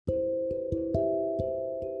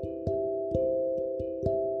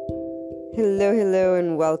Hello,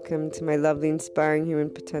 and welcome to my lovely, inspiring human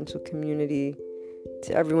potential community.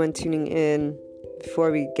 To everyone tuning in,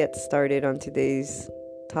 before we get started on today's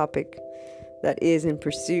topic, that is in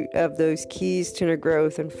pursuit of those keys to inner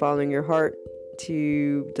growth and following your heart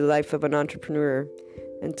to the life of an entrepreneur,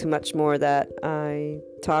 and to much more that I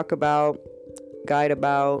talk about, guide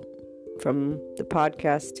about, from the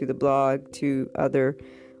podcast to the blog to other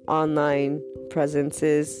online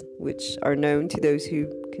presences which are known to those who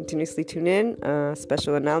continuously tune in.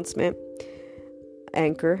 Special announcement: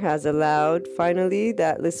 Anchor has allowed finally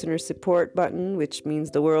that listener support button, which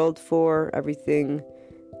means the world for everything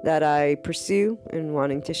that I pursue and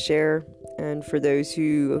wanting to share, and for those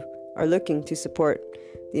who are looking to support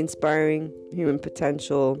the inspiring human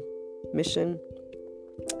potential mission,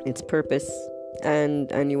 its purpose,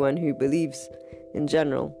 and anyone who believes in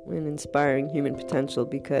general in inspiring human potential,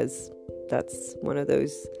 because that's one of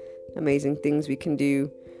those amazing things we can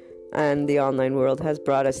do, and the online world has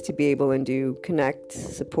brought us to be able and do connect,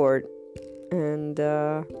 support, and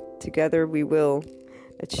together we will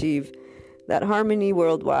achieve that harmony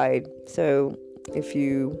worldwide. So if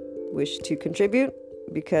you wish to contribute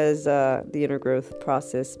because the inner growth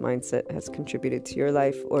process mindset has contributed to your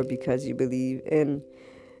life, or because you believe in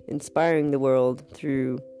inspiring the world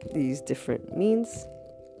through these different means,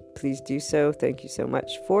 please do so. Thank you so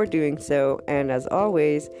much for doing so. And as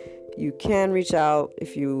always, you can reach out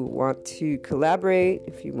if you want to collaborate,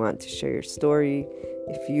 if you want to share your story,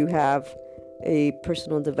 if you have a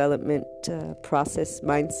personal development process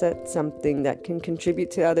mindset, something that can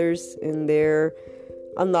contribute to others in their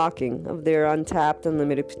unlocking of their untapped,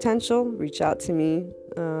 unlimited potential. Reach out to me.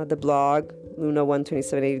 The blog,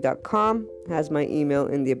 luna12780.com, has my email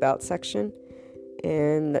in the About section.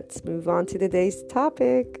 And let's move on to today's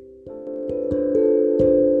topic.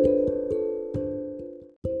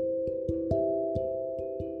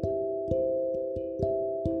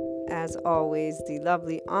 As always, the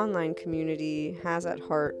lovely online community has at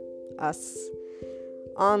heart us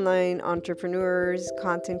online entrepreneurs,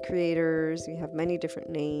 content creators. We have many different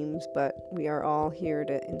names, but we are all here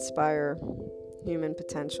to inspire human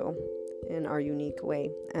potential in our unique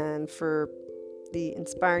way. And for the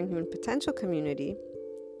Inspiring Human Potential community,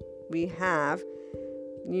 we have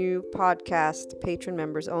new podcast patron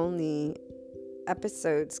members only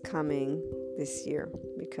episodes coming this year,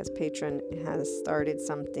 because Patreon has started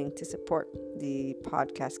something to support the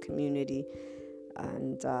podcast community,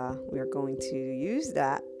 and we are going to use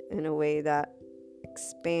that in a way that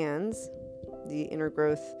expands the inner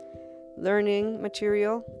growth learning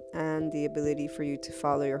material and the ability for you to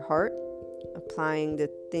follow your heart, applying the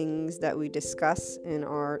things that we discuss in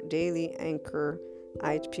our daily Anchor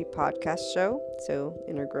IHP podcast show. So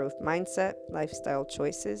inner growth mindset, lifestyle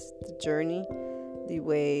choices, the journey, the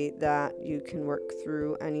way that you can work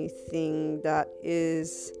through anything that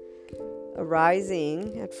is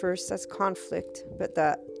arising at first as conflict, but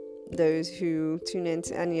that those who tune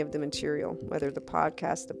into any of the material, whether the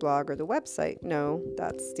podcast, the blog, or the website, know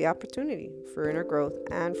that's the opportunity for inner growth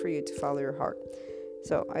and for you to follow your heart.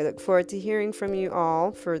 So I look forward to hearing from you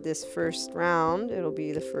all for this first round. It'll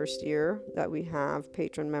be the first year that we have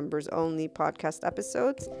patron members only podcast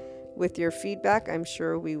episodes. With your feedback, I'm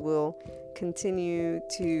sure we will continue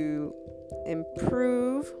to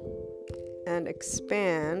improve and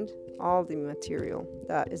expand all the material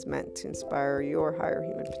that is meant to inspire your higher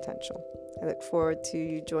human potential. I look forward to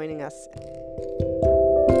you joining us.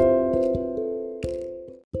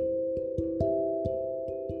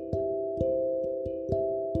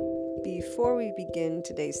 Before we begin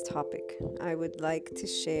today's topic, I would like to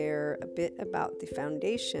share a bit about the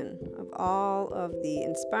foundation of all of the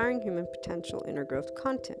Inspiring Human Potential inner growth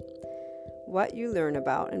content. What you learn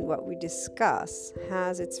about and what we discuss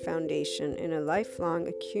has its foundation in a lifelong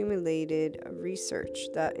accumulated research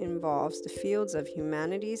that involves the fields of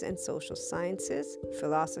humanities and social sciences,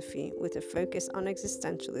 philosophy with a focus on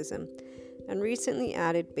existentialism, and recently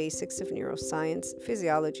added basics of neuroscience,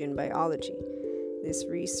 physiology, and biology. This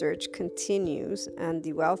research continues, and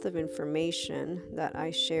the wealth of information that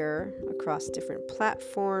I share across different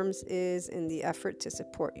platforms is in the effort to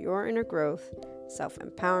support your inner growth,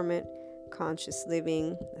 self-empowerment, conscious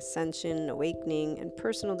living, ascension, awakening, and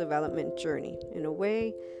personal development journey in a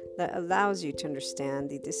way that allows you to understand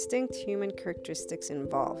the distinct human characteristics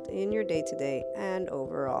involved in your day-to-day and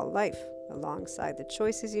overall life, alongside the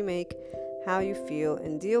choices you make, how you feel,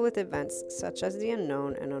 and deal with events such as the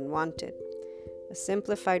unknown and unwanted. A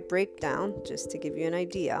simplified breakdown, just to give you an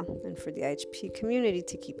idea, and for the IHP community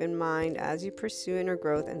to keep in mind as you pursue inner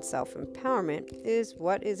growth and self-empowerment, is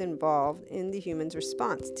what is involved in the human's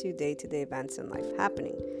response to day-to-day events and life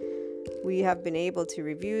happening. We have been able to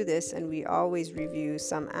review this, and we always review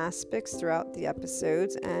some aspects throughout the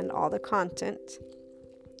episodes and all the content.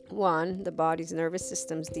 1, the body's nervous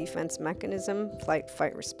system's defense mechanism, flight,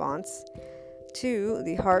 fight response. 2,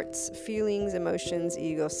 the heart's feelings, emotions,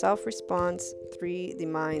 ego, self-response. 3, the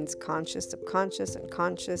mind's conscious, subconscious, and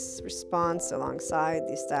conscious response alongside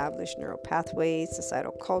the established neural pathways,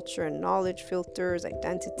 societal culture and knowledge filters,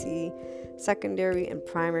 identity, secondary and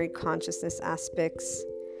primary consciousness aspects.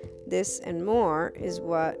 This and more is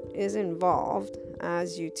what is involved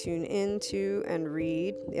as you tune into and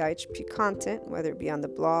read the IHP content, whether it be on the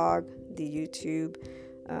blog, the YouTube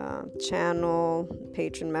channel,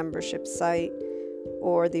 patron membership site,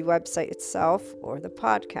 or the website itself, or the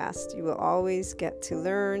podcast. You will always get to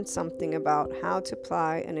learn something about how to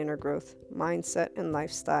apply an inner growth mindset and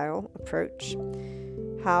lifestyle approach,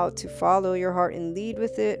 how to follow your heart and lead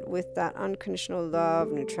with it with that unconditional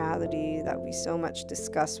love, neutrality that we so much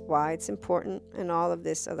discuss, why it's important. And all of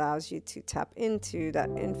this allows you to tap into that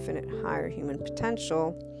infinite higher human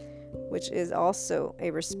potential, which is also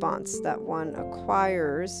a response that one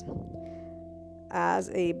acquires as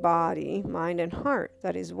a body, mind, and heart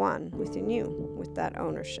that is one within you with that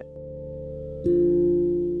ownership.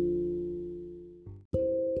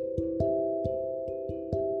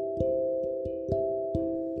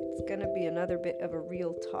 It's going to be another bit of a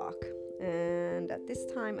real talk. And at this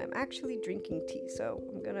time, I'm actually drinking tea. So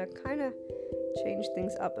I'm going to kind of change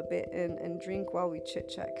things up a bit and drink while we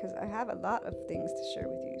chit-chat, because I have a lot of things to share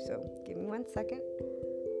with you. So give me 1 second.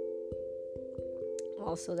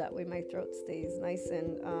 Also, that way my throat stays nice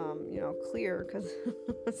and, clear, because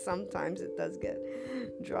sometimes it does get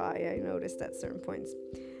dry, I noticed at certain points.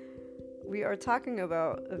 We are talking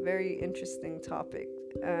about a very interesting topic,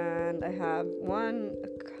 and I have one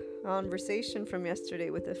conversation from yesterday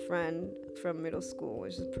with a friend from middle school,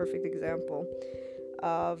 which is a perfect example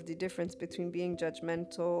of the difference between being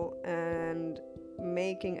judgmental and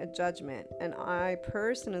making a judgment. And I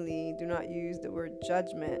personally do not use the word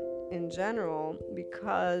judgment in general,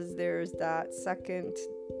 because there's that second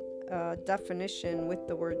definition with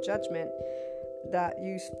the word judgment that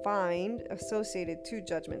you find associated to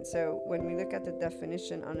judgment. So when we look at the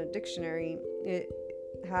definition on a dictionary, it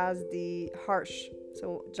has the harsh.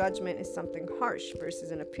 So judgment is something harsh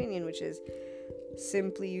versus an opinion, which is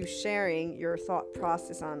simply you sharing your thought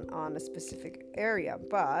process on a specific area.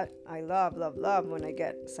 But I love when I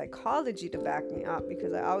get psychology to back me up,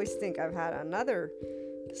 because I always think I've had another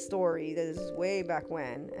story that is way back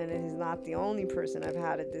when, and it is not the only person I've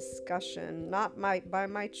had a discussion, not by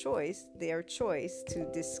my choice, their choice, to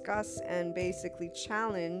discuss and basically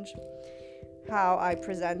challenge how I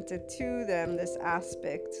presented to them this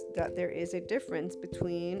aspect that there is a difference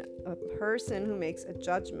between a person who makes a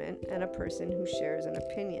judgment and a person who shares an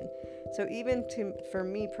opinion. So even for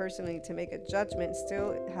me personally, to make a judgment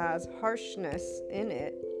still has harshness in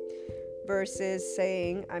it, versus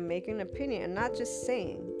saying I'm making an opinion, and not just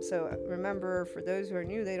saying. So remember, for those who are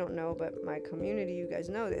new, they don't know, but my community, you guys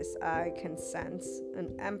know this, I can sense, and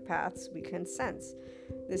empaths, we can sense.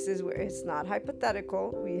 This is where it's not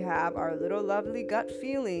hypothetical. We have our little lovely gut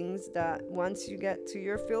feelings that once you get to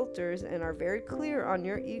your filters and are very clear on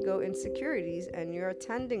your ego insecurities and you're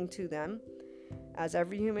attending to them, as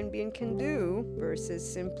every human being can do, versus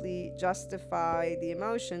simply justify the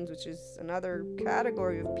emotions, which is another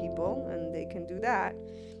category of people, and they can do that.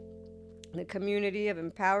 The community of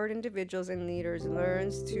empowered individuals and leaders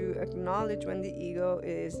learns to acknowledge when the ego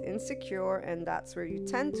is insecure, and that's where you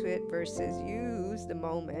tend to it, versus use the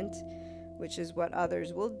moment, which is what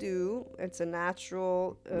others will do. It's a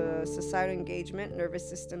natural societal engagement, nervous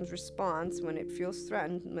system's response when it feels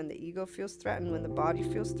threatened, when the ego feels threatened, when the body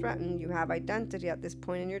feels threatened. You have identity at this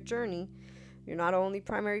point in your journey. You're not only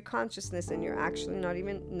primary consciousness, and you're actually not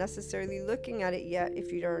even necessarily looking at it yet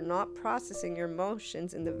if you are not processing your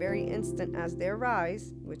emotions in the very instant as they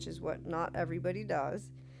arise, which is what not everybody does.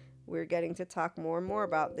 We're getting to talk more and more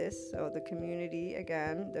about this. So the community,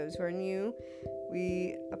 again, those who are new,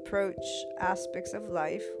 we approach aspects of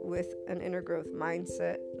life with an inner growth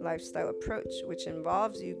mindset lifestyle approach, which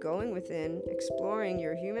involves you going within, exploring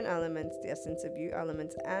your human elements, the essence of you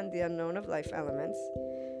elements, and the unknown of life elements.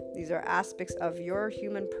 These are aspects of your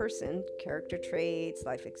human person, character traits,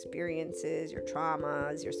 life experiences, your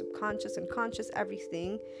traumas, your subconscious and conscious,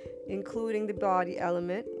 everything, including the body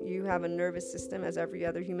element. You have a nervous system, as every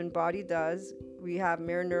other human body does. We have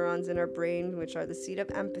mirror neurons in our brain, which are the seat of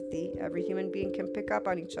empathy. Every human being can pick up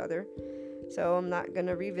on each other. So I'm not going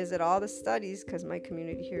to revisit all the studies because my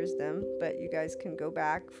community hears them, but you guys can go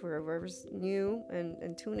back for whoever's new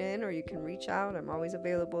and tune in, or you can reach out. I'm always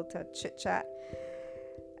available to chit chat.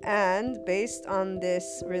 And based on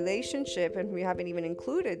this relationship, and we haven't even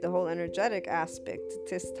included the whole energetic aspect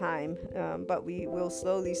this time, but we will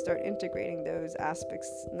slowly start integrating those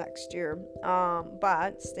aspects next year.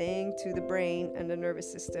 But staying to the brain and the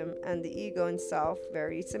nervous system and the ego and self,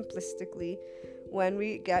 very simplistically, when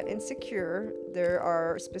we get insecure, there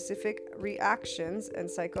are specific reactions,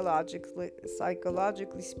 and psychologically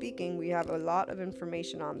speaking, we have a lot of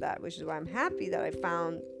information on that, which is why I'm happy that I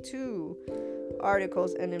found 2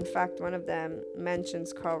 articles, and in fact one of them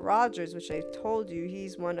mentions Carl Rogers, which I told you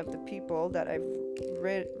he's one of the people that I've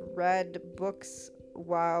read books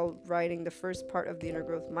while writing the first part of the Inner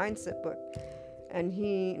Growth Mindset book. And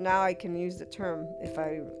now I can use the term if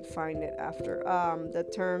I find it after. The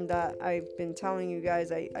term that I've been telling you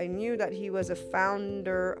guys, I knew that he was a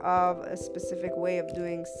founder of a specific way of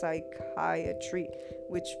doing psychiatry,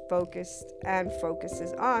 which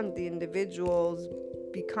focuses on the individuals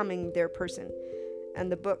becoming their person.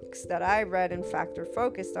 And the books that I read, in fact, are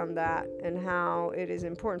focused on that and how it is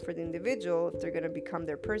important for the individual, if they're going to become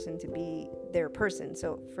their person, to be their person.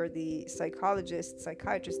 So for the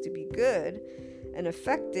psychiatrist to be good and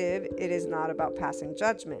effective, it is not about passing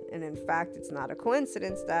judgment. And in fact, it's not a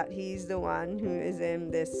coincidence that he's the one who is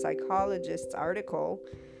in this psychologist's article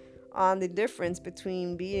on the difference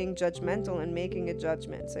between being judgmental and making a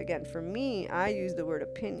judgment. So again, for me, I use the word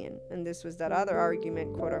opinion, and this was that other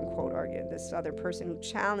argument, quote unquote argument, this other person who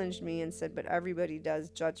challenged me and said, but everybody does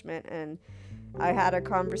judgment. And I had a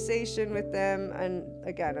conversation with them, and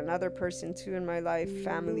again, another person too in my life,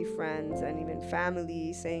 family, friends, and even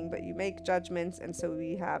family, saying, but you make judgments. And so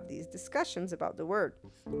we have these discussions about the word.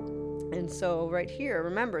 And so right here,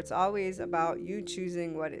 remember, it's always about you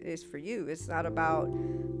choosing what it is for you. It's not about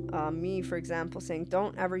me, for example, saying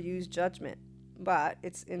don't ever use judgment. But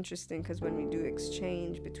it's interesting because when we do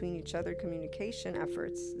exchange between each other, communication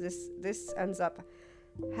efforts, this ends up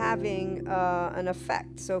having an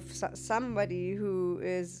effect. So if somebody who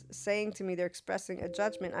is saying to me they're expressing a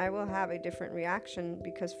judgment, I will have a different reaction,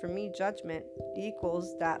 because for me, judgment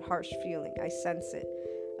equals that harsh feeling. I sense it.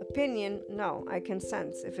 Opinion, no, I can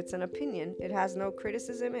sense. If it's an opinion, it has no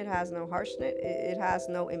criticism, it has no harshness, it has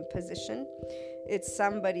no imposition. It's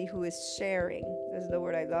somebody who is sharing. This is the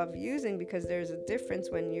word I love using, because there's a difference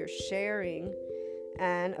when you're sharing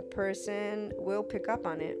and a person will pick up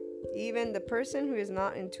on it. Even the person who is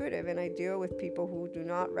not intuitive, and I deal with people who do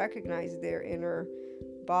not recognize their inner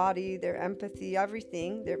body, their empathy,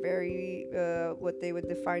 everything. They're very what they would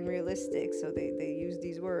define realistic. So they use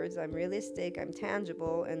these words, I'm realistic, I'm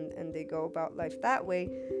tangible, and they go about life that way.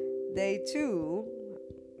 They too,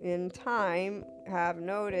 in time, have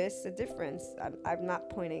noticed a difference. I'm not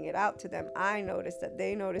pointing it out to them. I noticed that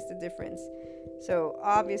they noticed a difference. So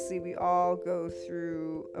obviously we all go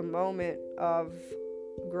through a moment of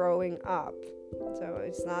growing up. So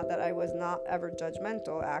it's not that I was not ever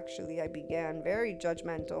judgmental. Actually, I began very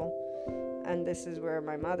judgmental, and this is where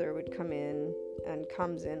my mother would come in, and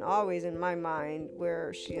comes in always in my mind,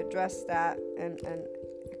 where she addressed that and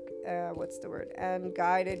and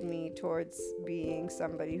guided me towards being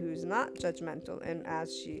somebody who's not judgmental. And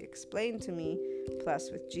as she explained to me,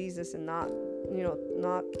 plus with Jesus, and not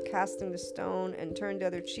casting the stone and turn the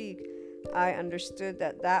other cheek, I understood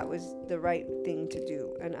that was the right thing to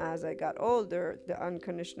do. And as I got older, the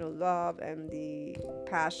unconditional love and the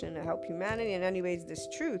passion to help humanity, and anyways, this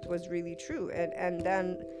truth was really true. And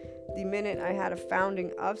then the minute I had a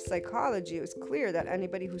founding of psychology, it was clear that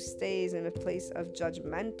anybody who stays in a place of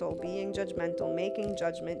judgmental, being judgmental, making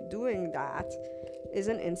judgment, doing that, is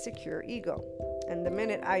an insecure ego. And the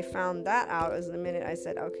minute I found that out is the minute I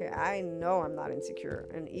said, okay, I know I'm not insecure.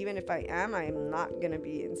 And even if I am not going to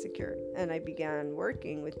be insecure. And I began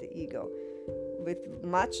working with the ego with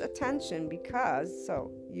much attention, because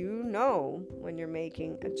when you're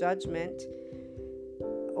making a judgment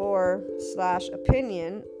or /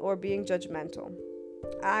 opinion or being judgmental.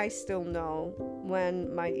 I still know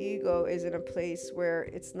when my ego is in a place where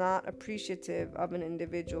it's not appreciative of an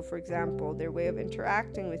individual, for example, their way of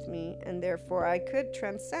interacting with me, and therefore I could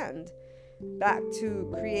transcend back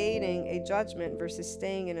to creating a judgment versus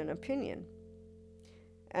staying in an opinion.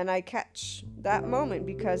 And I catch that moment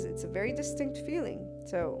because it's a very distinct feeling.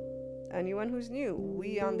 So anyone who's new,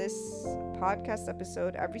 we on this podcast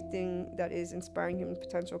episode, everything that is inspiring human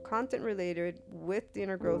potential, content related, with the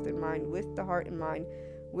inner growth in mind, with the heart in mind,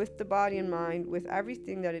 with the body in mind, with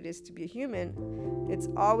everything that it is to be a human, it's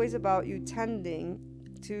always about you tending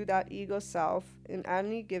to that ego self in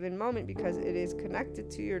any given moment, because it is connected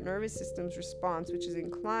to your nervous system's response, which is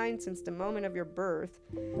inclined since the moment of your birth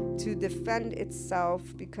to defend itself,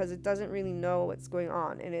 because it doesn't really know what's going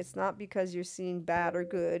on. And it's not because you're seeing bad or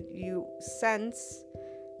good. You sense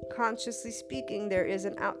consciously speaking, there is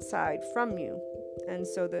an outside from you. And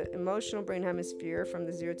so the emotional brain hemisphere from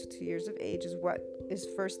the 0 to 2 years of age is what is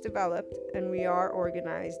first developed, and we are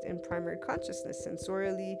organized in primary consciousness,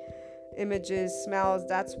 sensorially, images, smells.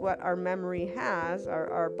 That's what our memory has,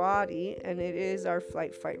 our body, and it is our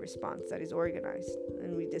flight-fight response that is organized.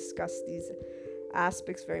 And we discuss these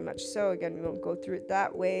aspects very much so. Again, we won't go through it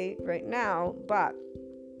that way right now, but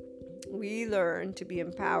we learn to be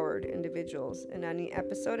empowered individuals in any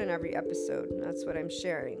episode and every episode. And that's what I'm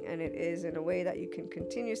sharing. And it is in a way that you can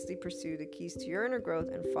continuously pursue the keys to your inner growth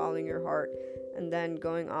and following your heart, and then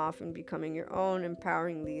going off and becoming your own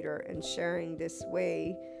empowering leader and sharing this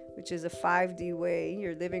way, which is a 5D way.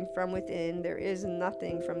 You're living from within. There is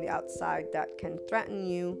nothing from the outside that can threaten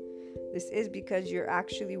you. This is because you're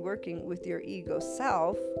actually working with your ego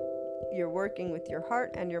self. You're working with your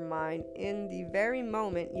heart and your mind in the very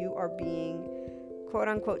moment you are being quote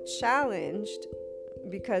unquote challenged,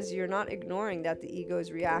 because you're not ignoring that the ego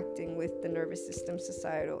is reacting with the nervous system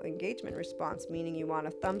societal engagement response, meaning you want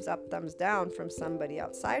a thumbs up, thumbs down from somebody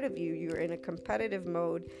outside of you. You're in a competitive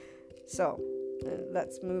mode. So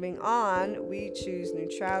let's moving on. We choose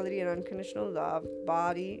neutrality and unconditional love,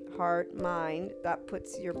 body, heart, mind. That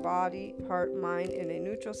puts your body, heart, mind in a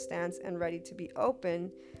neutral stance and ready to be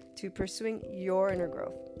open to pursuing your inner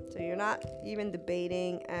growth. So you're not even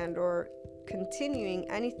debating and or continuing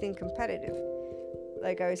anything competitive.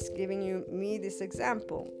 Like I was giving me this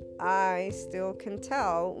example. I still can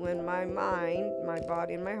tell when my mind, my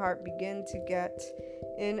body, and my heart begin to get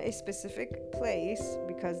in a specific place,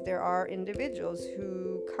 because there are individuals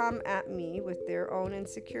who come at me with their own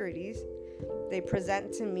insecurities. They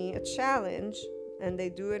present to me a challenge, and they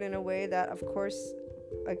do it in a way that, of course,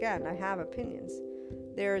 again, I have opinions.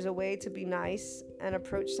 There is a way to be nice and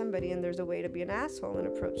approach somebody, and there's a way to be an asshole and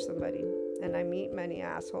approach somebody. And I meet many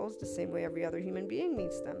assholes the same way every other human being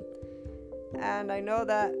meets them. And I know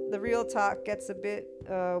that the real talk gets a bit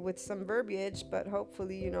with some verbiage, but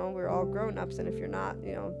hopefully, we're all grown-ups, and if you're not,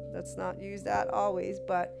 let's not use that always.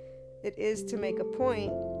 But it is to make a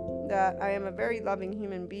point that I am a very loving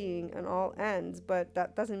human being on all ends, but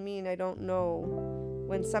that doesn't mean I don't know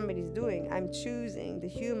when somebody's doing. I'm choosing the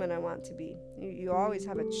human I want to be. You always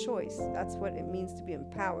have a choice. That's what it means to be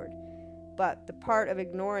empowered. But the part of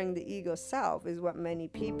ignoring the ego self is what many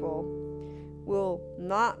people will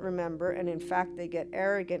not remember, and in fact they get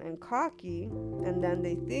arrogant and cocky, and then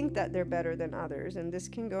they think that they're better than others. And this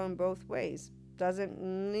can go in both ways.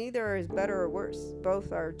 Neither is better or worse.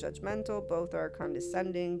 Both are judgmental, both are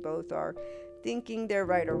condescending, both are thinking they're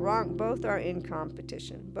right or wrong, both are in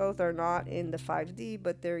competition. Both are not in the 5D,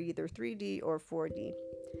 but they're either 3D or 4D.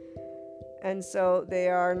 And so they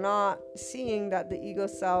are not seeing that the ego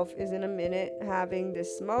self is in a minute having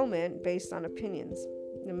this moment based on opinions.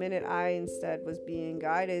 The minute I instead was being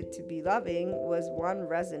guided to be loving was, 1,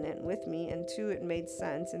 resonant with me, and 2, it made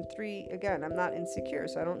sense, and 3, again, I'm not insecure,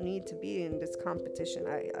 so I don't need to be in this competition.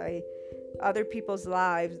 Other people's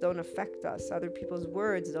lives don't affect us. Other people's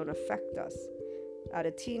words don't affect us. At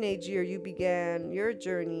a teenage year, you began your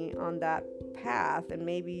journey on that path, and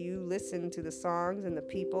maybe you listened to the songs and the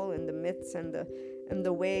people and the myths and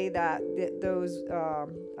the way that those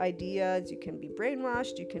ideas, you can be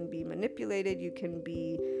brainwashed, you can be manipulated, you can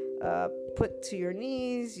be put to your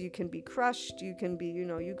knees, you can be crushed, you can be,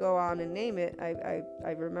 you go on and name it.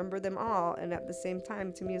 I remember them all, and at the same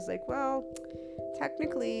time, to me, it's like, well,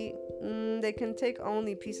 technically, they can take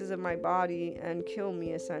only pieces of my body and kill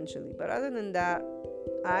me, essentially. But other than that,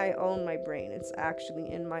 I own my brain. It's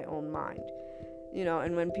actually in my own mind.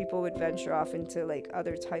 And when people would venture off into like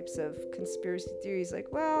other types of conspiracy theories, like,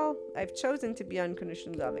 well, I've chosen to be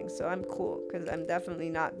unconditionally loving, so I'm cool, because I'm definitely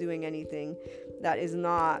not doing anything that is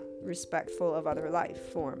not respectful of other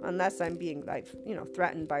life form. Unless I'm being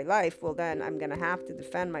threatened by life, well, then I'm gonna have to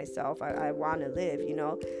defend myself. I want to live,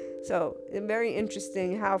 So it's very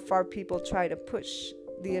interesting how far people try to push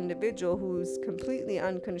the individual who's completely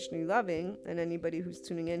unconditionally loving, and anybody who's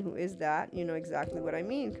tuning in who is that, you know exactly what I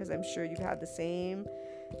mean, because I'm sure you've had the same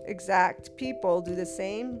exact people do the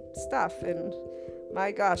same stuff, and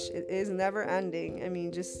my gosh, it is never ending. I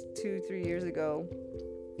mean, just 2-3 years ago,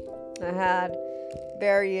 I had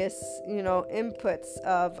various, inputs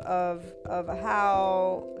of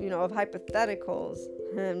how, of hypotheticals,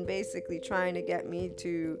 and basically trying to get me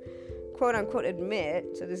to quote unquote admit.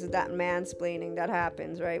 So this is that mansplaining that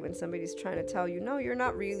happens, right? When somebody's trying to tell you, no, you're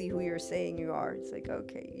not really who you're saying you are. It's like,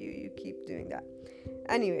 okay, you keep doing that.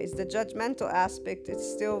 Anyways, the judgmental aspect is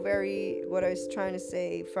still very, what I was trying to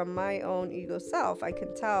say, from my own ego self, I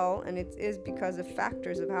can tell, and it is because of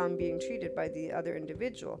factors of how I'm being treated by the other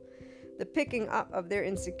individual. The picking up of their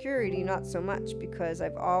insecurity, not so much, because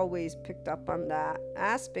I've always picked up on that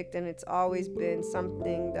aspect, and it's always been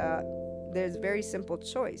something that there's very simple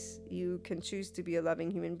choice. You can choose to be a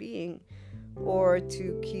loving human being, or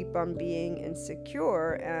to keep on being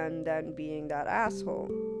insecure and then being that asshole.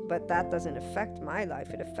 But that doesn't affect my life.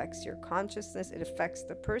 It affects your consciousness. It affects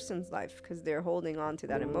the person's life, because they're holding on to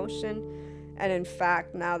that emotion. And in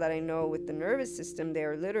fact, now that I know with the nervous system,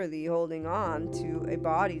 they're literally holding on to a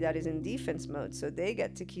body that is in defense mode. So they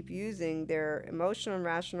get to keep using their emotional and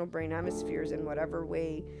rational brain hemispheres in whatever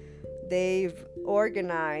way they've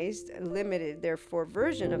organized and limited their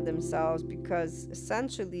version of themselves, because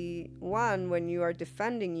essentially, one, when you are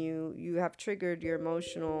defending you have triggered your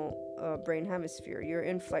emotional brain hemisphere. You're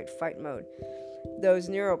in fight mode. Those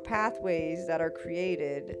neural pathways that are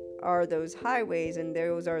created are those highways, and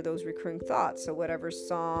those are those recurring thoughts. So whatever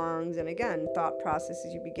songs and, again, thought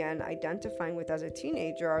processes you began identifying with as a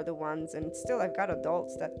teenager are the ones, and still I've got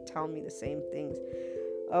adults that tell me the same things.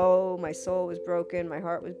 Oh, my soul was broken, my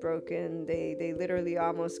heart was broken, they literally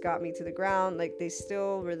almost got me to the ground. Like, they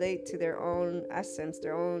still relate to their own essence,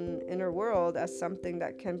 their own inner world, as something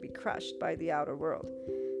that can be crushed by the outer world.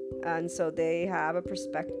 And so they have a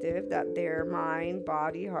perspective that their mind,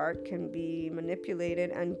 body, heart can be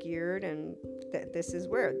manipulated and geared, and this is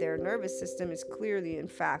where their nervous system is clearly, in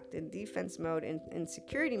fact, in defense mode, in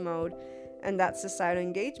security mode. And that's societal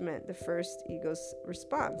engagement, the first ego's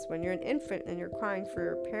response. When you're an infant and you're crying for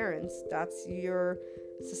your parents, that's your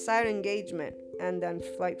societal engagement. And then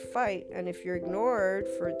flight, fight. And if you're ignored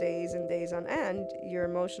for days and days on end, your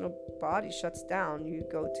emotional body shuts down. You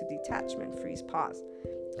go to detachment, freeze, pause.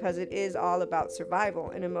 Because it is all about survival,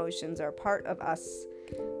 and emotions are part of us.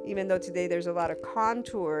 Even though today there's a lot of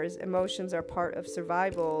contours, emotions are part of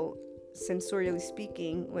survival, sensorially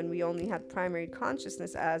speaking, when we only had primary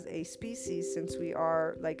consciousness as a species, since we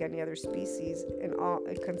are like any other species in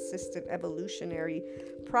a consistent evolutionary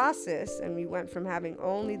process. And we went from having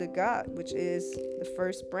only the gut, which is the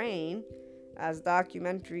first brain, as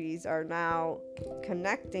documentaries are now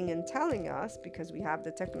connecting and telling us, because we have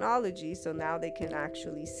the technology, so now they can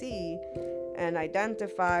actually see and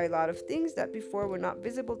identify a lot of things that before were not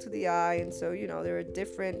visible to the eye. And so, there are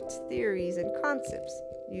different theories and concepts.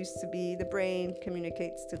 Used to be the brain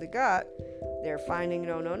communicates to the gut. They're finding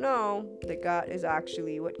no, the gut is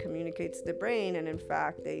actually what communicates to the brain. And in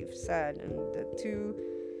fact, they've said, and the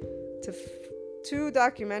two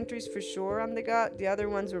documentaries for sure on the gut, the other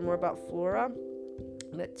ones were more about flora,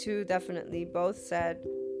 but two definitely both said,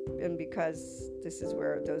 and because this is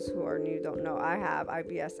where those who are new don't know, I have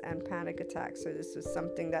IBS and panic attacks, so this was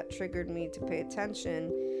something that triggered me to pay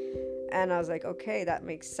attention. And I was like, okay, that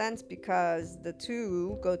makes sense, because the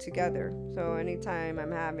two go together. So anytime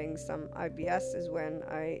I'm having some IBS is when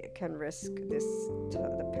I can risk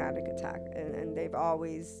the panic attack, and they've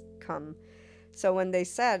always come. So when they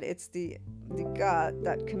said it's the gut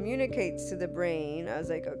that communicates to the brain, I was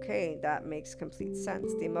like, okay, that makes complete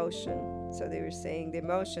sense. The emotion. So they were saying the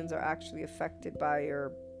emotions are actually affected by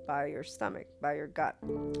your stomach, by your gut.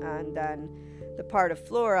 And then the part of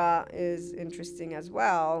flora is interesting as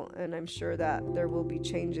well, and I'm sure that there will be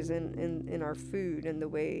changes in our food and the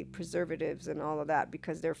way preservatives and all of that,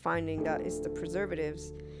 because they're finding that it's the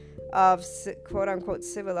preservatives of quote unquote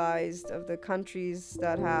civilized, of the countries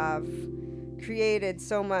that have created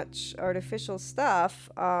so much artificial stuff.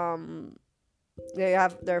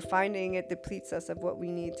 They're finding it depletes us of what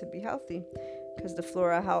we need to be healthy, because the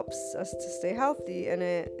flora helps us to stay healthy, and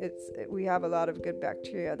we have a lot of good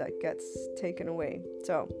bacteria that gets taken away.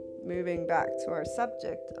 So moving back to our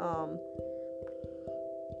subject,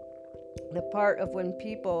 the part of when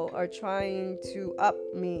people are trying to up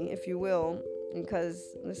me, if you will,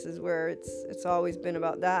 because this is where it's always been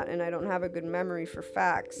about that, and I don't have a good memory for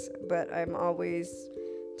facts, but I'm always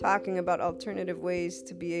talking about alternative ways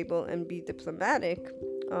to be able and be diplomatic.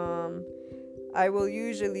 I will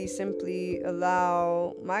usually simply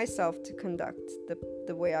allow myself to conduct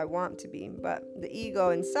the way I want to be, but the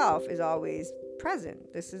ego in self is always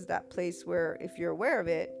present. This is that place where, if you're aware of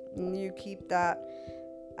it, you keep that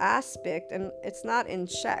aspect, and it's not in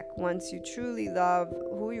check. Once you truly love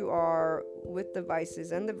who you are with the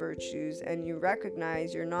vices and the virtues, and you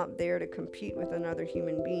recognize you're not there to compete with another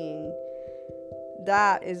human being,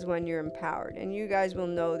 that is when you're empowered. And you guys will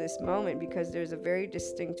know this moment, because there's a very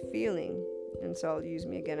distinct feeling. And so I'll use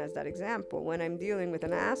me again as that example. When I'm dealing with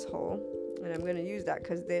an asshole, and I'm going to use that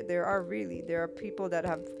because there are people that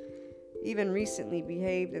have even recently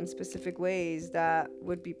behaved in specific ways that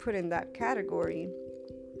would be put in that category.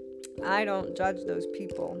 I don't judge those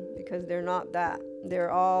people, because they're not that.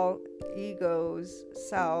 They're all egos,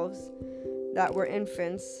 selves that were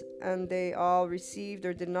infants and they all received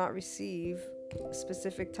or did not receive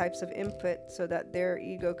specific types of input so that their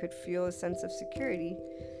ego could feel a sense of security.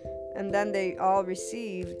 And then they all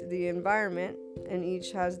received the environment, and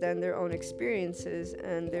each has then their own experiences,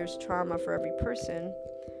 and there's trauma for every person.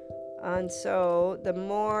 And so the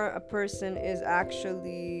more a person is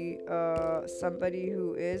actually somebody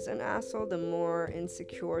who is an asshole, the more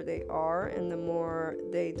insecure they are, and the more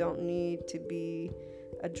they don't need to be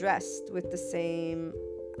addressed with the same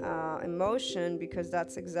emotion, because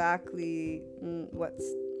that's exactly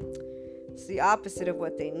it's the opposite of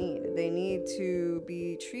what they need. They need to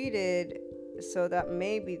be treated so that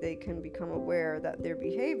maybe they can become aware that their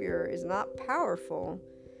behavior is not powerful,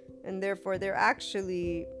 and therefore they're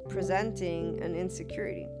actually presenting an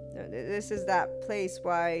insecurity. This is that place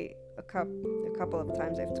why a couple of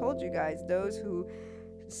times I've told you guys, those who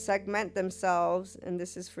segment themselves, and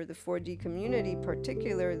this is for the 4D community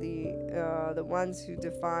particularly, the ones who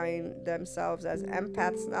define themselves as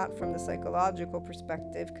empaths, not from the psychological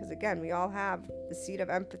perspective, because again, we all have the seed of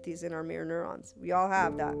empathies in our mirror neurons. We all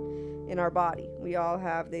have that in our body. We all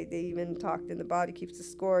have, they even talked in The Body Keeps the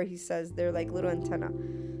Score, he says they're like little antenna.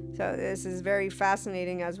 So this is very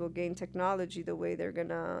fascinating as we'll gain technology, the way they're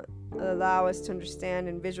gonna allow us to understand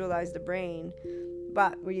and visualize the brain.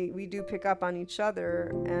 But we do pick up on each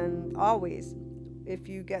other, and always, if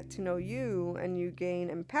you get to know you and you gain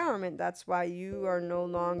empowerment, that's why you are no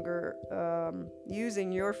longer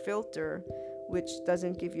using your filter, which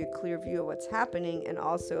doesn't give you a clear view of what's happening, and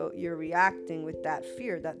also you're reacting with that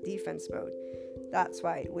fear, that defense mode. That's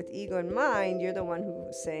why with ego in mind, you're the one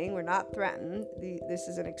who's saying we're not threatened. This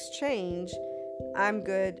is an exchange. I'm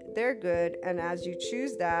good, they're good, and as you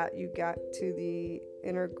choose that, you got to the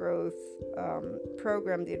inner growth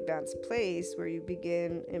program, the advanced place, where you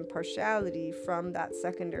begin impartiality from that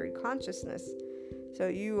secondary consciousness. So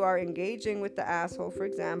you are engaging with the asshole, for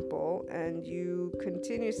example, and you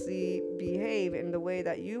continuously behave in the way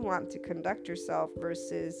that you want to conduct yourself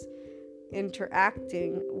versus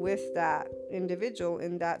interacting with that individual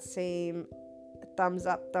in that same thumbs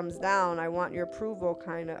up, thumbs down, I want your approval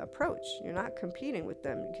kind of approach. You're not competing with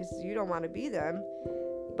them because you don't want to be them,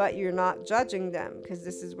 but you're not judging them, because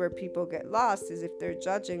this is where people get lost, is if they're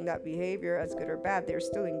judging that behavior as good or bad, they're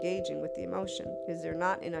still engaging with the emotion because they're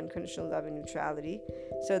not in unconditional love and neutrality.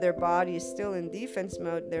 So their body is still in defense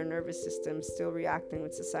mode, their nervous system is still reacting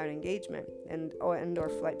with societal engagement and or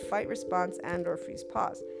flight fight response and or freeze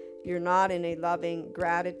pause. You're not in a loving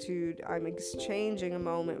gratitude, I'm exchanging a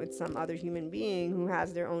moment with some other human being who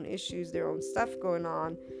has their own issues, their own stuff going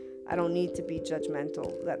on. I don't need to be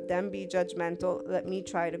judgmental. Let them be judgmental. Let me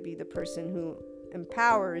try to be the person who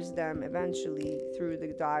empowers them eventually through the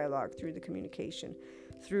dialogue, through the communication,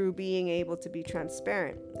 through being able to be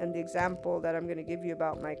transparent. And the example that I'm going to give you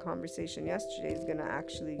about my conversation yesterday is going to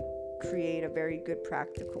actually create a very good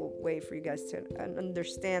practical way for you guys to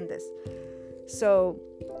understand this. So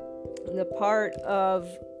the part of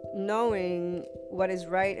knowing what is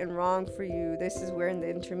right and wrong for you, this is where in the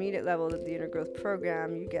intermediate level of the inner growth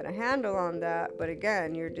program you get a handle on that. But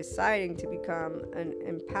again, you're deciding to become an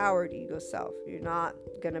empowered ego self. You're not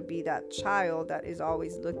going to be that child that is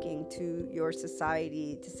always looking to your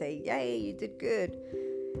society to say, yay, you did good.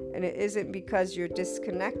 And it isn't because you're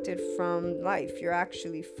disconnected from life. You're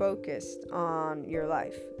actually focused on your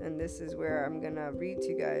life. And this is where I'm going to read to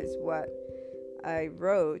you guys what I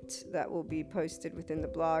wrote that will be posted within the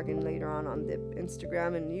blog and later on the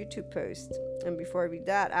Instagram and YouTube post. And before I read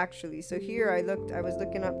that, actually, so here I was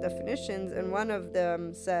looking up definitions, and one of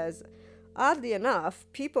them says, oddly enough,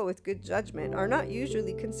 people with good judgment are not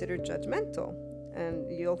usually considered judgmental.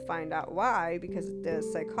 And you'll find out why, because the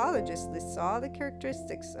psychologist lists all the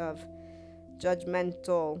characteristics of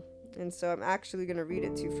judgmental. And so I'm actually going to read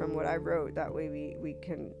it to you from what I wrote. That way we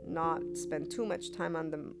can not spend too much time on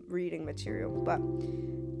the reading material. But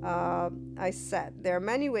I said, there are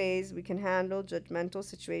many ways we can handle judgmental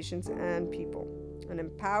situations and people. An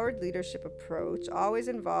empowered leadership approach always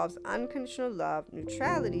involves unconditional love,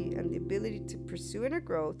 neutrality, and the ability to pursue inner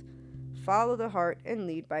growth, follow the heart, and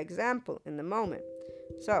lead by example in the moment.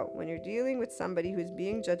 So when you're dealing with somebody who's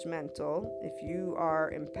being judgmental, if you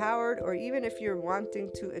are empowered, or even if you're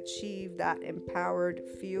wanting to achieve that empowered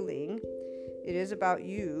feeling, it is about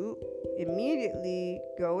you immediately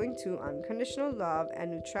going to unconditional love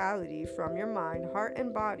and neutrality from your mind, heart,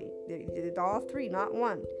 and body. It's all three, not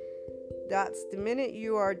one. That's the minute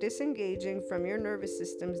you are disengaging from your nervous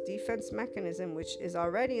system's defense mechanism, which is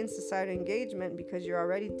already in societal engagement because you're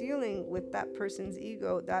already dealing with that person's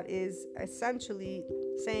ego that is essentially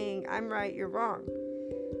saying, I'm right, you're wrong.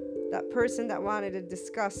 that person that wanted to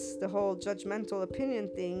discuss the whole judgmental opinion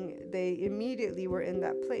thing, they immediately were in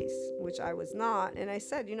that place, which I was not. And I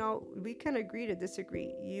said, we can agree to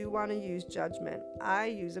disagree. You want to use judgment, I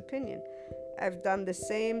use opinion. I've done the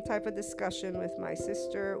same type of discussion with my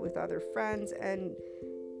sister, with other friends, and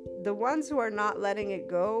the ones who are not letting it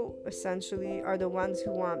go essentially are the ones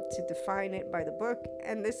who want to define it by the book.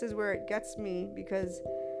 And this is where it gets me, because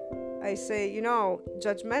I say,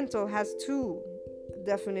 judgmental has two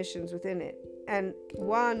definitions within it, and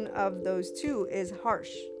one of those two is harsh.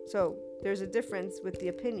 So there's a difference with the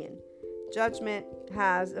opinion. Judgment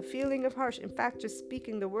has a feeling of harsh. In fact, just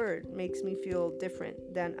speaking the word makes me feel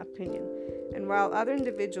different than opinion. And while other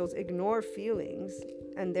individuals ignore feelings,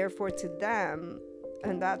 and therefore to them,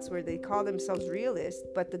 and that's where they call themselves realist,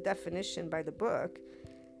 but the definition by the book.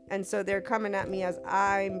 And so they're coming at me as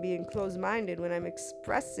I'm being closed-minded when I'm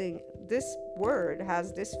expressing this word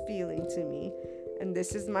has this feeling to me, and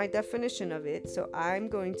this is my definition of it. So I'm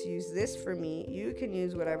going to use this for me. You can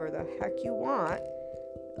use whatever the heck you want.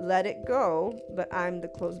 Let it go, but I'm the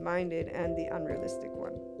closed-minded and the unrealistic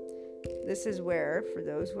one. This is where, for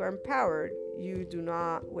those who are empowered, you do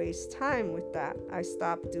not waste time with that. I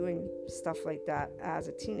stopped doing stuff like that as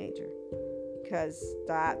a teenager, because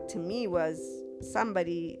that to me was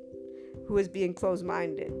somebody who was being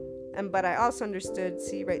closed-minded. But I also understood,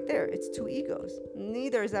 see right there, it's two egos.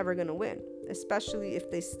 Neither is ever going to win, especially if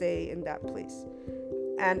they stay in that place.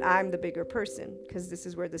 And I'm the bigger person, because this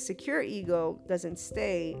is where the secure ego doesn't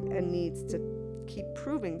stay and needs to keep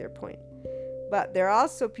proving their point. But there are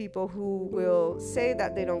also people who will say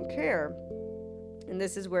that they don't care. And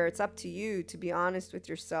this is where it's up to you to be honest with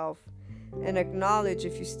yourself and acknowledge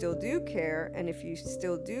if you still do care. And if you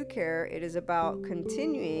still do care, it is about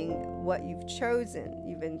continuing what you've chosen.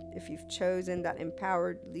 Even if you've chosen that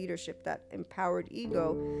empowered leadership, that empowered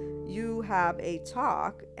ego, you have a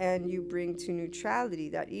talk and you bring to neutrality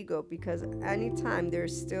that ego, because anytime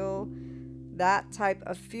there's still that type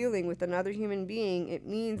of feeling with another human being, it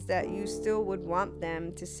means that you still would want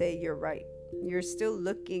them to say you're right. You're still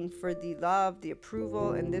looking for the love, the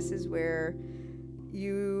approval, and this is where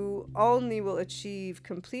you only will achieve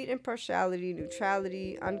complete impartiality,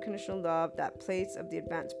 neutrality, unconditional love, that place of the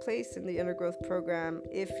advanced place in the inner growth program,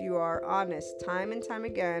 if you are honest time and time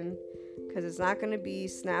again, because it's not going to be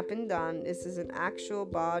snap and done. This is an actual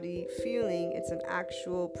body feeling. It's an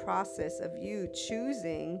actual process of you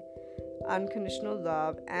choosing unconditional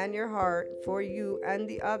love and your heart for you and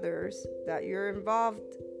the others that you're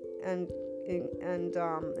involved and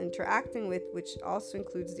interacting with, which also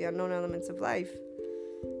includes the unknown elements of life,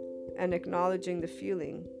 and acknowledging the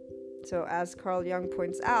feeling. So as Carl Jung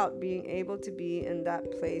points out, being able to be in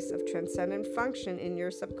that place of transcendent function in your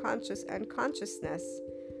subconscious and consciousness,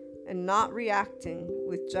 and not reacting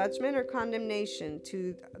with judgment or condemnation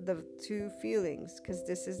to the two feelings, because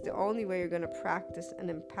this is the only way you're going to practice an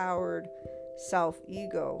empowered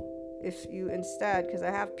self-ego. If you instead, because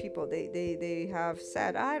I have people, they have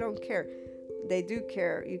said, I don't care. They do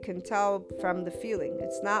care. You can tell from the feeling.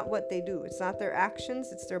 It's not what they do. It's not their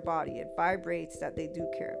actions. It's their body. It vibrates that they do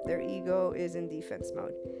care. Their ego is in defense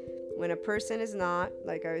mode. When a person is not,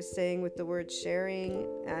 like I was saying with the word sharing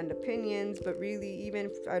and opinions, but really, even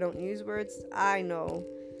if I don't use words, I know.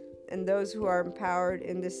 And those who are empowered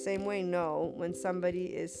in the same way know when somebody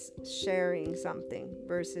is sharing something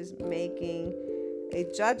versus making a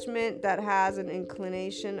judgment that has an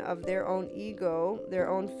inclination of their own ego, their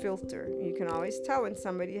own filter. You can always tell when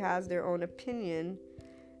somebody has their own opinion.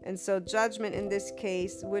 And so judgment in this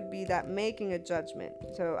case would be that making a judgment.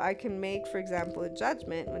 So I can make, for example, a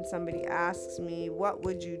judgment when somebody asks me, what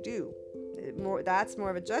would you do? That's more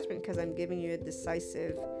of a judgment, because I'm giving you a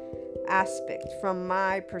decisive aspect from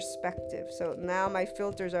my perspective. So now my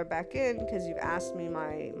filters are back in, because you've asked me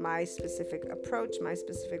my specific approach, my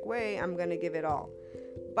specific way. I'm going to give it all.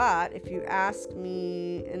 But if you ask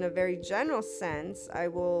me in a very general sense, I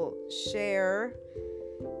will share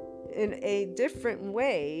in a different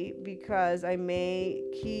way, because I may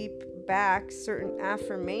keep back certain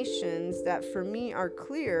affirmations that for me are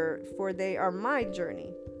clear, for they are my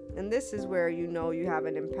journey. And this is where you know you have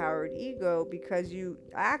an empowered ego, because you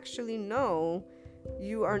actually know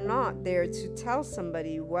you are not there to tell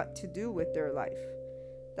somebody what to do with their life.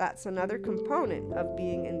 That's another component of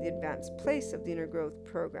being in the advanced place of the inner growth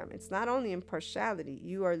program. It's not only impartiality,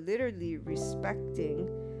 you are literally respecting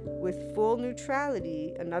with full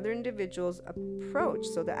neutrality another individual's approach.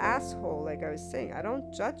 So the asshole, like I was saying, I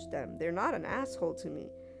don't judge them. They're not an asshole to me.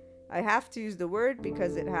 I have to use the word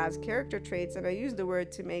because it has character traits, and I use the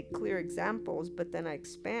word to make clear examples, but then I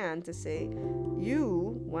expand to say,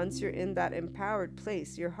 you, once you're in that empowered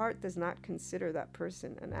place, your heart does not consider that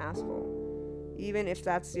person an asshole. Even if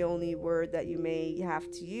that's the only word that you may have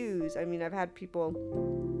to use. I mean, I've had people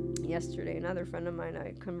yesterday, another friend of mine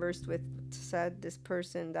I conversed with said this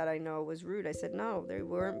person that I know was rude. I said, no, they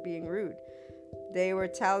weren't being rude. They were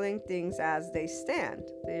telling things as they stand.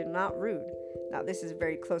 They're not rude. Now, this is a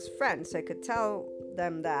very close friend, so I could tell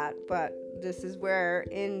them that, but this is where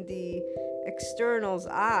in the external's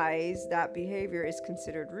eyes, that behavior is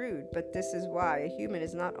considered rude. But this is why a human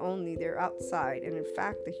is not only their outside, and in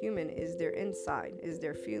fact, the human is their inside, is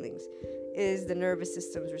their feelings, is the nervous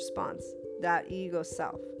system's response, that ego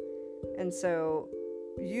self. And so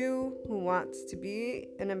you who wants to be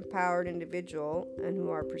an empowered individual and who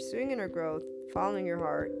are pursuing inner growth, following your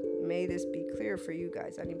heart, may this be clear for you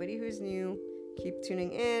guys. Anybody who's new, keep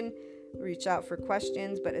tuning in, reach out for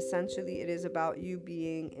questions, but essentially it is about you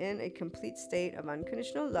being in a complete state of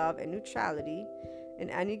unconditional love and neutrality in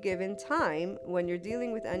any given time when you're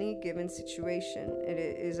dealing with any given situation. It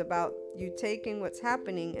is about you taking what's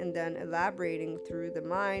happening and then elaborating through the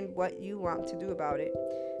mind what you want to do about it.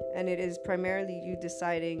 And it is primarily you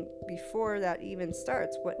deciding before that even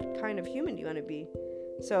starts what kind of human do you want to be.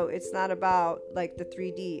 So it's not about like the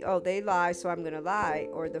 3D, oh, they lie, so I'm going to lie.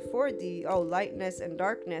 Or the 4D, oh, lightness and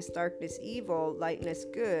darkness, darkness evil, lightness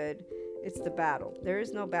good. It's the battle. There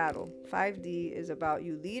is no battle. 5D is about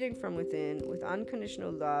you leading from within with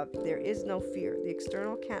unconditional love. There is no fear. The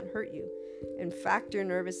external can't hurt you. In fact, your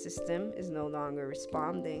nervous system is no longer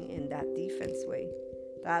responding in that defense way.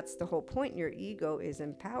 That's the whole point. Your ego is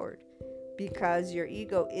empowered because your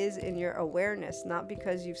ego is in your awareness, not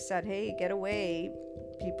because you've said, hey, get away.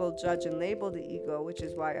 People judge and label the ego, which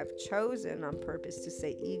is why I've chosen on purpose to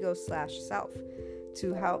say ego/self,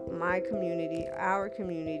 to help my community, our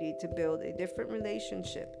community, to build a different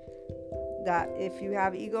relationship. That if you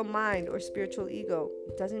have ego mind or spiritual ego,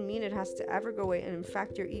 it doesn't mean it has to ever go away. And in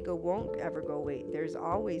fact, your ego won't ever go away. There's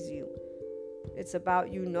always you. It's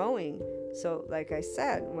about you knowing. So like I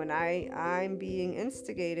said, when I'm being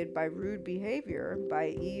instigated by rude behavior, by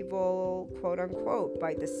evil, quote unquote,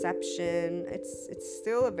 by deception, it's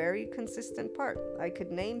still a very consistent part. I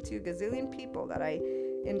could name 2 gazillion people that I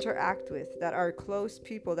interact with that are close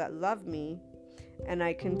people that love me, and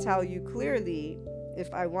I can tell you clearly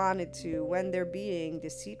if I wanted to when they're being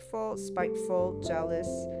deceitful, spiteful, jealous,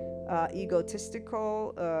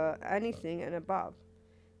 egotistical, anything and above.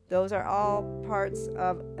 Those are all parts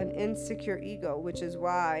of an insecure ego, which is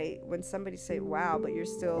why when somebody say, wow, but you're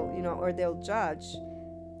still, or they'll judge,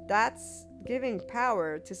 that's giving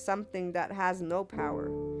power to something that has no power.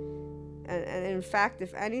 And in fact,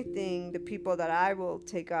 if anything, the people that I will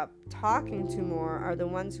take up talking to more are the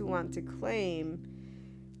ones who want to claim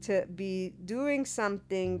to be doing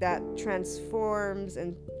something that transforms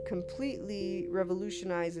and completely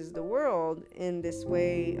revolutionizes the world in this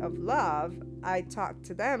way of love. I talk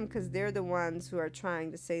to them because they're the ones who are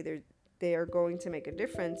trying to say they are going to make a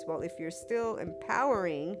difference. Well, if you're still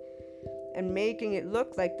empowering and making it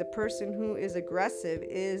look like the person who is aggressive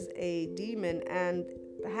is a demon and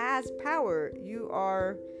has power, you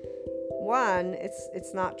are one,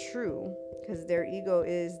 it's not true, because their ego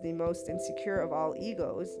is the most insecure of all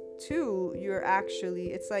egos. 2, you're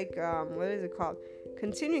actually, it's like what is it called,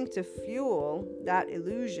 continuing to fuel that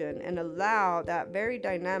illusion and allow that very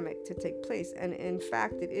dynamic to take place. And in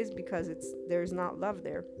fact, it is because there's not love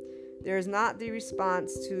there. There's not the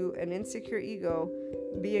response to an insecure ego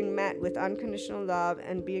being met with unconditional love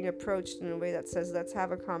and being approached in a way that says, let's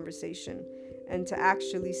have a conversation, and to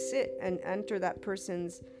actually sit and enter that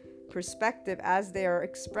person's perspective as they are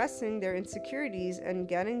expressing their insecurities and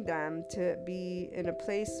getting them to be in a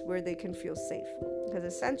place where they can feel safe. Because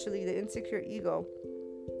essentially the insecure ego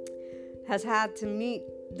has had to meet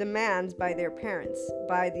demands by their parents,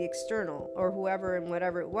 by the external or whoever and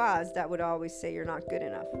whatever it was that would always say you're not good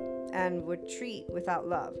enough and would treat without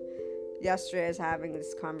love. Yesterday I was having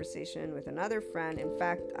this conversation with another friend. In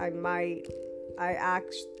fact, I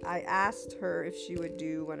asked her if she would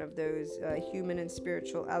do one of those human and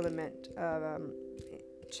spiritual element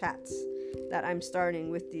chats that I'm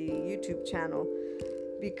starting with the YouTube channel,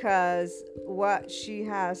 because what she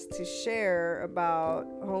has to share about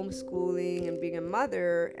homeschooling and being a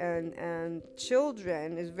mother and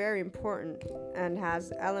children is very important and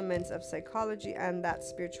has elements of psychology and that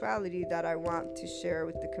spirituality that I want to share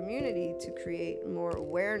with the community to create more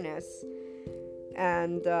awareness.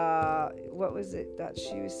 And what was it that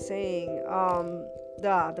she was saying?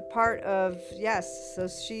 the part of, yes, so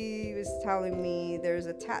she was telling me there's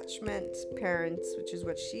attachment parents, which is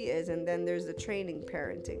what she is, and then there's the training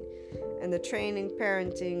parenting. And the training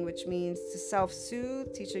parenting, which means to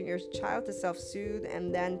self-soothe, teaching your child to self-soothe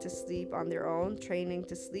and then to sleep on their own, training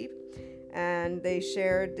to sleep. And they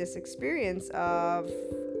shared this experience of,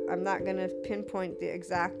 I'm not going to pinpoint the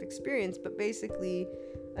exact experience, but basically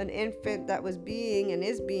an infant that was being and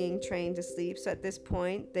is being trained to sleep. So at this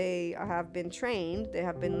point, they have been trained. They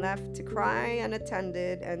have been left to cry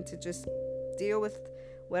unattended and to just deal with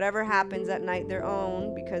whatever happens at night their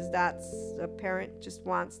own, because that's a parent just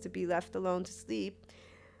wants to be left alone to sleep.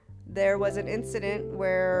 There was an incident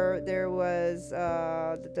where there was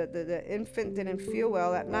the infant didn't feel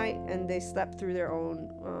well at night, and they slept through their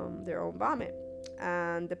own vomit.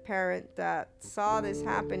 And the parent that saw this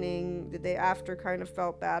happening the day after kind of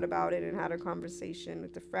felt bad about it and had a conversation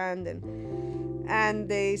with a friend, and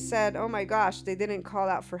they said, oh my gosh, they didn't call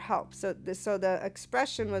out for help. So the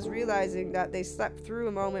expression was realizing that they slept through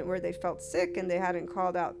a moment where they felt sick and they hadn't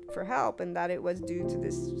called out for help, and that it was due to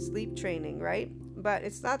this sleep training, right? But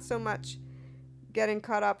it's not so much getting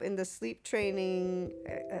caught up in the sleep training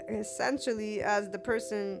essentially as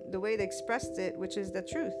the way they expressed it, which is the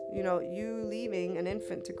truth. You leaving an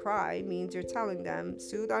infant to cry means you're telling them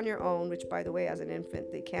soothe on your own, which, by the way, as an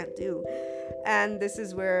infant they can't do. And this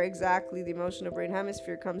is where exactly the emotional brain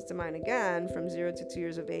hemisphere comes to mind again, from 0 to 2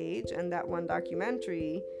 years of age, and that one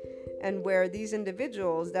documentary, and where these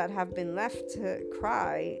individuals that have been left to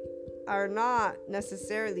cry are not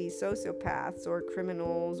necessarily sociopaths or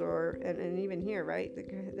criminals, or and even here, right,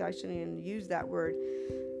 I shouldn't even use that word,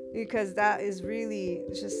 because that is really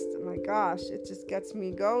just, oh my gosh, it just gets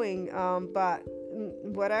me going. But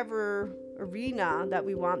whatever arena that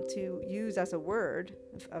we want to use as a word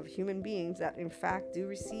of human beings that in fact do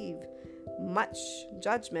receive much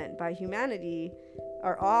judgment by humanity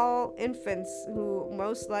are all infants who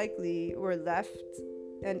most likely were left.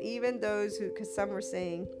 And even those who, because some were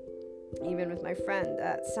saying, even with my friend,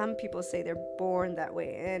 that some people say they're born that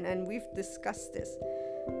way, and we've discussed this.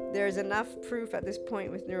 There's enough proof at this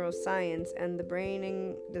point with neuroscience and the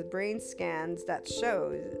brain scans that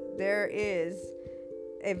shows there is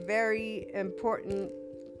a very important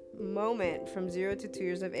moment from 0 to 2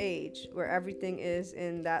 years of age where everything is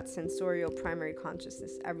in that sensorial primary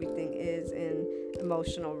consciousness. Everything is in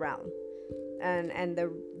emotional realm. And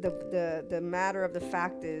the matter of the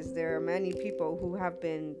fact is, there are many people who have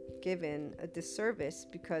been given a disservice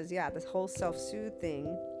because, this whole self-soothe thing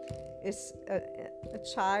is a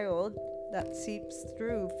child that seeps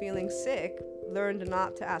through feeling sick learned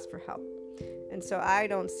not to ask for help. And so I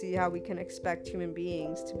don't see how we can expect human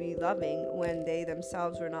beings to be loving when they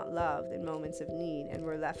themselves were not loved in moments of need and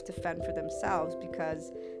were left to fend for themselves,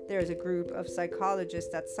 because there's a group of psychologists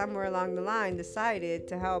that somewhere along the line decided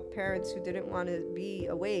to help parents who didn't want to be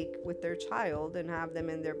awake with their child and have them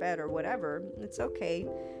in their bed or whatever. It's okay.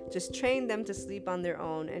 Just train them to sleep on their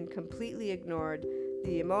own, and completely ignored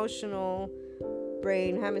the emotional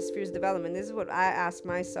brain hemisphere's development. This is what I ask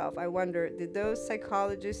myself. I wonder, did those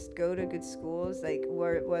psychologists go to good schools? Like,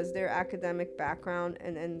 was their academic background?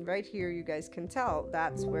 And right here, you guys can tell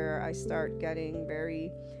that's where I start getting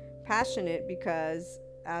very passionate, because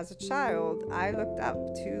as a child, I looked up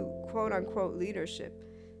to quote unquote leadership.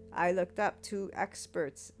 I looked up to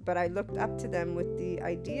experts, but I looked up to them with the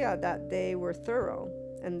idea that they were thorough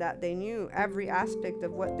and that they knew every aspect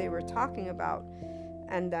of what they were talking about.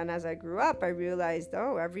 And then as I grew up, I realized,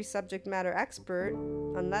 every subject matter expert,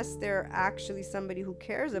 unless they're actually somebody who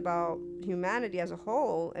cares about humanity as a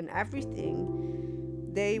whole and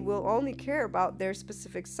everything, they will only care about their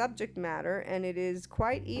specific subject matter, and it is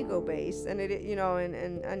quite ego-based. And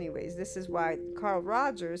and anyways, this is why Carl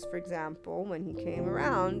Rogers, for example, when he came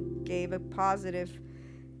around, gave a positive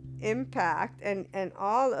impact, and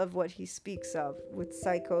all of what he speaks of with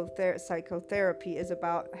psychotherapy is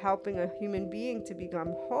about helping a human being to become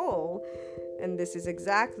whole. And this is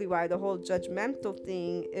exactly why the whole judgmental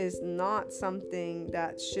thing is not something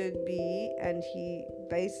that should be, and he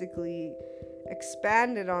basically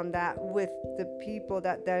expanded on that with the people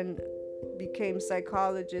that then became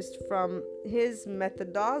psychologists from his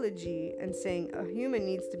methodology, and saying a human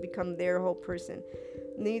needs to become their whole person.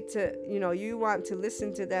 You want to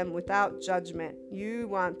listen to them without judgment. You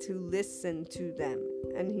want to listen to them.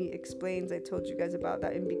 And he explains, I told you guys about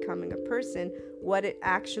that in Becoming a Person, what it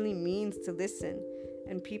actually means to listen.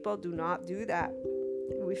 And people do not do that.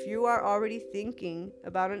 If you are already thinking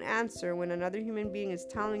about an answer when another human being is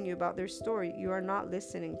telling you about their story, you are not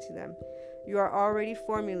listening to them. You are already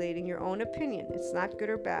formulating your own opinion. It's not good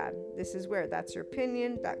or bad. This is where that's your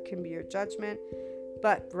opinion. That can be your judgment.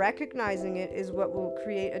 But recognizing it is what will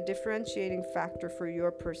create a differentiating factor for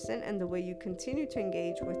your person and the way you continue to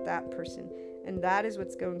engage with that person. And that is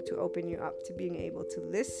what's going to open you up to being able to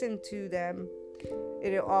listen to them.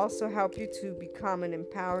 It'll also help you to become an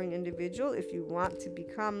empowering individual if you want to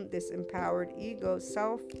become this empowered ego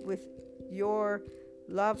self with your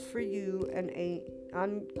love for you and a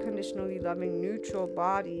unconditionally loving neutral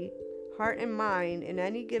body, heart and mind in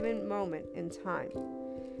any given moment in time.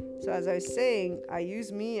 So as I was saying, I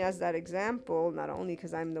use me as that example, not only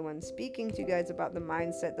because I'm the one speaking to you guys about the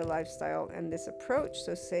mindset, the lifestyle, and this approach.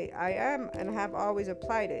 So say I am and have always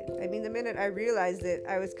applied it. I mean, the minute I realized it,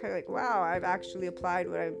 I was kind of like, wow, I've actually applied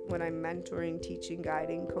what I'm mentoring, teaching,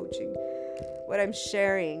 guiding, coaching, what I'm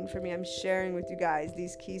sharing. For me, I'm sharing with you guys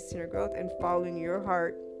these keys to inner growth and following your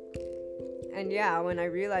heart. And yeah, when I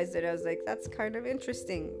realized it, I was like, that's kind of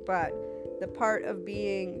interesting. But the part of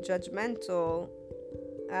being judgmental,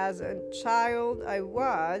 as a child I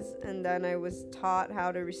was, and then I was taught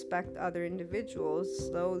how to respect other individuals.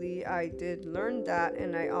 Slowly I did learn that,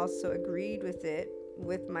 and I also agreed with it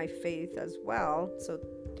with my faith as well. So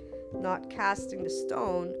not casting the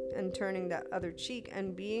stone and turning that other cheek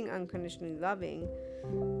and being unconditionally loving.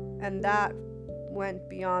 And that went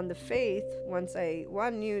beyond the faith once I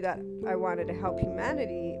knew that I wanted to help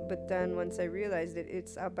humanity, but then once I realized that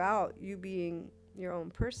it's about you being your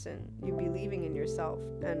own person, you believing in yourself.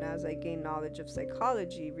 And as I gained knowledge of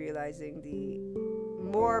psychology, realizing the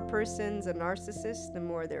more a person's a narcissist, the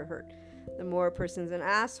more they're hurt. The more a person's an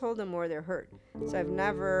asshole, the more they're hurt. So I've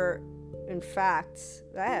never, in fact,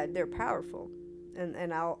 they're powerful.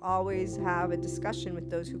 And I'll always have a discussion with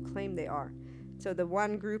those who claim they are. So the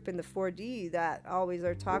one group in the 4D that always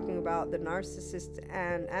are talking about the narcissist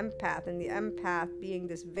and empath, and the empath being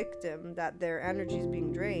this victim that their energy is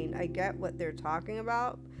being drained, I get what they're talking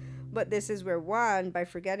about. But this is where one, by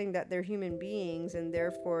forgetting that they're human beings and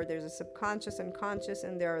therefore there's a subconscious and conscious,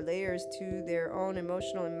 and there are layers to their own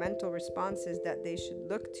emotional and mental responses that they should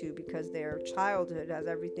look to, because their childhood has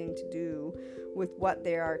everything to do with what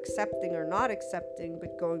they are accepting or not accepting.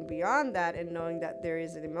 But going beyond that and knowing that there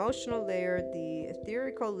is an emotional layer, the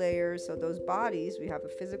etherical layer. So those bodies, we have a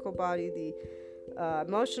physical body, the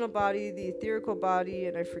emotional body, the etherical body,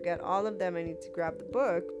 and I forget all of them. I need to grab the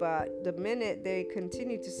book. But the minute they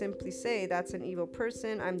continue to simply say that's an evil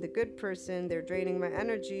person, I'm the good person, they're draining my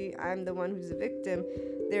energy, I'm the one who's a victim,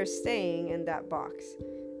 they're staying in that box.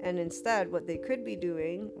 And instead, what they could be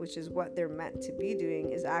doing, which is what they're meant to be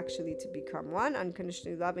doing, is actually to become one,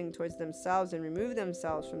 unconditionally loving towards themselves and remove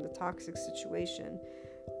themselves from the toxic situation.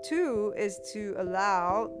 Two is to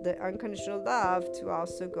allow the unconditional love to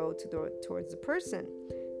also go towards the person.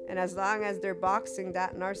 And as long as they're boxing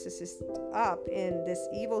that narcissist up in this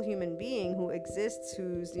evil human being who exists,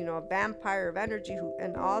 who's, a vampire of energy,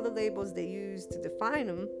 and all the labels they use to define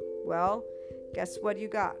them, well, guess what you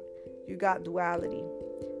got? You got duality.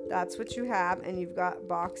 That's what you have, and you've got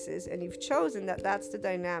boxes, and you've chosen that that's the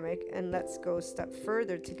dynamic. And let's go a step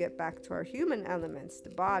further to get back to our human elements, the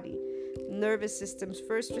body. Nervous system's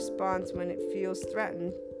first response when it feels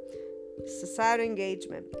threatened, societal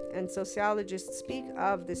engagement. And sociologists speak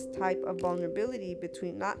of this type of vulnerability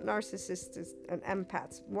between not narcissists and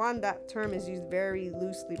empaths. That term is used very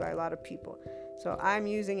loosely by a lot of people. So I'm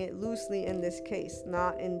using it loosely in this case,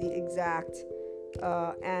 not in the exact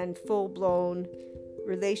and full-blown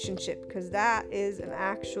relationship, because that is an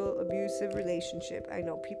actual abusive relationship. I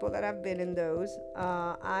know people that have been in those.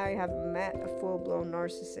 I have met a full-blown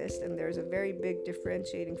narcissist, and there's a very big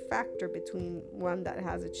differentiating factor between one that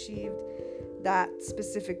has achieved that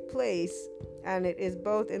specific place, and it is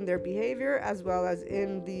both in their behavior as well as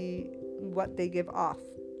in what they give off,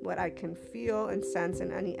 what I can feel and sense,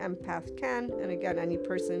 and any empath can, and again, any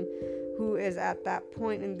person who is at that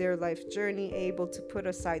point in their life journey able to put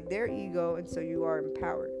aside their ego, and so you are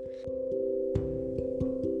empowered.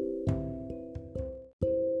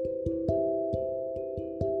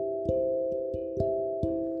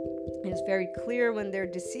 It's very clear when they're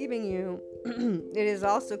deceiving you. It is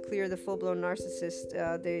also clear, the full-blown narcissist,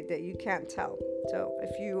 that you can't tell. So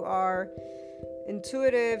if you are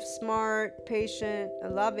intuitive, smart, patient,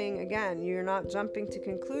 loving, again, you're not jumping to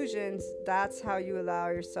conclusions. That's how you allow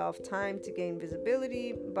yourself time to gain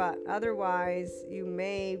visibility. But otherwise, you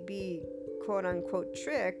may be quote unquote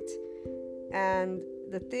tricked. And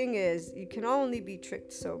the thing is, you can only be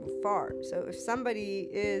tricked so far. So if somebody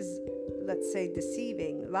is, let's say,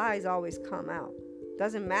 deceiving, lies always come out.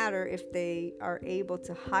 Doesn't matter if they are able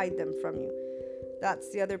to hide them from you. That's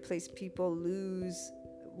the other place people lose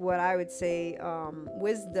what I would say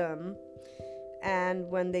wisdom, And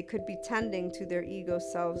when they could be tending to their ego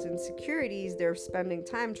selves insecurities, they're spending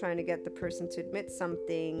time trying to get the person to admit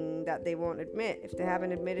something that they won't admit. If they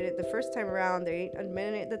haven't admitted it the first time around, they ain't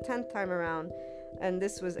admitting it the 10th time around. And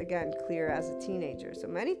this was, again, clear as a teenager. So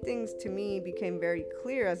many things to me became very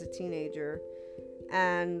clear as a teenager.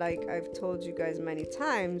 And like I've told you guys many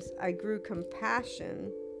times, I grew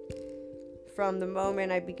compassion from the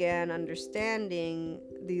moment I began understanding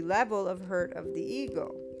the level of hurt of the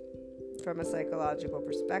ego from a psychological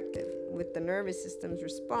perspective. With the nervous system's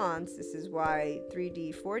response, this is why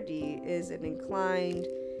 3D, 4D is an inclined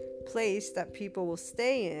place that people will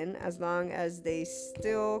stay in as long as they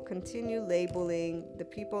still continue labeling the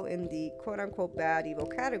people in the quote-unquote bad, evil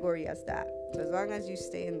category as that. So as long as you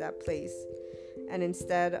stay in that place, and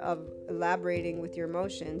instead of elaborating with your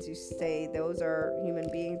emotions, you say those are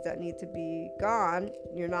human beings that need to be gone,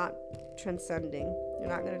 you're not transcending. You're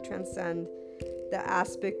not going to transcend the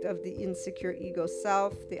aspect of the insecure ego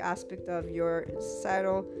self, the aspect of your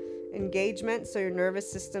societal engagement, so your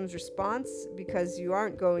nervous system's response, because you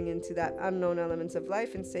aren't going into that unknown elements of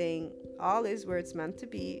life and saying all is where it's meant to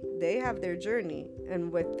be. They have their journey,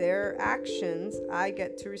 and with their actions, I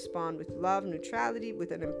get to respond with love, neutrality,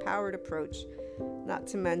 with an empowered approach. Not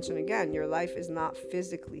to mention, again, your life is not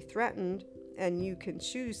physically threatened, and you can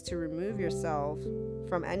choose to remove yourself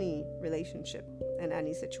from any relationship and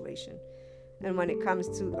any situation. And when it comes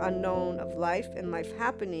to unknown of life and life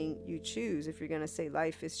happening, you choose if you're going to say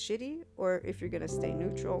life is shitty or if you're going to stay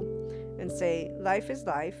neutral and say life is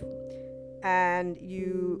life, and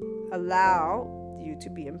you allow you to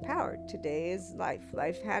be empowered. Today is life.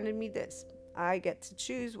 Life handed me this. I get to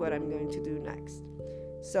choose what I'm going to do next.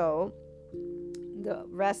 So the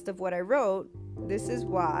rest of what I wrote, this is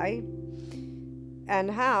why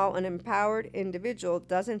and how an empowered individual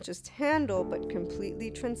doesn't just handle but completely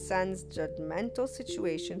transcends judgmental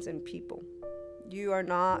situations and people. You are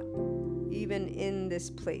not even in this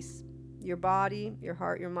place. Your body, your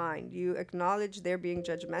heart, your mind. You acknowledge they're being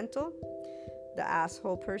judgmental, the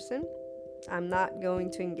asshole person. I'm not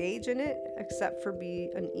going to engage in it except for be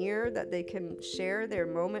an ear that they can share their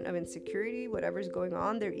moment of insecurity, whatever's going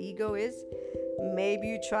on, their ego is. Maybe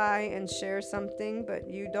you try and share something, but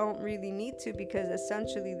you don't really need to, because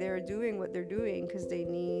essentially they're doing what they're doing because they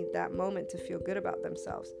need that moment to feel good about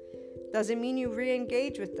themselves. Doesn't mean you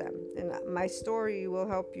re-engage with them. And my story will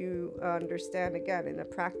help you understand, again, in a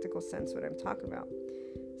practical sense, what I'm talking about.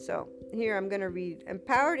 So here I'm going to read.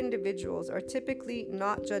 Empowered individuals are typically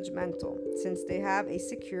not judgmental since they have a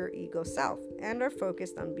secure ego self and are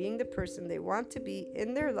focused on being the person they want to be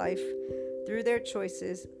in their life through their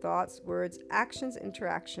choices, thoughts, words, actions,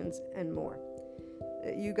 interactions, and more.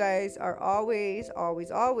 You guys are always, always,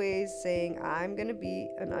 always saying, I'm going to be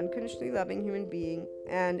an unconditionally loving human being,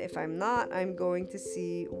 and if I'm not, I'm going to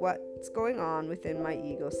see what's going on within my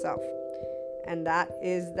ego self. And that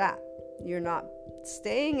is that. You're not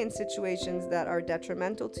staying in situations that are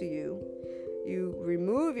detrimental to you. You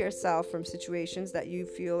remove yourself from situations that you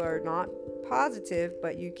feel are not positive,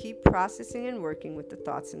 but you keep processing and working with the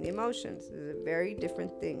thoughts and the emotions. These are very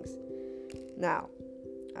different things. Now,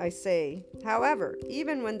 I say, however,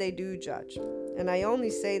 even when they do judge, and I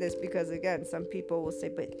only say this because, again, some people will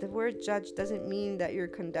say, but the word judge doesn't mean that you're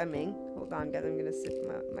condemning. Hold on, guys, I'm going to sip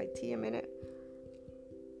my tea a minute.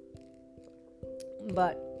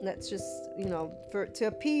 But let's just, to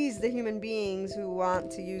appease the human beings who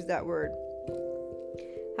want to use that word.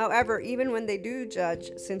 However, even when they do judge,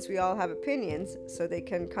 since we all have opinions, so they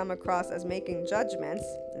can come across as making judgments,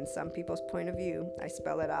 in some people's point of view, I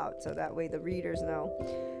spell it out so that way the readers know.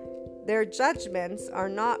 Their judgments are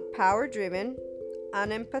not power-driven,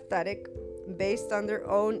 unempathetic, based on their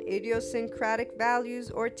own idiosyncratic values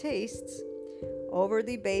or tastes,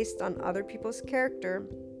 overly based on other people's character,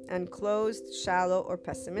 and closed, shallow, or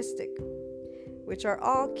pessimistic, which are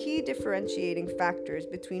all key differentiating factors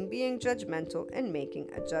between being judgmental and making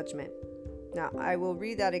a judgment. Now, I will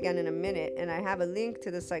read that again in a minute, and I have a link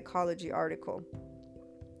to the psychology article.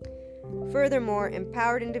 Furthermore,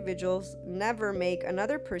 empowered individuals never make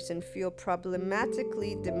another person feel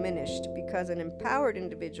problematically diminished because an empowered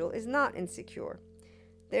individual is not insecure.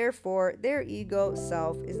 Therefore, their ego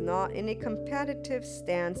self is not in a competitive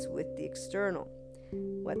stance with the external.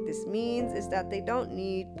 What this means is that they don't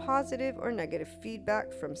need positive or negative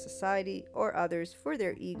feedback from society or others for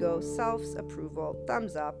their ego, self's approval,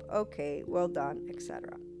 thumbs up, okay, well done,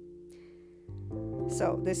 etc.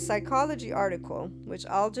 So this psychology article, which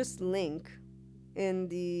I'll just link in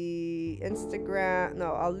the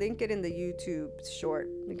I'll link it in the YouTube short,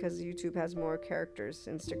 because YouTube has more characters,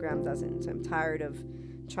 Instagram doesn't. So I'm tired of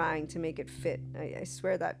trying to make it fit. I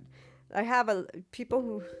swear that people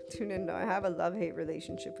who tune in know I have a love-hate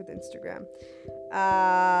relationship with Instagram.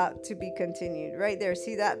 To be continued. Right there.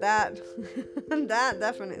 See that that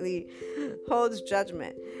definitely holds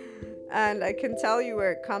judgment. And I can tell you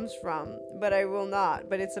where it comes from, but I will not.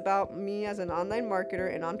 But it's about me as an online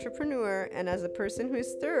marketer and entrepreneur, and as a person who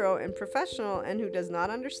is thorough and professional and who does not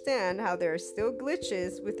understand how there are still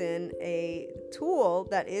glitches within a tool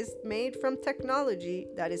that is made from technology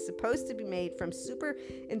that is supposed to be made from super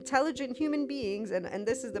intelligent human beings. And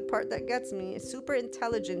this is the part that gets me, super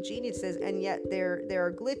intelligent geniuses, and yet there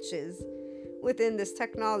are glitches within this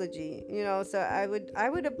technology, so I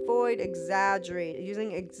would avoid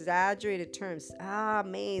using exaggerated terms.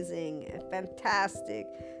 Amazing, fantastic.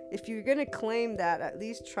 If you're gonna claim that, at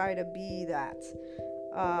least try to be that.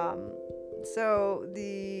 So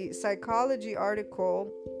the psychology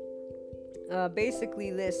article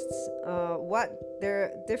basically lists what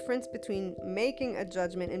the difference between making a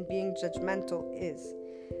judgment and being judgmental is.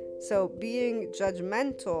 So being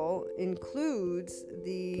judgmental includes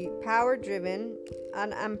the power-driven,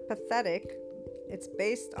 unempathetic. It's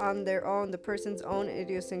based on the person's own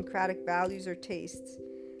idiosyncratic values or tastes.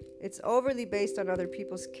 It's overly based on other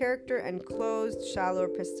people's character and closed, shallow, or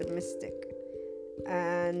pessimistic.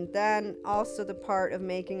 And then also the part of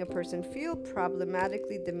making a person feel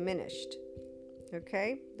problematically diminished.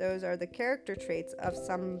 Okay? Those are the character traits of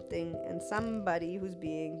something and somebody who's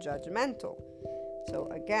being judgmental. So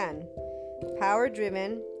again,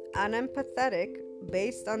 power-driven, unempathetic,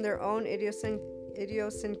 based on their own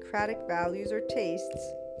idiosyncratic values or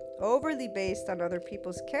tastes, overly based on other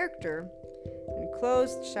people's character, and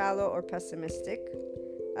closed, shallow, or pessimistic,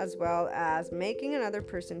 as well as making another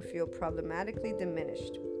person feel problematically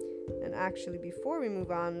diminished. And actually, before we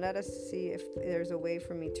move on, let us see if there's a way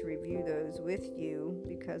for me to review those with you,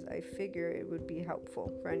 because I figure it would be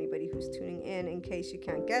helpful for anybody who's tuning in case you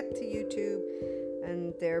can't get to YouTube.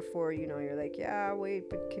 And therefore, you're like, yeah, wait,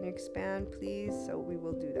 but can you expand, please? So we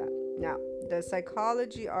will do that. Now, the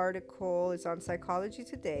psychology article is on Psychology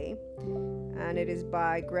Today, and it is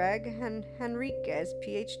by Greg Henriquez,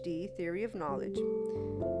 PhD, Theory of Knowledge.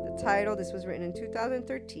 The title, this was written in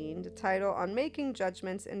 2013, the title, On Making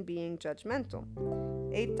Judgments and Being Judgmental,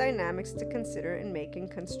 8 Dynamics to Consider in Making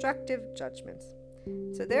Constructive Judgments.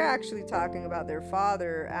 So they're actually talking about their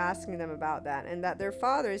father asking them about that, and that their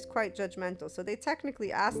father is quite judgmental. So they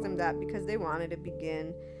technically asked them that because they wanted to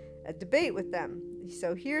begin a debate with them.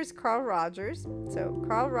 So here's Carl Rogers. So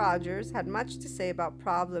Carl Rogers had much to say about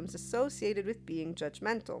problems associated with being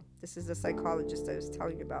judgmental. This is the psychologist I was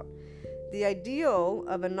telling you about. The ideal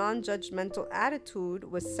of a non-judgmental attitude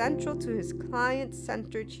was central to his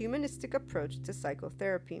client-centered humanistic approach to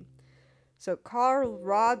psychotherapy. So Carl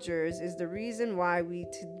Rogers is the reason why we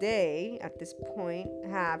today, at this point,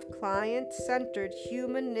 have client-centered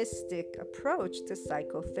humanistic approach to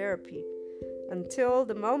psychotherapy. Until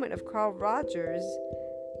the moment of Carl Rogers,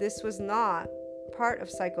 this was not part of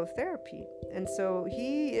psychotherapy. And so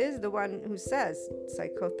he is the one who says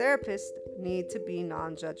psychotherapists need to be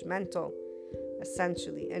non-judgmental,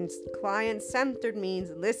 essentially. And client-centered means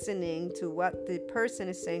listening to what the person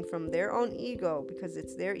is saying from their own ego, because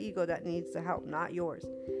it's their ego that needs the help, not yours.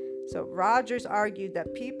 So Rogers argued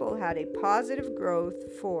that people had a positive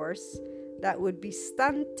growth force that would be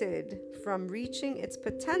stunted from reaching its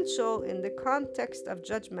potential in the context of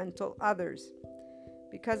judgmental others.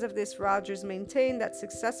 Because of this, Rogers maintained that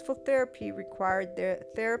successful therapy required their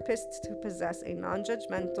therapists to possess a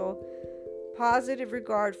non-judgmental, positive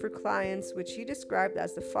regard for clients, which he described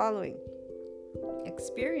as the following: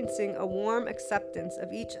 experiencing a warm acceptance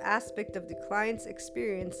of each aspect of the client's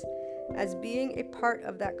experience as being a part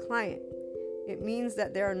of that client. It means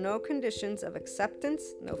that there are no conditions of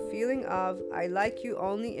acceptance, no feeling of, I like you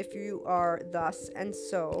only if you are thus and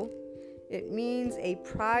so. It means a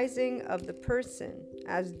prizing of the person,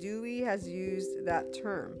 as Dewey has used that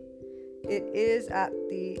term. It is at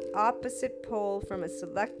the opposite pole from a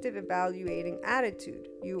selective evaluating attitude.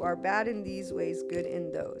 You are bad in these ways, good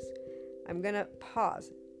in those. I'm going to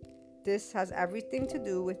pause. This has everything to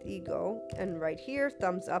do with ego. And right here,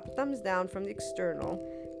 thumbs up, thumbs down from the external.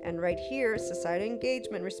 And right here, society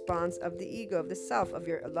engagement response of the ego, of the self, of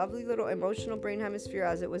your lovely little emotional brain hemisphere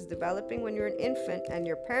as it was developing when you were an infant and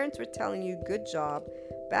your parents were telling you good job,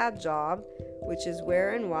 bad job, which is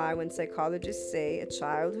where and why when psychologists say a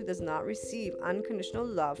child who does not receive unconditional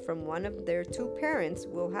love from one of their two parents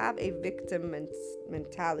will have a victim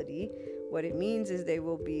mentality. What it means is they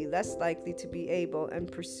will be less likely to be able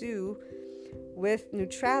and pursue with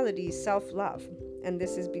neutrality self-love. And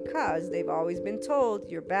this is because they've always been told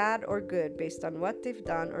you're bad or good based on what they've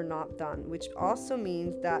done or not done, which also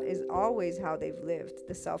means that is always how they've lived.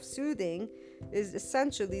 The self-soothing is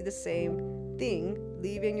essentially the same thing,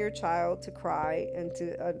 leaving your child to cry and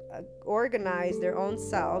to organize their own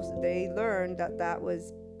selves. They learned that that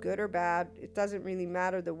was good or bad. It doesn't really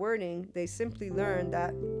matter the wording. They simply learned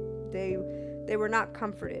that they were not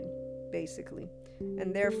comforted, basically.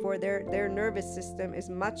 And therefore their nervous system is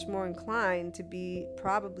much more inclined to be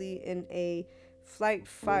probably in a flight,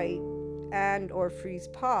 fight, and or freeze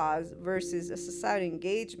pause versus a society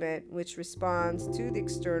engagement, which responds to the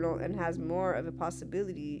external and has more of a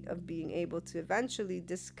possibility of being able to eventually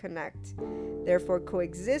disconnect, therefore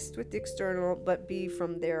coexist with the external, but be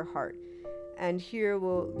from their heart. And here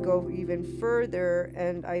we'll go even further,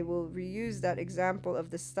 and I will reuse that example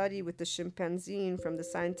of the study with the chimpanzee from the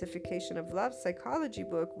Scientification of Love psychology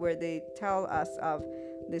book, where they tell us of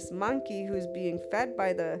this monkey who's being fed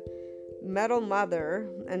by the metal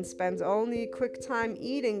mother and spends only quick time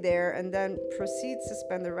eating there, and then proceeds to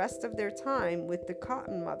spend the rest of their time with the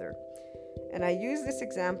cotton mother. And I use this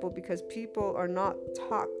example because people are not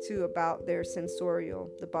talked to about their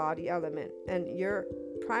sensorial, the body element, and your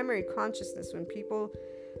primary consciousness. When people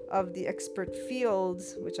of the expert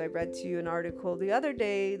fields, which I read to you an article the other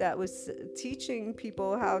day that was teaching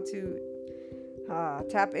people how to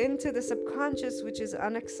tap into the subconscious, which is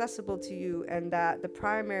inaccessible to you, and that the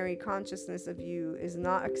primary consciousness of you is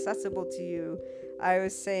not accessible to you. I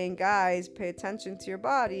was saying, guys, pay attention to your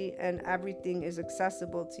body and everything is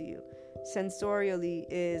accessible to you. Sensorially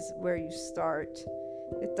is where you start.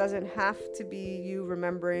 It doesn't have to be you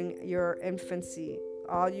remembering your infancy.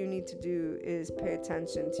 All you need to do is pay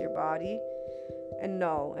attention to your body and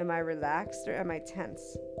know, am I relaxed or am I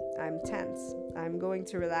tense? I'm tense. I'm going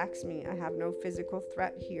to relax me. I have no physical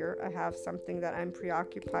threat here. I have something that I'm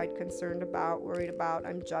preoccupied, concerned about, worried about.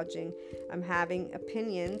 I'm judging. I'm having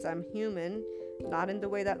opinions. I'm human, not in the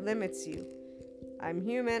way that limits you. I'm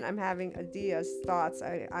human. I'm having ideas, thoughts.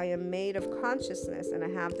 I am made of consciousness, and I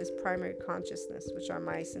have this primary consciousness, which are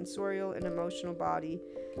my sensorial and emotional body.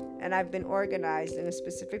 And I've been organized in a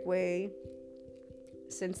specific way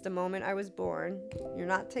since the moment I was born. You're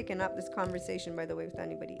not taking up this conversation, by the way, with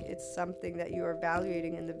anybody. It's something that you are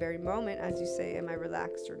evaluating in the very moment as you say, am I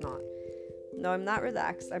relaxed or not? No, I'm not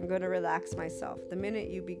relaxed. I'm going to relax myself. The minute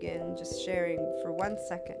you begin just sharing for 1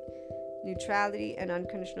 second neutrality and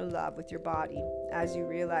unconditional love with your body, as you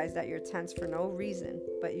realize that you're tense for no reason,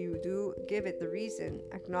 but you do give it the reason,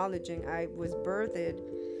 acknowledging I was birthed,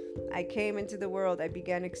 I came into the world, I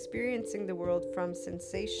began experiencing the world from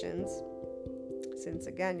sensations. Since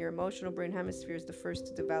again, your emotional brain hemisphere is the first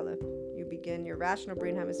to develop, you begin your rational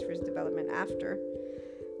brain hemisphere's development after.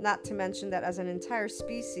 Not to mention that as an entire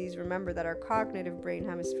species, remember that our cognitive brain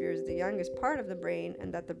hemisphere is the youngest part of the brain,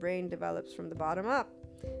 and that the brain develops from the bottom up.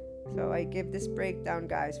 So I give this breakdown,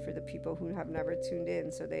 guys, for the people who have never tuned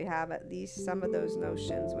in, so they have at least some of those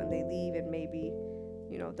notions when they leave and maybe,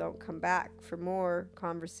 don't come back for more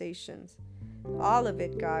conversations. All of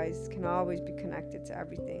it, guys, can always be connected to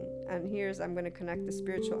everything. And I'm going to connect the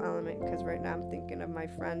spiritual element, because right now I'm thinking of my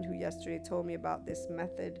friend who yesterday told me about this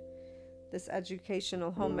method, this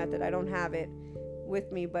educational home method. I don't have it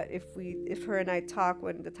with me, but if her and I talk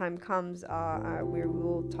when the time comes, we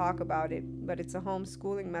will talk about it. But it's a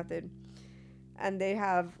homeschooling method, and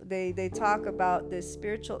they talk about the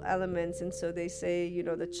spiritual elements. And so they say,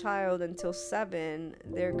 the child until 7,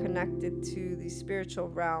 they're connected to the spiritual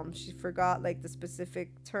realm. She forgot the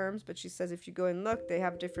specific terms, but she says if you go and look, they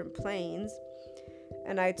have different planes.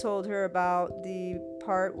 And I told her about the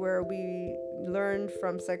part where we learned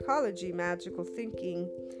from psychology, magical thinking,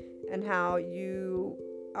 and how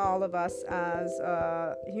all of us as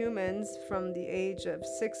humans from the age of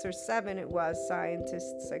 6 or 7, it was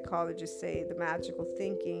scientists, psychologists say, the magical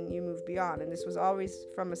thinking, you move beyond. And this was always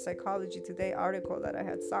from a Psychology Today article that I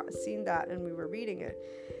had seen that, and we were reading it.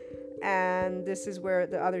 And this is where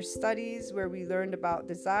the other studies where we learned about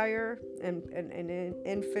desire and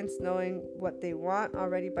infants knowing what they want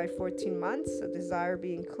already by 14 months, so desire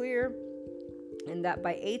being clear. And that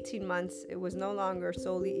by 18 months, it was no longer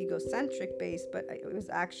solely egocentric based, but it was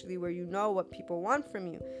actually where you know what people want from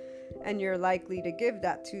you, and you're likely to give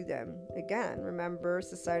that to them. Again, remember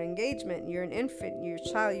society engagement. You're an infant, you're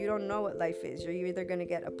a child, you don't know what life is. You're either going to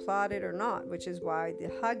get applauded or not, which is why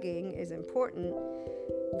the hugging is important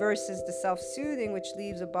versus the self-soothing, which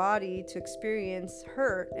leaves a body to experience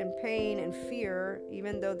hurt and pain and fear,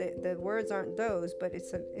 even though the words aren't those, but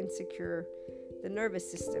it's an insecure, the nervous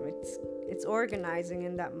system. It's organizing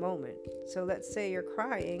in that moment. So let's say you're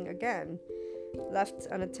crying, again, left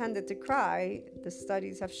unattended to cry, the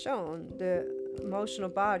studies have shown the emotional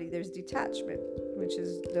body, there's detachment, which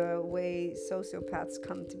is the way sociopaths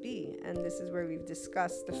come to be. And this is where we've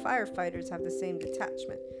discussed the firefighters have the same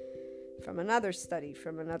detachment. From another study,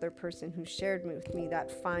 from another person who shared with me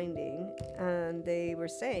that finding, and they were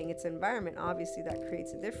saying it's environment, obviously, that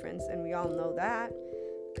creates a difference, and we all know that,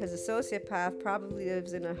 because a sociopath probably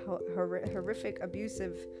lives in a horrific,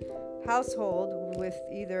 abusive household with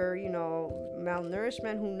either,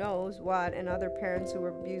 malnourishment, who knows what, and other parents who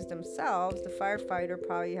were abused themselves. The firefighter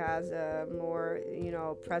probably has more,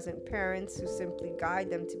 present parents who simply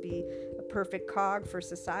guide them to be a perfect cog for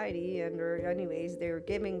society, or anyways, they're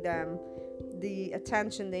giving them the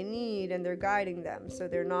attention they need and they're guiding them, so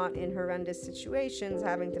they're not in horrendous situations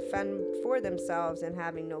having to fend for themselves and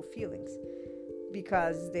having no feelings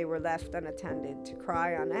because they were left unattended to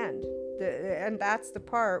cry on end. And that's the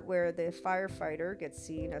part where the firefighter gets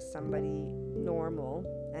seen as somebody normal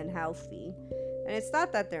and healthy. And it's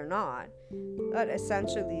not that they're not, but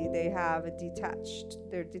essentially they have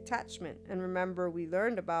their detachment. And remember, we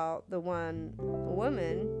learned about the one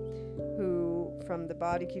woman who, from the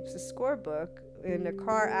Body Keeps the Score book, in a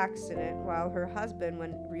car accident while her husband,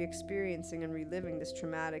 when re-experiencing and reliving this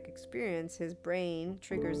traumatic experience, his brain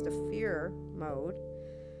triggers the fear mode.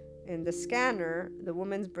 In the scanner, the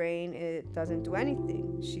woman's brain, it doesn't do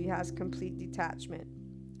anything. She has complete detachment.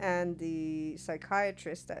 And the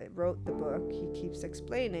psychiatrist that wrote the book, he keeps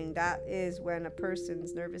explaining that is when a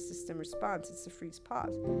person's nervous system responds. It's a freeze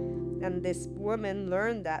pause. And this woman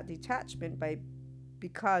learned that detachment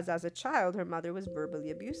because as a child, her mother was verbally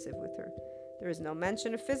abusive with her. There is no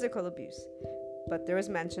mention of physical abuse, but there is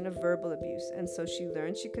mention of verbal abuse. And so she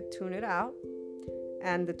learned she could tune it out.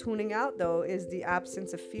 And the tuning out, though, is the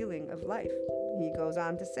absence of feeling of life. He goes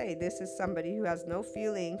on to say, this is somebody who has no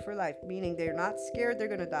feeling for life, meaning they're not scared they're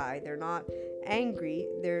going to die. They're not angry.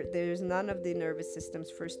 There's none of the nervous system's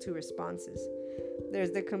first two responses.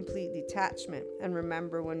 There's the complete detachment. And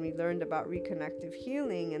remember when we learned about reconnective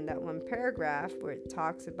healing in that one paragraph where it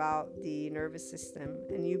talks about the nervous system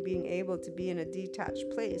and you being able to be in a detached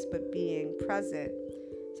place but being present.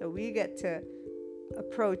 So we get to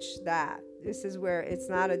approach that. This is where it's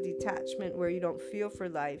not a detachment where you don't feel for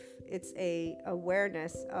life. It's a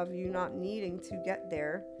awareness of you not needing to get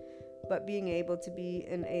there, but being able to be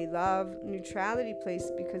in a love neutrality place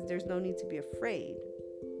because there's no need to be afraid,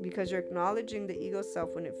 because you're acknowledging the ego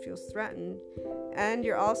self when it feels threatened, and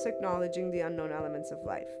you're also acknowledging the unknown elements of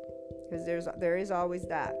life, because there is always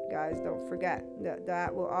that, guys. Don't forget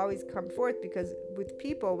that will always come forth, because with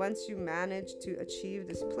people, once you manage to achieve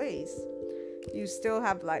this place, you still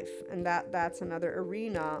have life, and that's another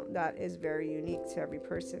arena that is very unique to every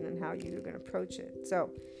person and how you're going to approach it.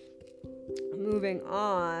 So moving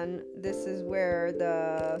on, this is where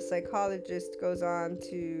the psychologist goes on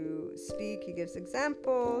to speak. He gives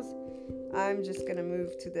examples. I'm just going to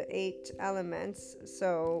move to the 8 elements.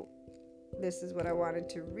 So this is what I wanted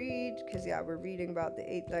to read, because we're reading about the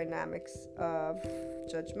 8 dynamics of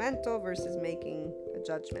judgmental versus making a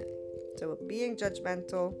judgment. So being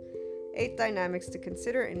judgmental, 8 dynamics to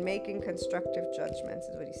consider in making constructive judgments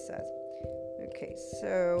is what he says. Okay,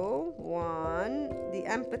 so 1, the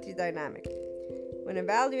empathy dynamic. When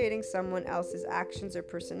evaluating someone else's actions or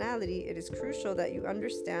personality, it is crucial that you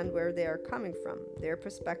understand where they are coming from, their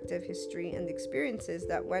perspective, history, and the experiences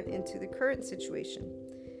that went into the current situation.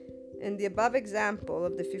 In the above example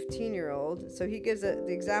of the 15-year-old, so he gives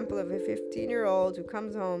the example of a 15-year-old who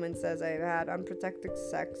comes home and says, I've had unprotected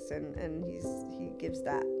sex, and he gives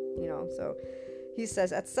that. So he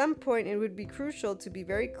says, at some point it would be crucial to be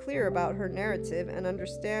very clear about her narrative and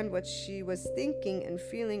understand what she was thinking and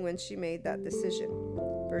feeling when she made that decision,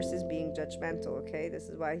 versus being judgmental. Okay, this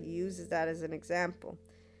is why he uses that as an example.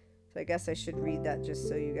 So I guess I should read that just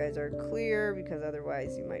so you guys are clear, because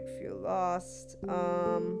otherwise you might feel lost.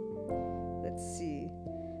 Let's see.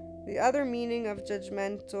 The other meaning of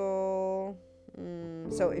judgmental.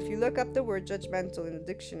 So if you look up the word judgmental in the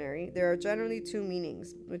dictionary, there are generally 2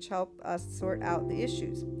 meanings, which help us sort out the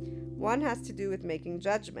issues. One has to do with making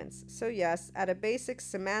judgments. So yes, at a basic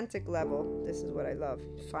semantic level, this is what I love.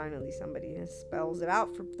 Finally, somebody spells it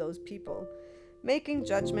out for those people. Making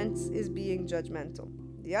judgments is being judgmental.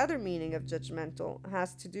 The other meaning of judgmental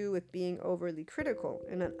has to do with being overly critical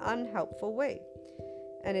in an unhelpful way.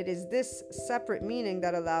 And it is this separate meaning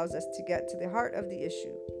that allows us to get to the heart of the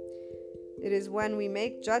issue. It is when we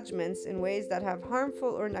make judgments in ways that have harmful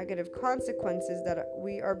or negative consequences that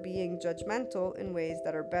we are being judgmental in ways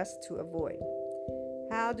that are best to avoid.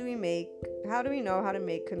 How do we know how to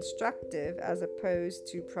make constructive as opposed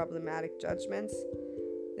to problematic judgments?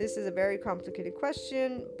 This is a very complicated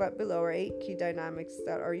question, but below are 8 key dynamics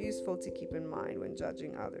that are useful to keep in mind when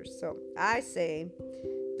judging others. So I say,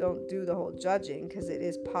 don't do the whole judging, because it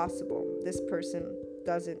is possible. This person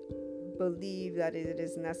doesn't believe that it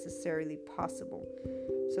is necessarily possible.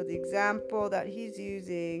 So the example that he's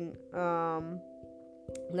using,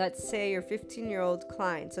 let's say your 15-year-old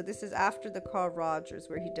client. So this is after the Carl Rogers,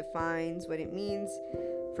 where he defines what it means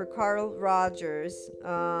for Carl Rogers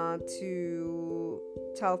to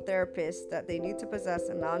tell therapists that they need to possess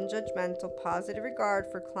a non-judgmental, positive regard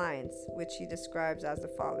for clients, which he describes as the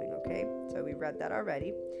following, okay? So we read that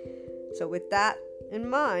already. So with that in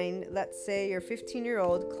mind, let's say your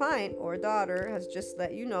 15-year-old client or daughter has just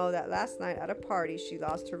let you know that last night at a party she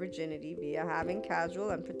lost her virginity via having casual,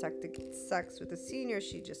 unprotected sex with a senior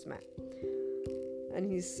she just met. And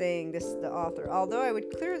he's saying, this is the author, although I would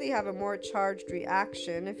clearly have a more charged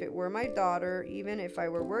reaction if it were my daughter, even if I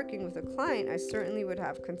were working with a client, I certainly would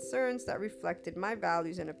have concerns that reflected my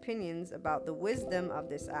values and opinions about the wisdom of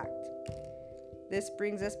this act. This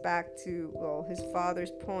brings us back to, well, his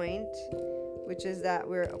father's point, which is that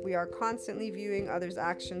we are constantly viewing others'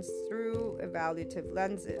 actions through evaluative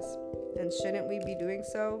lenses. And shouldn't we be doing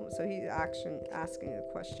so? So he's asking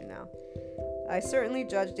a question now. I certainly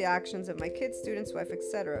judge the actions of my kids, students, wife,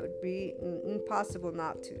 etc. It would be impossible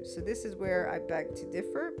not to. So this is where I beg to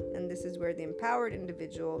differ, and this is where the empowered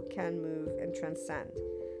individual can move and transcend.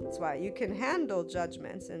 That's why you can handle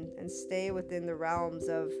judgments and stay within the realms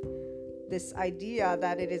of this idea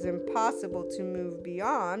that it is impossible to move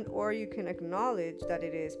beyond, or you can acknowledge that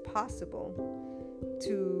it is possible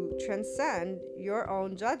to transcend your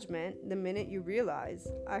own judgment the minute you realize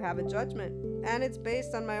I have a judgment and it's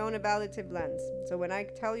based on my own evaluative lens. So when I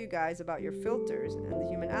tell you guys about your filters and the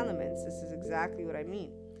human elements, this is exactly what I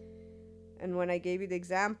mean. And when I gave you the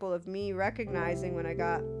example of me recognizing when I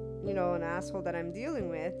got, an asshole that I'm dealing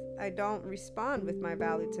with, I don't respond with my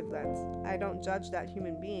evaluative lens. I don't judge that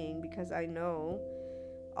human being because I know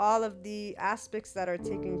all of the aspects that are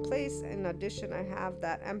taking place. In addition, I have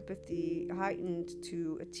that empathy heightened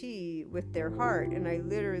to a T with their heart, and I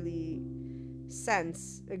literally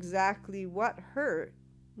sense exactly what hurt,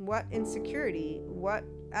 what insecurity, what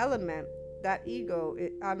element that ego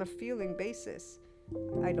on a feeling basis.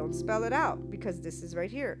 I don't spell it out because this is right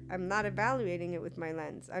here. I'm not evaluating it with my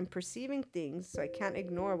lens. I'm perceiving things, so I can't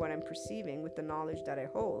ignore what I'm perceiving with the knowledge that I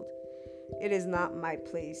hold. It is not my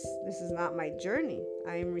place. This is not my journey.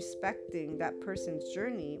 I am respecting that person's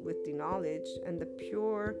journey with the knowledge and the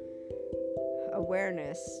pure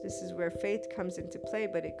awareness. This is where faith comes into play,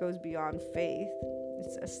 but it goes beyond faith.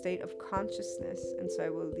 It's a state of consciousness. And so I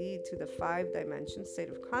will lead to the 5-dimension state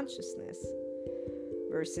of consciousness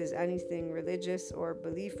versus anything religious or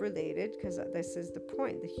belief related, because this is the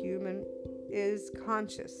point. The human is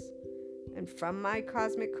conscious. And from my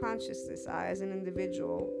cosmic consciousness, I as an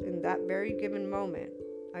individual, in that very given moment,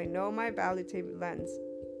 I know my evaluative lens.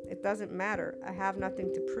 It doesn't matter. I have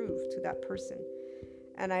nothing to prove to that person.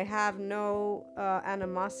 And I have no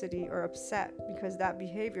animosity or upset, because that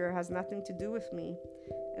behavior has nothing to do with me.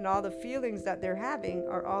 And all the feelings that they're having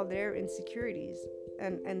are all their insecurities.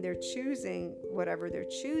 And they're choosing whatever they're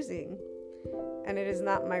choosing. And it is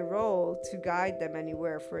not my role to guide them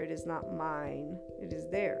anywhere, for it is not mine. It is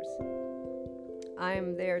theirs. I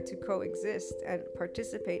am there to coexist and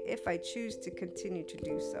participate if I choose to continue to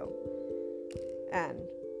do so. And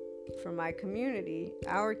for my community,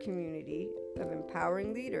 our community of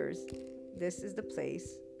empowering leaders, this is the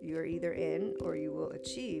place you are either in or you will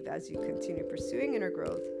achieve as you continue pursuing inner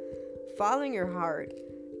growth, following your heart,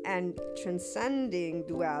 and transcending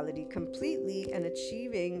duality completely, and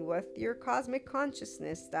achieving with your cosmic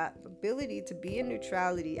consciousness that ability to be in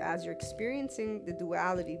neutrality as you're experiencing the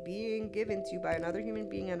duality being given to you by another human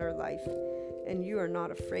being in our life. And you are not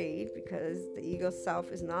afraid because the ego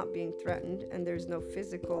self is not being threatened and there's no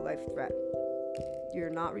physical life threat. You're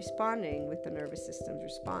not responding with the nervous system's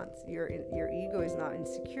response. Your ego is not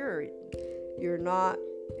insecure. You're not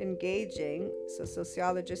engaging. So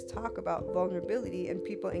sociologists talk about vulnerability and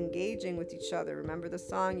people engaging with each other. Remember the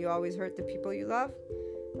song, "You Always Hurt the People You Love"?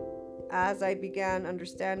 As I began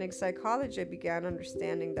understanding psychology, I began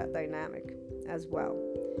understanding that dynamic as well.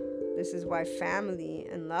 This is why family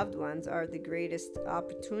and loved ones are the greatest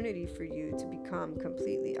opportunity for you to become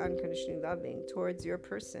completely unconditionally loving towards your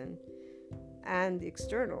person and the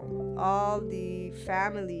external. All the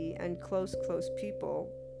family and close people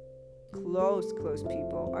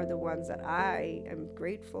are the ones that I am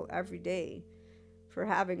grateful every day for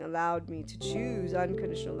having allowed me to choose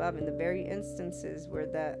unconditional love in the very instances where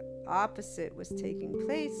the opposite was taking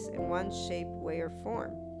place in one shape, way, or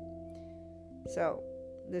form. So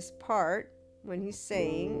this part when he's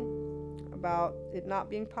saying about it not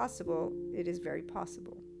being possible, it is very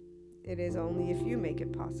possible. It is only if you make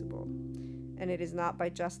it possible. And it is not by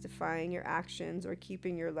justifying your actions or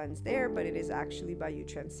keeping your lens there, but it is actually by you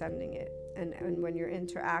transcending it. And when you're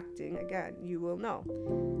interacting, again, you will know.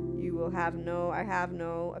 You will have I have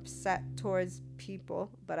no upset towards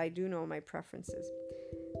people, but I do know my preferences.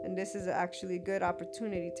 And this is actually a good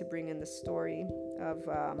opportunity to bring in the story of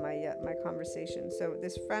my conversation. So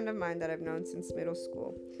this friend of mine that I've known since middle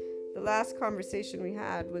school, the last conversation we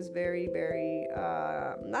had was very, very,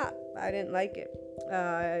 I didn't like it.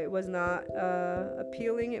 It was not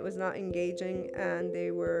appealing, it was not engaging, and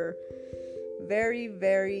they were very,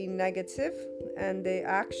 very negative, and they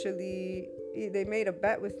made a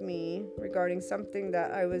bet with me regarding something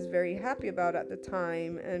that I was very happy about at the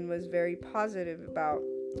time and was very positive about.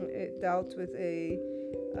 It dealt with a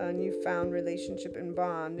newfound relationship and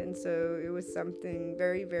bond, and so it was something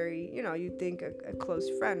very, very, you'd think a close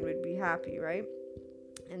friend would be happy, right?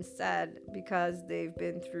 Instead, because they've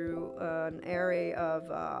been through an array of,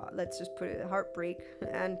 let's just put it, heartbreak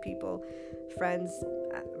and friends,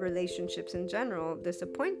 relationships in general,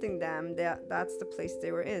 disappointing them, that's the place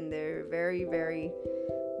they were in. They're very, very,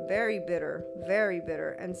 very bitter, very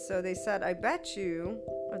bitter. And so they said, I bet you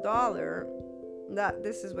 $1 that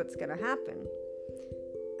this is what's going to happen.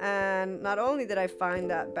 And not only did I find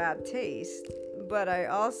that bad taste, but I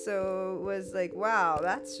also was like, wow,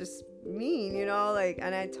 that's just mean,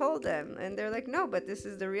 and I told them, and they're like, no, but this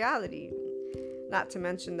is the reality. Not to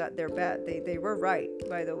mention that they're bad. They were right,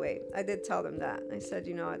 by the way. I did tell them that. I said,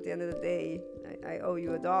 at the end of the day, I owe you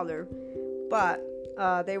 $1. But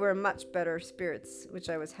they were much better spirits, which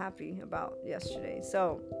I was happy about yesterday.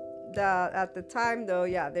 So at the time, though,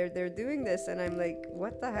 yeah, they're doing this, and I'm like,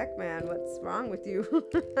 what the heck, man? What's wrong with you?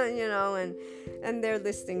 And they're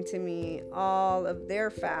listing to me all of their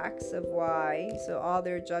facts of why. So all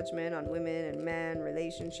their judgment on women and men,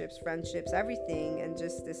 relationships, friendships, everything, and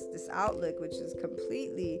just this outlook, which is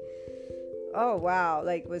completely, oh wow,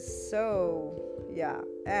 was so, yeah.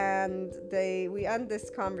 And we end this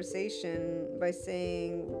conversation by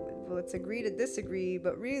saying, well, let's agree to disagree,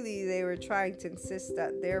 but really they were trying to insist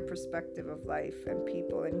that their perspective of life and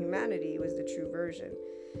people and humanity was the true version.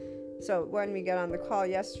 So when we got on the call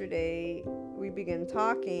yesterday, we begin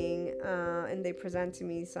talking, and they present to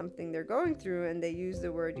me something they're going through, and they use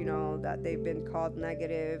the word, that they've been called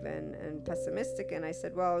negative and pessimistic. And I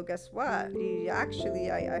said, well, guess what?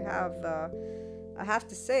 I have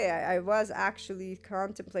to say, I was actually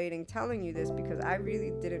contemplating telling you this because I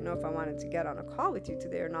really didn't know if I wanted to get on a call with you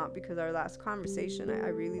today or not, because our last conversation, I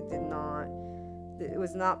really did not, it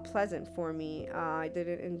was not pleasant for me. I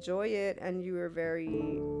didn't enjoy it, and you were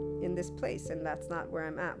very in this place, and that's not where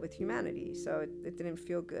I'm at with humanity, so it didn't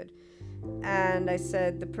feel good. And I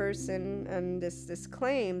said, the person and this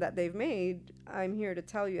claim that they've made, I'm here to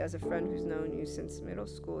tell you as a friend who's known you since middle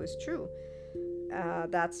school, is true.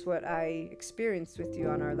 That's what I experienced with you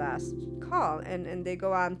on our last call. And they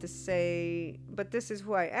go on to say, but this is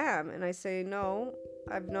who I am. And I say, no,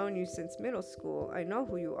 I've known you since middle school. I know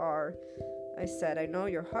who you are. I said, I know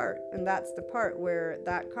your heart. And that's the part where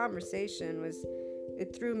that conversation was,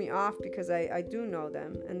 it threw me off, because I do know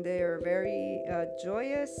them, and they're very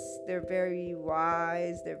joyous, they're very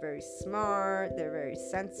wise, they're very smart, they're very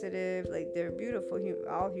sensitive, they're beautiful.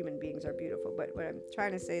 All human beings are beautiful, but what I'm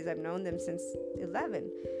trying to say is I've known them since 11,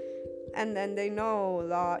 and then they know a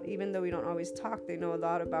lot. Even though we don't always talk, they know a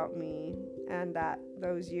lot about me and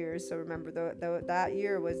those years. So remember, that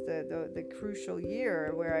year was the crucial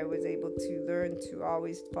year where I was able to learn to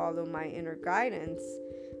always follow my inner guidance,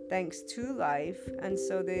 thanks to life. And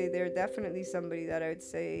so they're definitely somebody that I would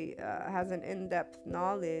say has an in-depth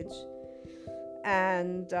knowledge.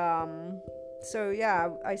 And so yeah,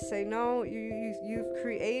 I say, no, you've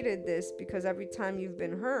created this because every time you've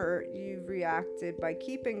been hurt, you've reacted by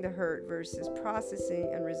keeping the hurt versus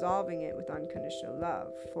processing and resolving it with unconditional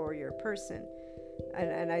love for your person.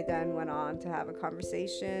 And I then went on to have a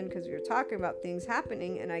conversation, because we were talking about things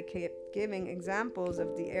happening, and I kept giving examples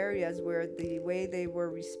of the areas where the way they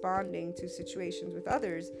were responding to situations with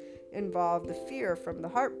others involved the fear from the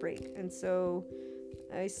heartbreak. And so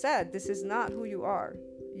I said, this is not who you are.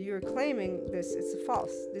 You're claiming this, it's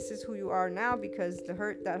false. This is who you are now, because the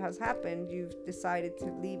hurt that has happened, you've decided to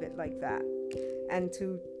leave it like that and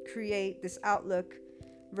to create this outlook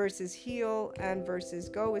versus heal and versus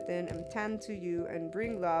go within and tend to you and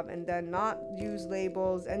bring love, and then not use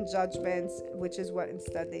labels and judgments, which is what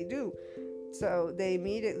instead they do. So they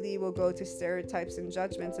immediately will go to stereotypes and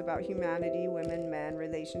judgments about humanity, women, men,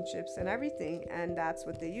 relationships, and everything. And that's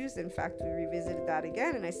what they used. In fact, we revisited that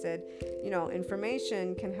again. And I said,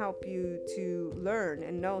 information can help you to learn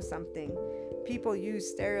and know something. People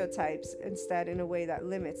use stereotypes instead in a way that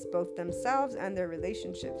limits both themselves and their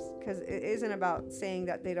relationships. Because it isn't about saying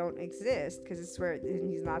that they don't exist, because it's where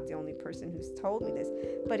he's not the only person who's told me this.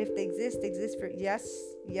 But if they exist for, yes,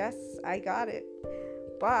 I got it.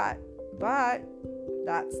 But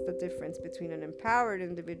that's the difference between an empowered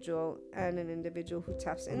individual and an individual who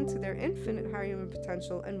taps into their infinite higher human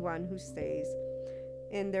potential, and one who stays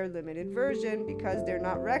in their limited version because they're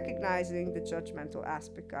not recognizing the judgmental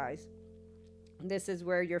aspect, guys. This is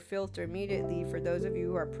where your filter immediately, for those of you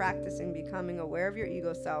who are practicing becoming aware of your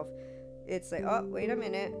ego self, it's like, oh, wait a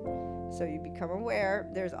minute. So you become aware.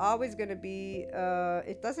 There's always going to be,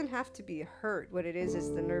 it doesn't have to be a hurt. What it is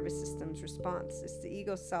the nervous system's response. It's the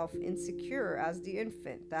ego self insecure as the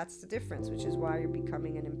infant. That's the difference, which is why you're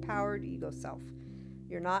becoming an empowered ego self.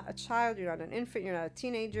 You're not a child. You're not an infant. You're not a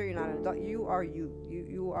teenager. You're not an adult. You are you.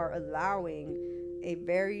 You are allowing a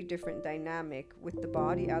very different dynamic with the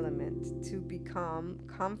body element to become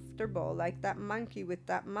comfortable, like that monkey with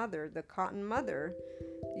that mother, the cotton mother.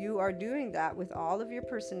 You are doing that with all of your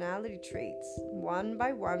personality traits, one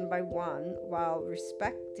by one, while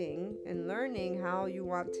respecting and learning how you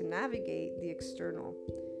want to navigate the external.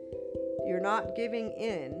 You're not giving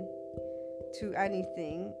in to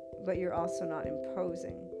anything, but you're also not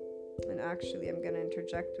imposing. And actually, I'm going to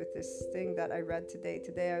interject with this thing that I read today.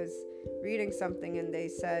 Today I was reading something and they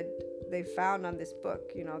said they found on this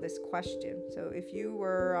book, this question. So if you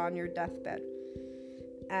were on your deathbed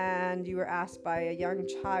and you were asked by a young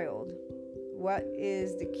child, what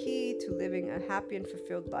is the key to living a happy and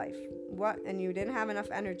fulfilled life? And you didn't have enough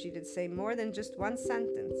energy to say more than just one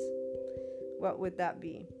sentence, what would that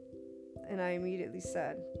be? And I immediately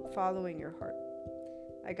said, following your heart.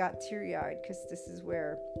 I got teary-eyed because this is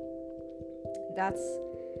where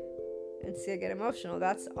I get emotional.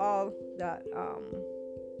 That's all that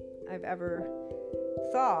I've ever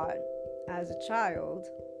thought as a child.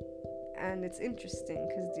 And it's interesting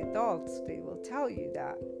because the adults, they will tell you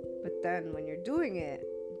that. But then when you're doing it,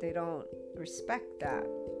 they don't respect that.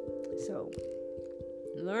 So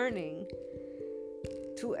learning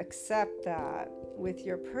to accept that with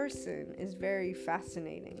your person is very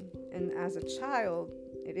fascinating. And as a child,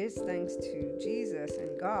 it is thanks to Jesus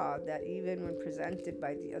and God that even when presented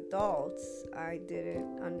by the adults, I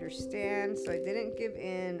didn't understand, so I didn't give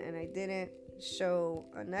in, and I didn't show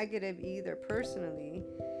a negative either personally.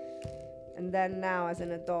 And then now as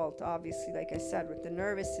an adult, obviously, like I said, with the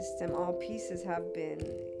nervous system, all pieces have been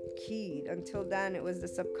keyed. Until then, it was the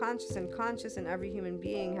subconscious and conscious in every human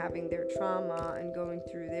being having their trauma and going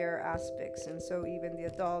through their aspects. And so even the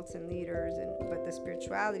adults and leaders, but the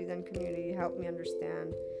spirituality then community helped me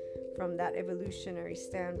understand from that evolutionary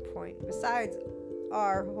standpoint, besides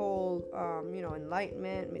our whole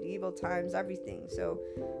enlightenment, medieval times, everything. So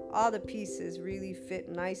all the pieces really fit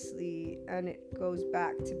nicely, and it goes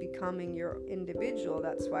back to becoming your individual.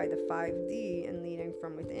 That's why the 5D and leading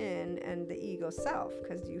from within and the ego self,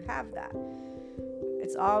 because you have that.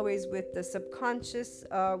 It's always with the subconscious,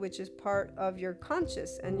 which is part of your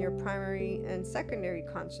conscious and your primary and secondary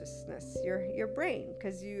consciousness, your brain,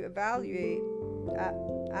 because you evaluate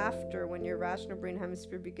after when your rational brain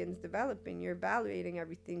hemisphere begins developing, you're evaluating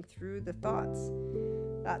everything through the thoughts.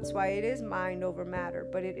 That's why it is mind over matter,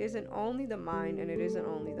 but it isn't only the mind and it isn't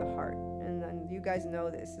only the heart. And then you guys know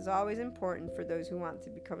this is always important for those who want to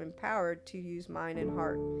become empowered to use mind and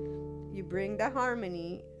heart. You bring the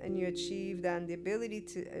harmony and you achieve then the ability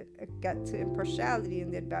to get to impartiality in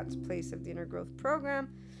the advanced place of the inner growth program,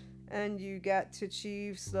 and you get to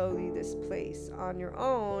achieve slowly this place on your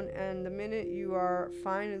own. And the minute you are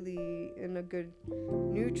finally in a good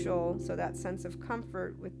neutral, so that sense of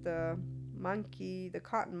comfort with the monkey, the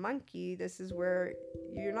cotton monkey, this is where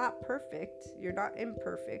you're not perfect, you're not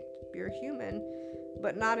imperfect, you're human,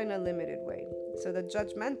 but not in a limited way. So the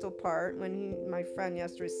judgmental part, when my friend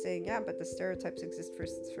yesterday was saying, yeah, but the stereotypes exist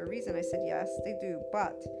for a reason, I said, yes, they do,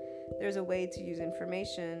 but there's a way to use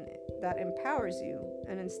information that empowers you.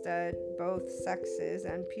 And instead, both sexes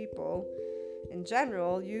and people in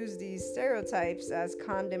general use these stereotypes as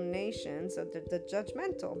condemnation, so the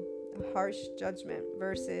judgmental, a harsh judgment,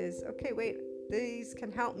 versus, okay, wait, these can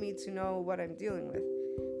help me to know what I'm dealing with.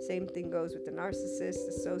 Same thing goes with the narcissist,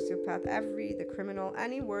 the sociopath, the criminal,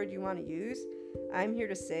 any word you want to use. I'm here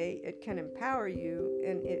to say it can empower you,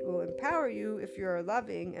 and it will empower you if you're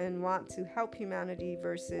loving and want to help humanity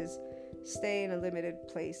versus stay in a limited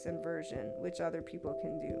place and version, which other people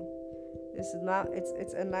can do. This is not,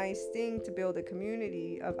 it's a nice thing to build a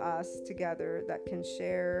community of us together that can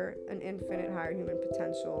share an infinite higher human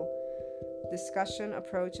potential discussion,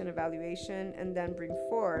 approach, and evaluation, and then bring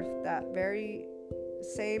forth that very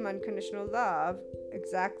same unconditional love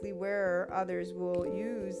exactly where others will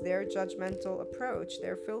use their judgmental approach,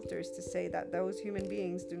 their filters, to say that those human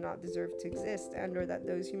beings do not deserve to exist, and or that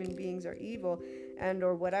those human beings are evil, and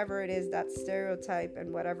or whatever it is, that stereotype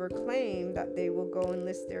and whatever claim, that they will go and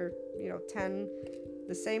list their 10.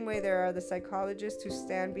 The same way there are the psychologists who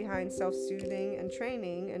stand behind self-soothing and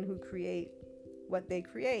training and who create what they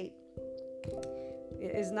create.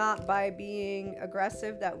 It is not by being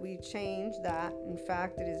aggressive that we change that. In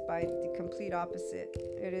fact, it is by the complete opposite.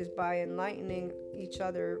 It is by enlightening each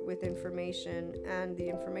other with information, and the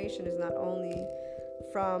information is not only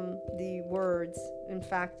from the words, in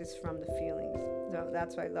fact, it's from the feelings. So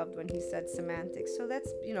that's why I loved when he said semantics. So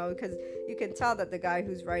that's, because you can tell that the guy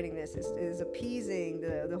who's writing this is appeasing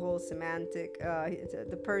the whole semantic,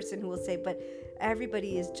 the person who will say, but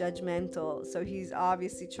everybody is judgmental. So he's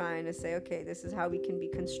obviously trying to say, okay, this is how we can be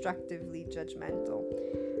constructively judgmental.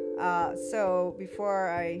 So before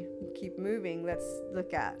I keep moving, let's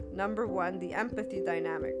look at number 1, the empathy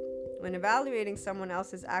dynamic. When evaluating someone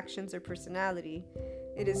else's actions or personality,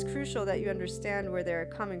 it is crucial that you understand where they are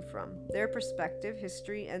coming from, their perspective,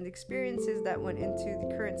 history, and experiences that went into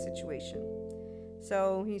the current situation.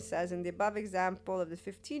 So he says in the above example of the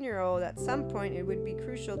 15-year-old, at some point it would be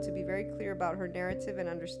crucial to be very clear about her narrative and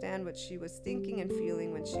understand what she was thinking and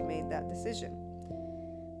feeling when she made that decision.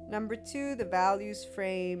 Number 2, the values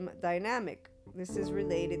frame dynamic. This is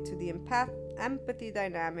related to the empathy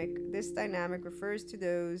dynamic. This dynamic refers to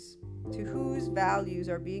those to whose values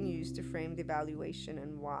are being used to frame the evaluation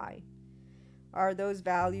and why. Are those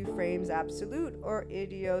value frames absolute or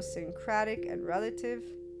idiosyncratic and relative?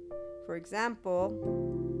 For example,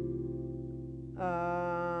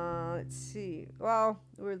 let's see. Well,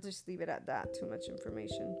 we'll just leave it at that. Too much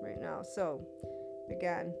information right now. So,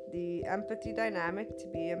 again, the empathy dynamic, to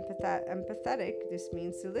be empathetic, this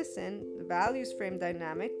means to listen. The values frame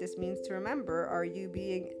dynamic, this means to remember. Are you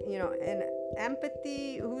being, in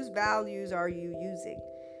empathy, whose values are you using?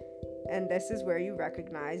 And this is where you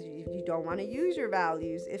recognize you don't want to use your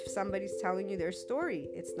values. If somebody's telling you their story,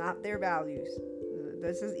 it's not their values.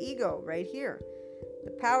 This is ego right here.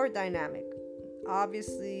 The power dynamic.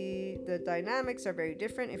 Obviously, the dynamics are very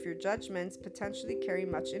different if your judgments potentially carry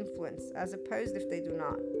much influence, as opposed if they do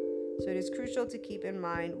not. So it is crucial to keep in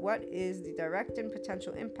mind what is the direct and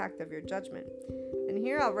potential impact of your judgment. And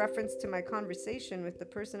here I'll reference to my conversation with the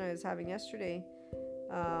person I was having yesterday.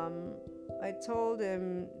 I told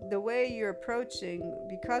him the way you're approaching,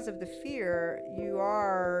 because of the fear, you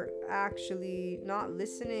are actually not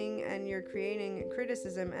listening and you're creating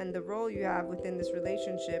criticism, and the role you have within this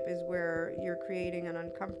relationship is where you're creating an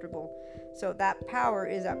uncomfortable. So that power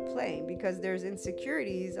is at play because there's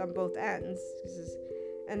insecurities on both ends.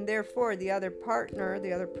 And therefore the other partner,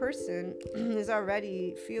 the other person is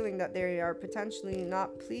already feeling that they are potentially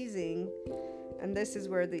not pleasing. And this is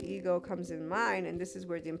where the ego comes in mind, and this is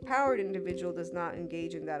where the empowered individual does not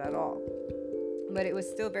engage in that at all. But it was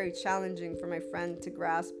still very challenging for my friend to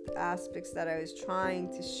grasp aspects that I was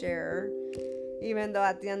trying to share, even though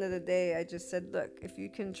at the end of the day, I just said, look, if you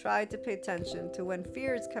can try to pay attention to when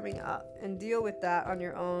fear is coming up and deal with that on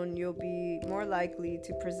your own, you'll be more likely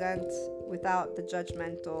to present without the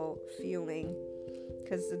judgmental feeling.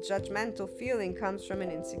 Because the judgmental feeling comes from an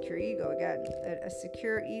insecure ego. Again, a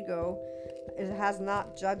secure ego, it has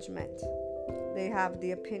not judgment. They have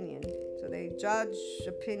the opinion. So they judge,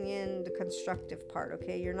 opinion, the constructive part,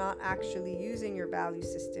 okay? You're not actually using your value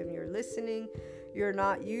system. You're listening. You're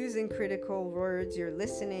not using critical words. You're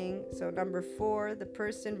listening. So number 4, the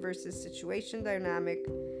person versus situation dynamic.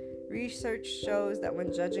 Research shows that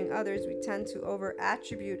when judging others, we tend to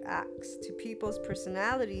over-attribute acts to people's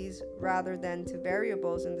personalities rather than to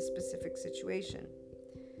variables in the specific situation.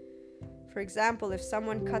 For example, if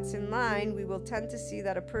someone cuts in line, we will tend to see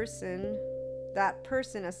that person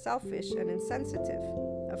as selfish and insensitive.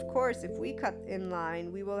 Of course, if we cut in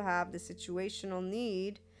line, we will have the situational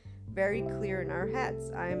need very clear in our heads.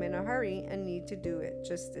 I am in a hurry and need to do it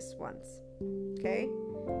just this once. Okay?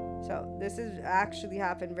 So this has actually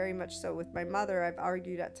happened very much so with my mother. I've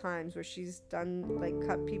argued at times where she's done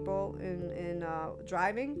cut people in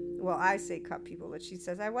driving. Well, I say cut people, but she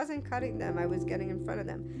says I wasn't cutting them. I was getting in front of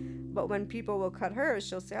them. But when people will cut her,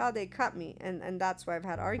 she'll say, oh, they cut me. And that's why I've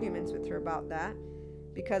had arguments with her about that.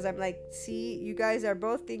 Because I'm like, see, you guys are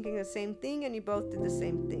both thinking the same thing and you both did the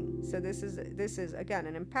same thing. So this is again,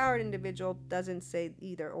 an empowered individual doesn't say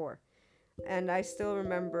either or. And I still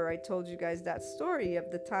remember I told you guys that story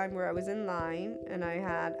of the time where I was in line and I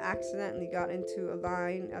had accidentally got into a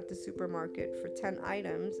line at the supermarket for 10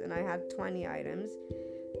 items and I had 20 items.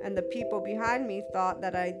 And the people behind me thought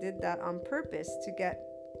that I did that on purpose to get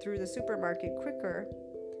through the supermarket quicker,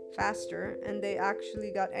 faster, and they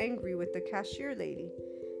actually got angry with the cashier lady.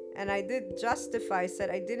 And I did justify, said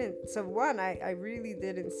I didn't. So one, I really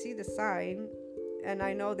didn't see the sign, and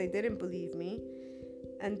I know they didn't believe me.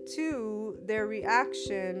 And two, their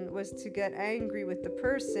reaction was to get angry with the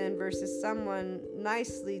person versus someone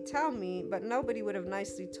nicely tell me, but nobody would have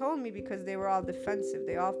nicely told me because they were all defensive.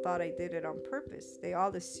 They all thought I did it on purpose. They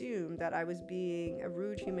all assumed that I was being a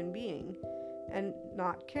rude human being and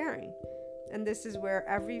not caring. And this is where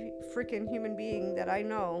every freaking human being that I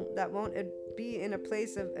know that won't be in a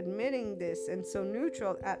place of admitting this and so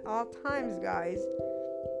neutral at all times, guys,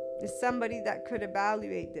 is somebody that could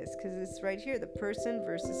evaluate this, because it's right here, the person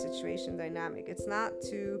versus situation dynamic. It's not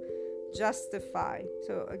to justify.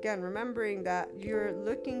 So again, remembering that you're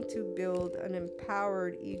looking to build an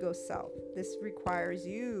empowered ego self. This requires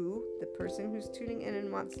you, the person who's tuning in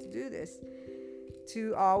and wants to do this,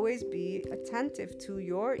 to always be attentive to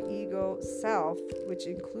your ego self, which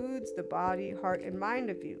includes the body, heart, and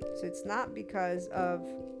mind of you. So it's not because of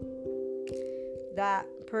that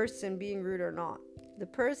person being rude or not. The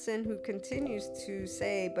person who continues to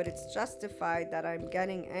say, but it's justified that I'm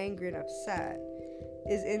getting angry and upset,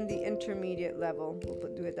 is in the intermediate level,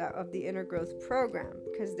 we'll do it that, of the inner growth program,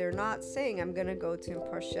 because they're not saying I'm going to go to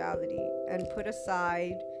impartiality and put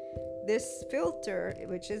aside this filter,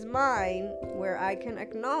 which is mine, where I can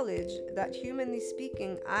acknowledge that humanly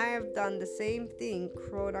speaking, I have done the same thing,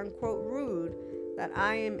 quote unquote rude, that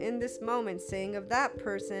I am in this moment saying of that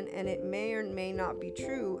person, and it may or may not be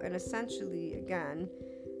true. And essentially, again,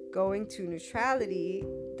 going to neutrality.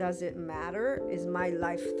 Does it matter? Is my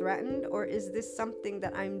life threatened? Or is this something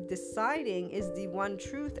that I'm deciding is the one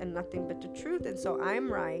truth and nothing but the truth? And so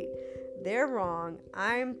I'm right, they're wrong,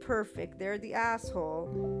 I'm perfect, they're the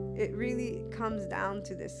asshole. It really comes down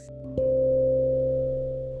to this.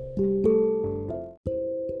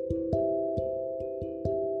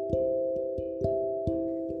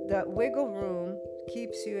 The wiggle room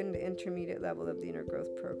keeps you in the intermediate level of the inner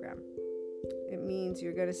growth program. It means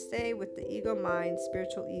you're going to stay with the ego mind,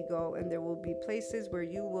 spiritual ego, and there will be places where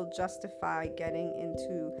you will justify getting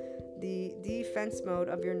into the defense mode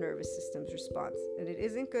of your nervous system's response. And it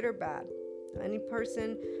isn't good or bad. Any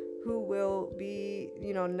person who will be,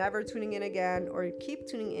 never tuning in again or keep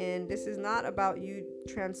tuning in, this is not about you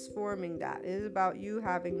transforming that. It is about you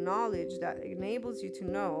having knowledge that enables you to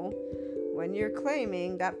know when you're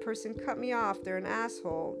claiming that person cut me off, they're an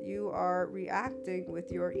asshole, you are reacting with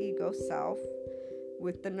your ego self,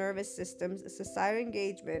 with the nervous system's societal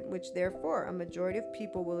engagement, which therefore a majority of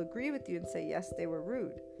people will agree with you and say, yes, they were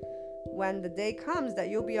rude. When the day comes that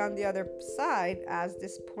you'll be on the other side, as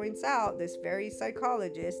this points out, this very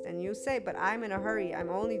psychologist, and you say, but I'm in a hurry, I'm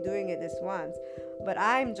only doing it this once, but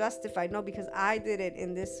I'm justified. No, because I did it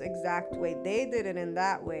in this exact way. They did it in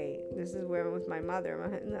that way. This is where I'm with my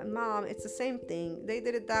mother. Mom, it's the same thing. They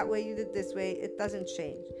did it that way, you did this way. It doesn't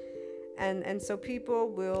change. And so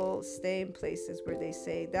people will stay in places where they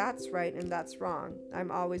say, that's right and that's wrong.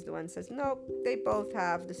 I'm always the one that says, nope, they both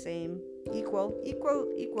have the same, equal.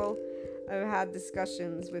 I've had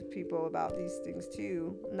discussions with people about these things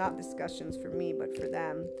too. Not discussions for me, but for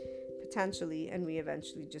them, potentially, and we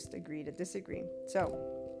eventually just agree to disagree. So,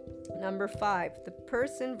 number 5, the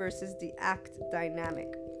person versus the act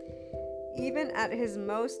dynamic. Even at his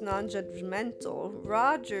most non-judgmental,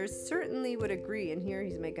 Rogers certainly would agree, and here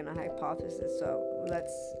he's making a hypothesis, so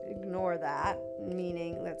let's ignore that,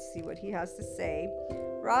 meaning let's see what he has to say.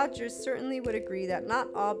 Rogers certainly would agree that not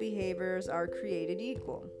all behaviors are created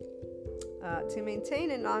equal. To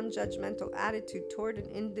maintain a non-judgmental attitude toward an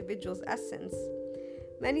individual's essence,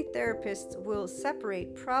 many therapists will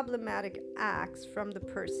separate problematic acts from the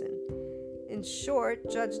person. In short,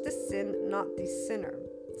 judge the sin, not the sinner.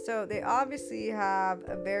 So they obviously have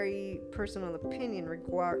a very personal opinion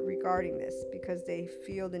regarding this, because they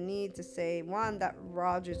feel the need to say, one, that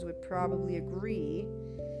Rogers would probably agree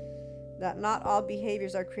that not all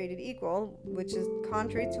behaviors are created equal, which is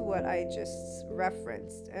contrary to what I just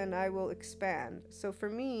referenced, and I will expand. So for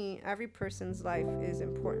me, every person's life is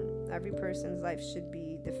important. Every person's life should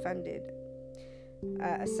be defended.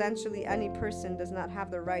 Essentially, any person does not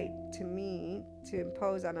have the right to me to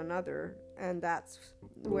impose on another, and that's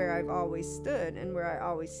where I've always stood and where I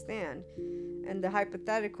always stand. And the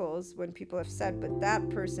hypotheticals, when people have said, but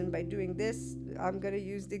that person, by doing this, I'm going to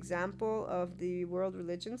use the example of the world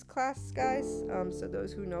religions class, guys. So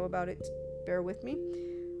those who know about it, bear with me.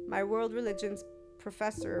 my world religions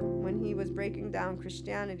professor, when he was breaking down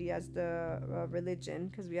Christianity as the religion,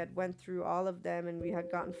 because we had went through all of them and we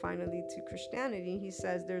had gotten finally to Christianity, he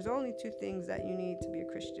says there's only two things that you need to be a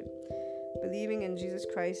Christian: believing in Jesus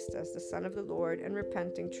Christ as the Son of the Lord and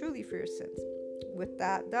repenting truly for your sins. With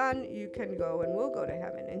that done, you can go and will go to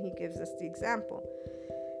heaven. And he gives us the example.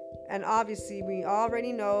 And obviously, we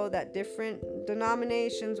already know that different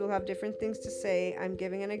denominations will have different things to say. I'm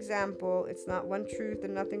giving an example. It's not one truth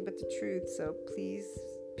and nothing but the truth. So please,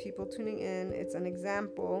 people tuning in, it's an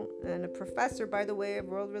example. And a professor, by the way, of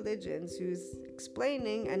world religions who's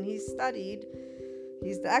explaining, and he's studied,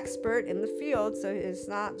 he's the expert in the field. So it's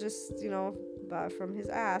not just, from his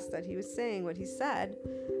ass that he was saying what he said.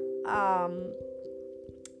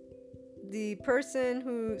 The person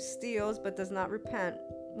who steals but does not repent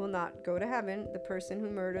will not go to heaven. The person who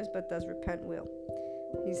murders but does repent will.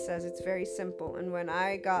 He says it's very simple. And when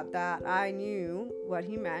I got that, I knew what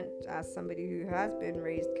he meant as somebody who has been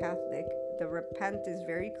raised Catholic. The repent is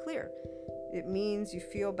very clear. It means you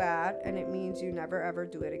feel bad, and it means you never ever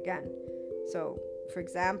do it again. So, for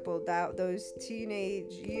example, those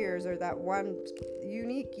teenage years, or that one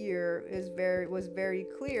unique year, was very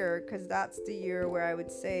clear, because that's the year where I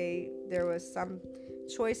would say there was some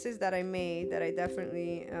choices that I made that I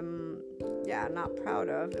definitely not proud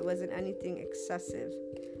of. It wasn't anything excessive,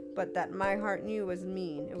 but that my heart knew was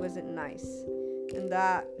mean. It wasn't nice. And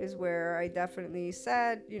that is where I definitely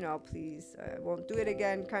said, please, I won't do it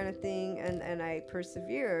again, kind of thing. And I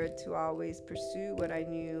persevered to always pursue what I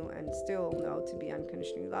knew and still know to be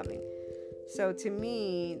unconditionally loving. So to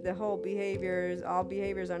me, the whole all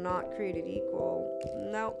behaviors are not created equal.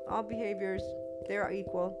 No, all behaviors, they're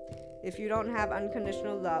equal. If you don't have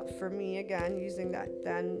unconditional love, for me, again, using that,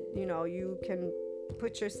 then, you can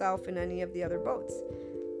put yourself in any of the other boats.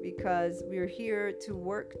 Because we're here to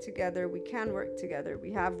work together. We can work together.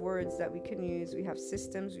 We have words that we can use. We have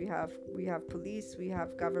systems. We have police. We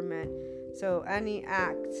have government. So any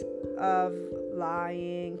act of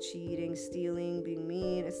lying, cheating, stealing, being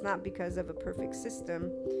mean, it's not because of a perfect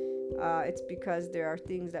system. It's because there are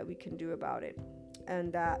things that we can do about it.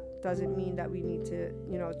 And that doesn't mean that we need to,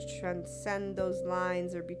 transcend those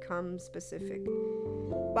lines or become specific.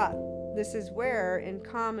 But this is where in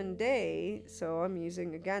common day, so I'm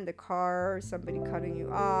using again the car, somebody cutting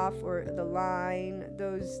you off, or the line,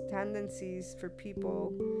 those tendencies for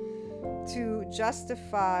people to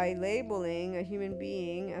justify labeling a human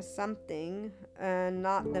being as something and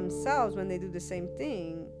not themselves when they do the same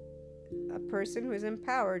thing. A person who is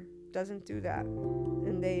empowered doesn't do that.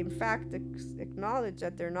 And they in fact acknowledge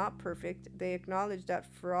that they're not perfect. They acknowledge that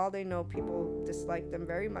for all they know, people dislike them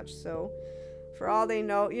very much so. For all they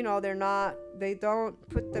know, they don't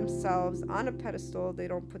put themselves on a pedestal, they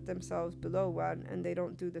don't put themselves below one, and they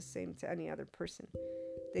don't do the same to any other person.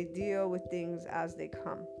 They deal with things as they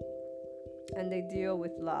come. And they deal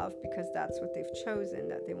with love because that's what they've chosen,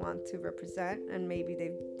 that they want to represent, and maybe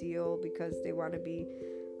they deal because they want to be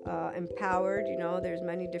empowered. There's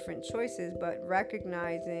many different choices, but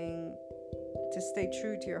recognizing to stay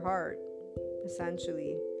true to your heart,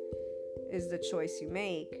 essentially, is the choice you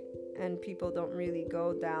make. And people don't really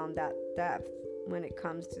go down that depth when it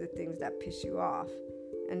comes to the things that piss you off.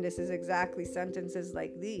 And this is exactly sentences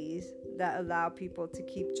like these that allow people to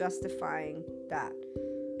keep justifying that.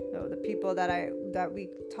 So the people that we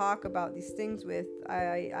talk about these things with,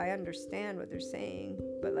 I understand what they're saying,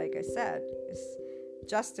 but like I said, it's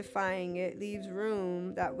justifying it leaves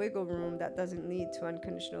room, that wiggle room, that doesn't lead to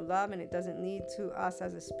unconditional love, and it doesn't lead to us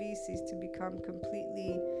as a species to become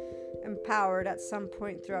completely empowered at some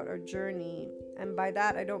point throughout our journey. And by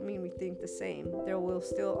that, I don't mean we think the same. There will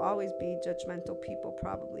still always be judgmental people,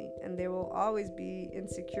 probably, and there will always be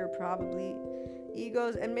insecure, probably,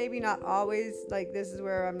 egos, and maybe not always. Like, this is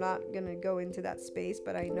where I'm not gonna go into that space,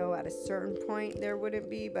 but I know at a certain point there wouldn't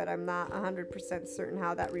be, but I'm not 100% certain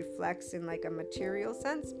how that reflects in like a material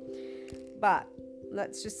sense. But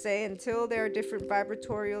let's just say until there are different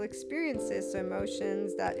vibratorial experiences, so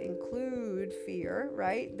emotions that include fear,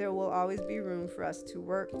 right? There will always be room for us to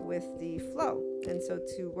work with the flow. And so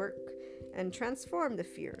to work and transform the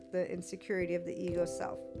fear, the insecurity of the ego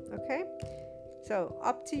self, okay? So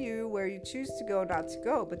up to you where you choose to go, not to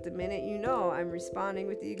go. But the minute I'm responding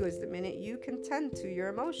with the ego is the minute you can tend to your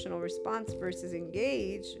emotional response versus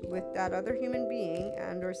engage with that other human being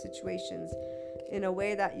and or situations in a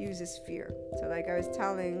way that uses fear. So like I was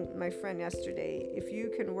telling my friend yesterday, if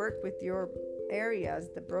you can work with your areas,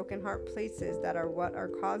 the broken heart places that are what are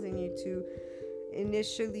causing you to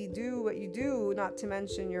initially do what you do, not to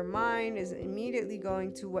mention your mind is immediately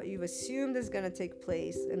going to what you've assumed is going to take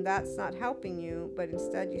place, and that's not helping you, but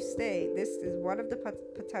instead you stay. This is one of the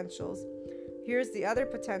potentials. Here's the other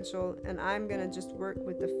potential, and I'm going to just work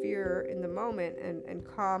with the fear in the moment and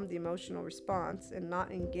calm the emotional response and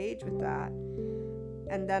not engage with that.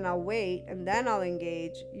 And then I'll wait, and then I'll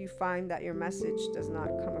engage. You find that your message does not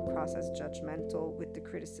come across as judgmental with the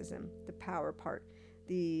criticism, the power part.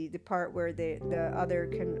 The part where the other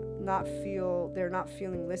can not feel, they're not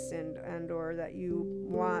feeling listened, and or that you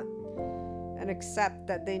want and accept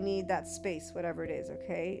that they need that space, whatever it is,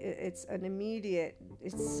 okay? It's an immediate,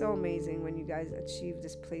 it's so amazing when you guys achieve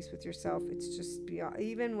this place with yourself. It's just beyond,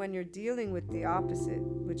 even when you're dealing with the opposite,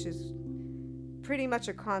 which is pretty much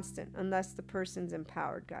a constant, unless the person's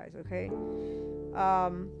empowered, guys, okay?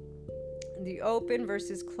 The open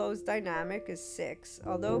versus closed dynamic is 6.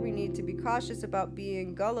 Although we need to be cautious about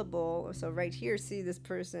being gullible, so right here, see, this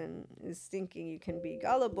person is thinking you can be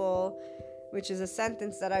gullible, which is a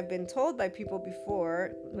sentence that I've been told by people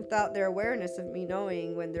before without their awareness of me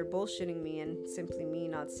knowing when they're bullshitting me and simply me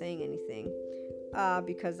not saying anything,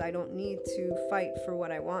 because I don't need to fight for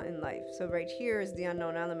what I want in life. So right here is the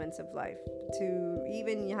unknown elements of life. To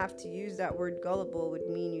even you have to use that word gullible would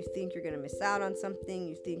mean you think you're going to miss out on something,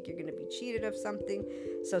 you think you're going to be cheated of something,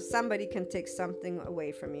 so somebody can take something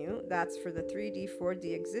away from you. That's for the 3D,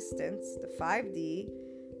 4D existence. The 5D,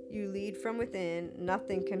 you lead from within,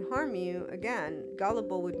 nothing can harm you. Again,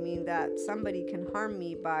 gullible would mean that somebody can harm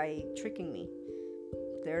me by tricking me.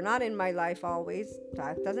 They're not in my life always.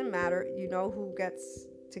 That doesn't matter. You know who gets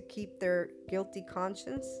to keep their guilty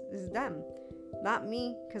conscience is them, not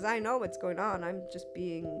me, because I know what's going on. I'm just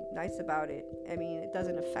being nice about it. I mean, it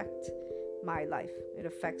doesn't affect my life. It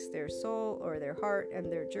affects their soul or their heart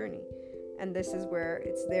and their journey. And this is where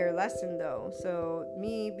it's their lesson, though. So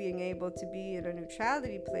me being able to be in a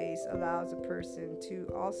neutrality place allows a person to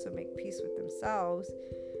also make peace with themselves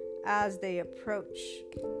as they approach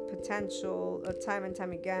potential, time and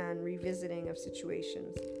time again, revisiting of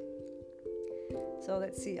situations. So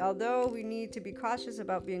let's see. Although we need to be cautious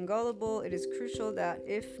about being gullible, it is crucial that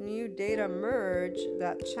if new data emerge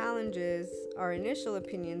that challenges our initial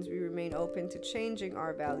opinions, we remain open to changing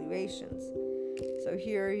our valuations. So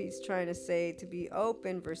here he's trying to say to be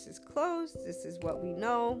open versus closed. This is what we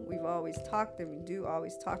know. We've always talked, and we do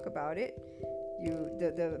always talk about it.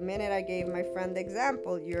 The minute I gave my friend the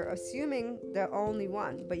example, you're assuming the only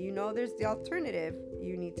one, but you know there's the alternative.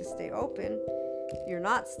 You need to stay open. You're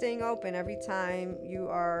not staying open every time you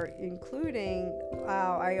are including,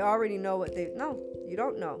 I already know what they... No, you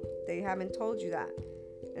don't know. They haven't told you that.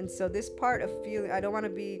 And so this part of feeling, I don't want to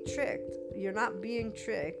be tricked. You're not being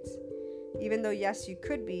tricked, even though, yes, you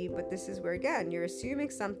could be, but this is where, again, you're assuming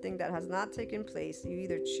something that has not taken place. You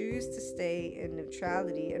either choose to stay in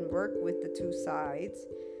neutrality and work with the two sides.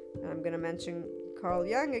 And I'm going to mention Carl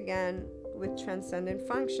Jung again with transcendent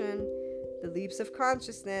function. The leaps of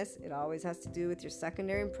consciousness, it always has to do with your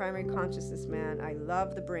secondary and primary consciousness, man. I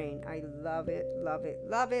love the brain. I love it, love it,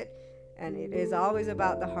 love it. And it is always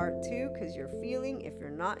about the heart too, because you're feeling, if you're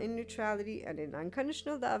not in neutrality and in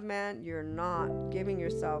unconditional love, man, you're not giving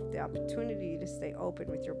yourself the opportunity to stay open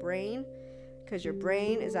with your brain, because your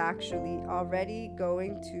brain is actually already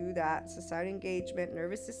going to that society engagement,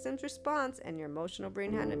 nervous system's response, and your emotional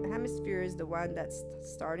brain hemisphere is the one that's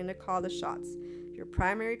starting to call the shots. Your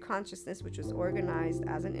primary consciousness, which was organized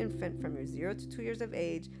as an infant from your 0 to 2 years of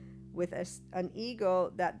age, with an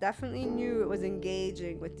ego that definitely knew it was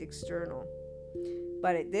engaging with the external,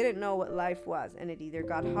 but it didn't know what life was, and it either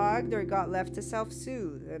got hugged or it got left to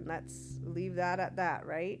self-soothe, and let's leave that at that,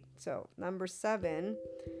 right? So number 7,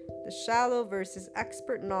 the shallow versus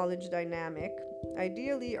expert knowledge dynamic.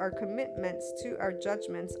 Ideally, our commitments to our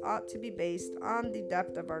judgments ought to be based on the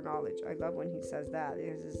depth of our knowledge. I love when he says that.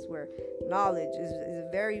 This is where knowledge is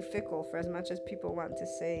very fickle, for as much as people want to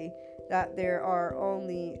say that there are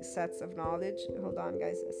only sets of knowledge. Hold on,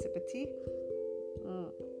 guys, a sip of tea.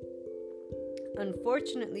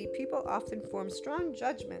 Unfortunately, people often form strong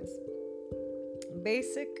judgments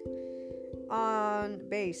based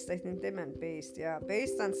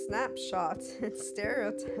on snapshots and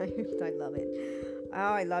stereotypes. I love it.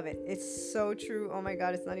 Oh, I love it. It's so true. Oh my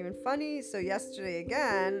God, it's not even funny. So yesterday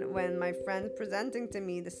again, when my friend presenting to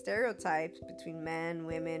me the stereotypes between men,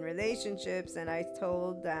 women, relationships, and I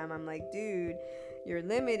told them, I'm like, dude, you're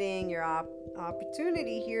limiting your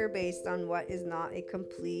opportunity here based on what is not a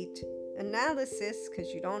complete analysis,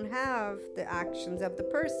 because you don't have the actions of the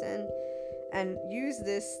person. And use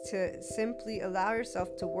this to simply allow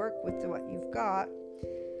yourself to work with what you've got.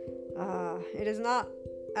 It is not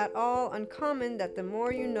at all uncommon that the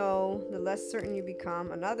more you know, the less certain you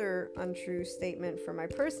become. Another untrue statement for my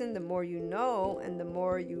person: the more you know and the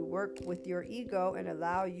more you work with your ego and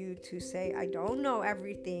allow you to say, I don't know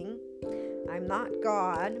everything, I'm not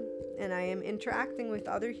God, and I am interacting with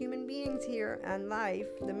other human beings here and life.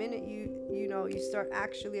 The minute you start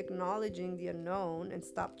actually acknowledging the unknown and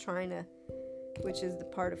stop trying to, which is the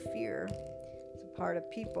part of fear, part of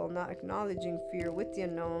people not acknowledging fear with the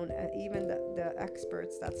unknown, even the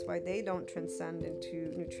experts, that's why they don't transcend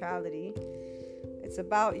into neutrality. It's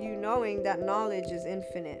about you knowing that knowledge is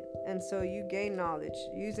infinite, and so you gain knowledge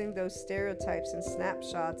using those stereotypes and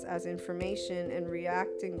snapshots as information and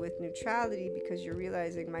reacting with neutrality, because you're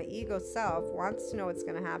realizing my ego self wants to know what's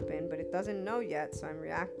going to happen, but it doesn't know yet, so I'm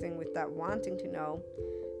reacting with that wanting to know.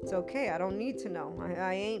 It's okay, I don't need to know.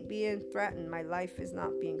 I ain't being threatened. My life is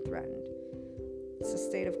not being threatened. It's a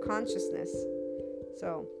state of consciousness.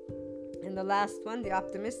 So, and the last one, the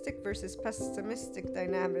optimistic versus pessimistic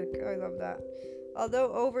dynamic. I love that.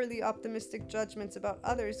 Although overly optimistic judgments about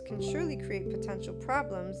others can surely create potential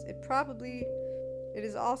problems, it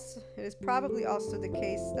is probably also the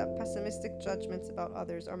case that pessimistic judgments about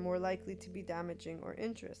others are more likely to be damaging or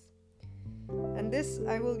injurious. And this,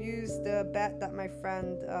 I will use the bet that my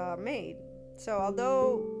friend made. So,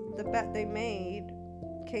 although the bet they made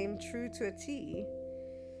came true to a T,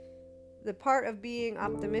 the part of being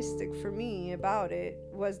optimistic for me about it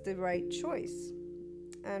was the right choice,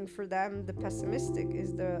 and for them the pessimistic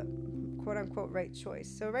is the quote-unquote right choice.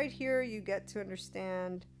 So right here you get to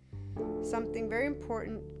understand something very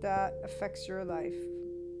important that affects your life,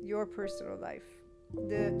 your personal life.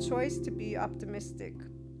 The choice to be optimistic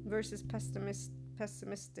versus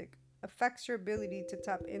pessimistic affects your ability to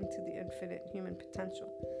tap into the infinite human potential.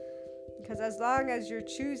 Because as long as you're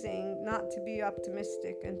choosing not to be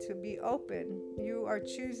optimistic and to be open, you are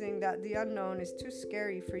choosing that the unknown is too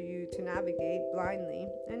scary for you to navigate blindly,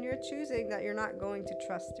 and you're choosing that you're not going to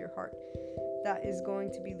trust your heart that is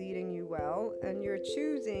going to be leading you well, and you're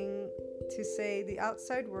choosing to say the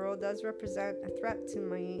outside world does represent a threat to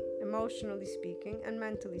me, emotionally speaking and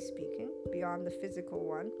mentally speaking, beyond the physical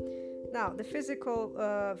one. Now, the physical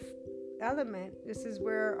element, this is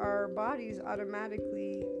where our bodies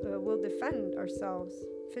automatically will defend ourselves,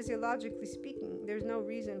 physiologically speaking. There's no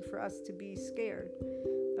reason for us to be scared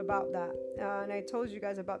about that. And I told you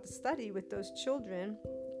guys about the study with those children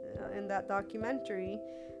in that documentary,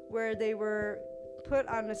 where they were put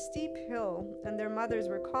on a steep hill and their mothers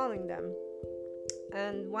were calling them.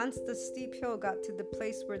 And once the steep hill got to the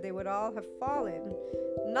place where they would all have fallen,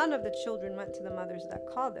 none of the children went to the mothers that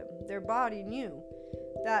called them. Their body knew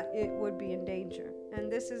that it would be in danger.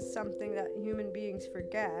 And this is something that human beings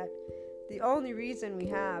forget. The only reason we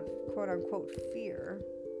have quote-unquote fear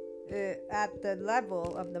at the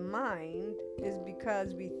level of the mind is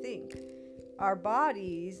because we think. Our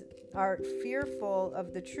bodies are fearful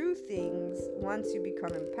of the true things once you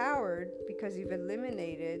become empowered, because you've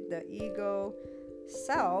eliminated the ego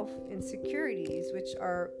self insecurities, which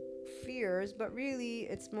are fears, but really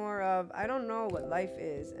it's more of I don't know what life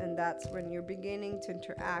is. And that's when you're beginning to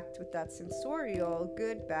interact with that sensorial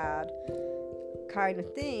good bad kind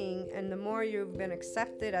of thing, and the more you've been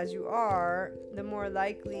accepted as you are, the more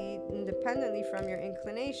likely, independently from your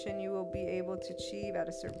inclination, you will be able to achieve at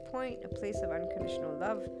a certain point a place of unconditional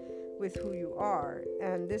love with who you are.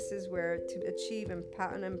 And this is where to achieve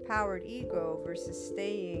an empowered ego versus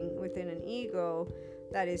staying within an ego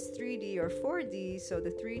that is 3D or 4D. So the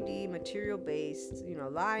 3D material based,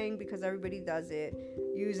 lying because everybody does it,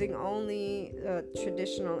 using only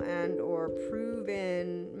traditional and or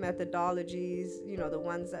proven methodologies, the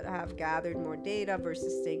ones that have gathered more data,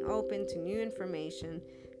 versus staying open to new information.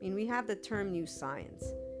 I mean, we have the term new science,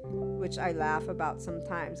 which I laugh about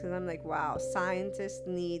sometimes, because I'm like, wow, scientists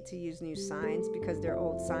need to use new science because their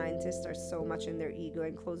old scientists are so much in their ego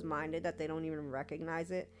and closed-minded that they don't even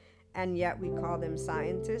recognize it. And yet we call them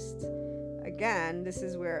scientists. Again, this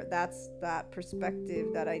is where that's that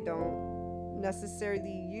perspective that I don't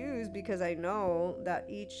necessarily use, because I know that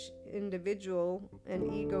each individual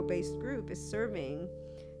and ego-based group is serving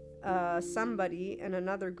somebody and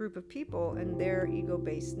another group of people and their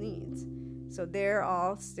ego-based needs. So they're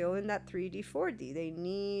all still in that 3D,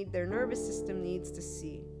 4D. Their nervous system needs to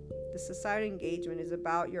see. The society engagement is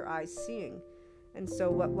about your eyes seeing. And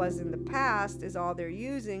so what was in the past is all they're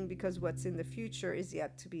using, because what's in the future is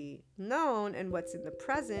yet to be known, and what's in the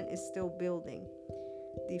present is still building.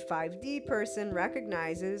 The 5D person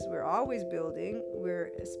recognizes we're always building.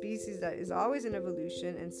 We're a species that is always in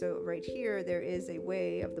evolution. And so right here, there is a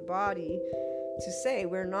way of the body to say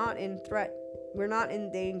we're not in threat. We're not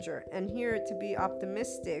in danger. And here, to be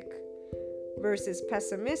optimistic versus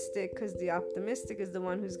pessimistic, because the optimistic is the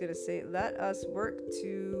one who's going to say, let us work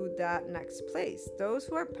to that next place. Those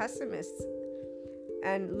who are pessimists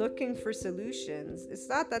and looking for solutions, it's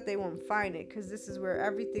not that they won't find it, because this is where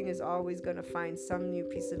everything is always going to find some new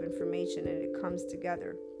piece of information and it comes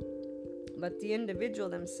together. But the individual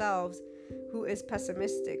themselves who is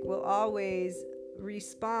pessimistic will always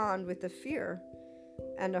respond with a fear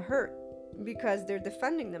and a hurt, because they're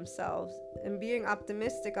defending themselves. And being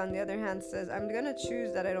optimistic, on the other hand, says, I'm going to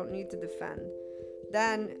choose that I don't need to defend.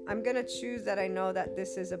 Then I'm going to choose that I know that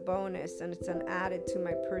this is a bonus and it's an added to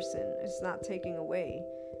my person. It's not taking away.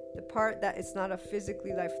 The part that it's not a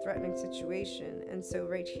physically life-threatening situation. And so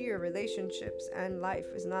right here, relationships and life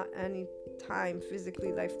is not any time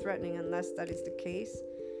physically life-threatening unless that is the case.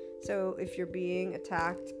 So if you're being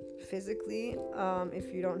attacked physically,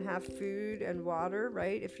 if you don't have food and water,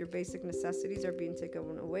 right? If your basic necessities are being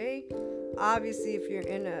taken away. Obviously, if you're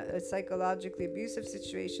in a psychologically abusive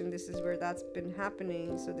situation, this is where that's been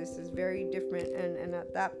happening. So this is very different. And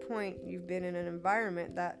at that point, you've been in an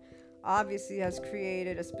environment that obviously has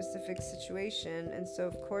created a specific situation. And so,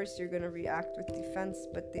 of course, you're going to react with defense.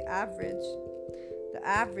 But the average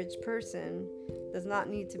person does not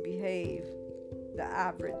need to behave. The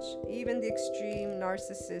average, even the extreme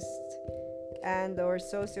narcissist and or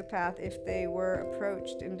sociopath, if they were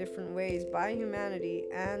approached in different ways by humanity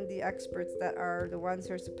and the experts that are the ones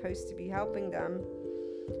who are supposed to be helping them,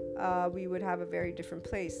 we would have a very different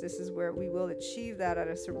place. This is where we will achieve that at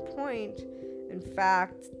a certain point. In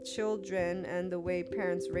fact, children and the way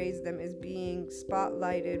parents raise them is being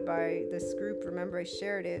spotlighted by this group. Remember, I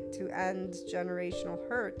shared it, to end generational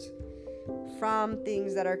hurt from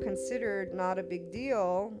things that are considered not a big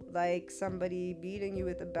deal, like somebody beating you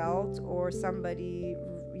with a belt or somebody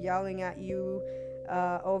yelling at you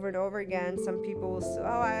over and over again. Some people will say,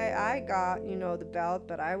 I got, the belt,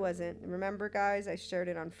 but I wasn't. Remember, guys, I shared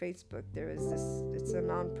it on Facebook. There was it's a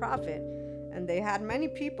nonprofit, and they had many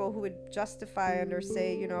people who would justify and or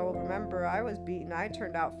say, remember, I was beaten, I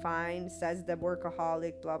turned out fine, says the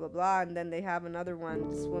workaholic, blah, blah, blah. And then they have another one,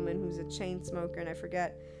 this woman who's a chain smoker, and I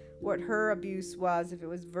forget what her abuse was, if it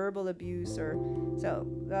was verbal abuse or so.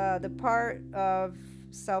 The part of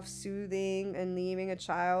self-soothing and leaving a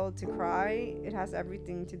child to cry, it has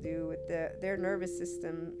everything to do with their nervous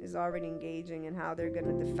system is already engaging in how they're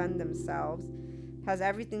going to defend themselves. It has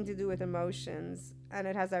everything to do with emotions, and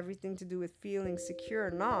it has everything to do with feeling secure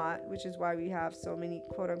or not, which is why we have so many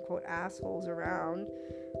quote-unquote assholes around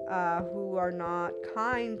who are not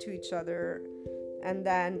kind to each other, and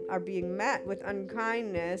then are being met with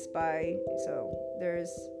unkindness so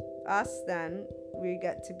there's us. Then we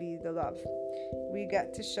get to be the love, we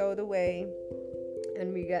get to show the way,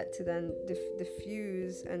 and we get to then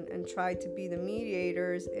diffuse and try to be the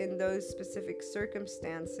mediators in those specific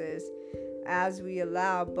circumstances, as we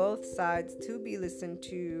allow both sides to be listened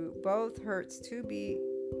to, both hurts to be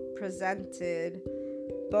presented,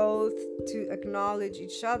 both to acknowledge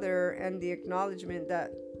each other, and the acknowledgement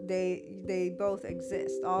that they both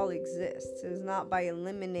exist, all exist. It is not by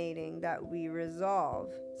eliminating that we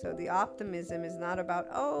resolve. So the optimism is not about,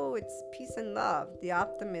 it's peace and love. The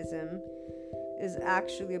optimism is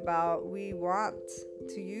actually about, we want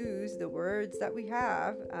to use the words that we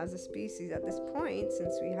have as a species at this point.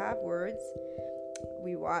 Since we have words,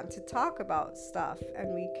 we want to talk about stuff,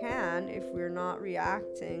 and we can if we're not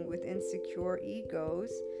reacting with insecure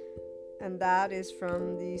egos. And that is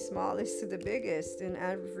from the smallest to the biggest, in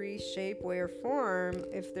every shape, way, or form.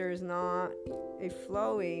 If there's not a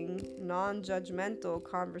flowing, non-judgmental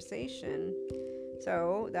conversation.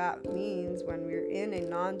 So that means when we're in a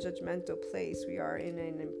non-judgmental place, we are in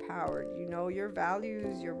an empowered. You know your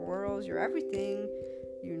values, your morals, your everything.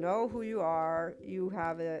 You know who you are. You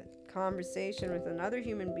have a conversation with another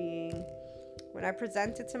human being. When I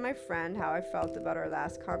presented to my friend how I felt about our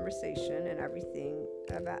last conversation and everything,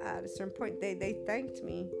 at a certain point, they thanked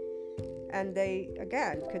me. And they,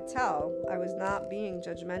 again, could tell I was not being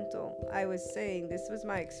judgmental. I was saying, this was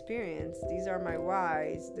my experience. These are my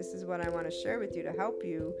whys. This is what I want to share with you to help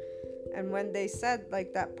you. And when they said,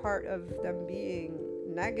 like, that part of them being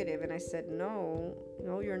negative, and I said, no,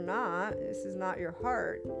 you're not. This is not your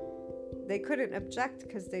heart. They couldn't object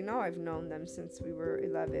because they know I've known them since we were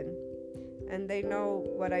 11. And they know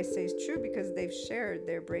what I say is true because they've shared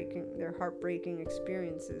their heartbreaking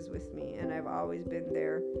experiences with me. And I've always been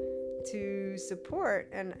there to support.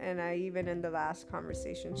 And I even in the last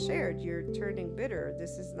conversation shared, you're turning bitter.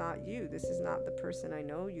 This is not you. This is not the person I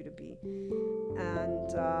know you to be. And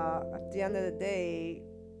at the end of the day,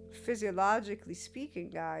 physiologically speaking,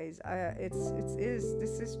 guys,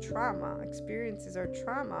 this is trauma. Experiences are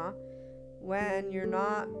trauma. when you're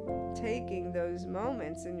not taking those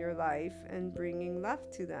moments in your life and bringing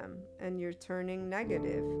love to them, and you're turning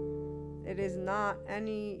negative. It is not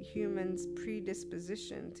any human's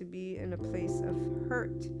predisposition to be in a place of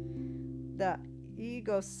hurt. The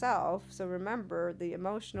ego self, so remember, the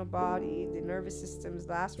emotional body, the nervous system's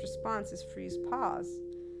last response is freeze, pause.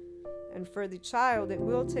 And for the child, it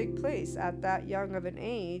will take place at that young of an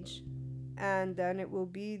age, and then it will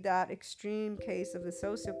be that extreme case of the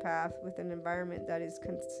sociopath with an environment that is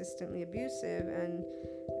consistently abusive and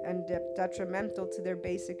detrimental to their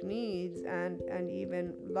basic needs and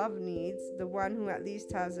even love needs. The one who at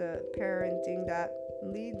least has a parenting that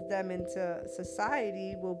leads them into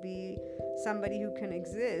society will be somebody who can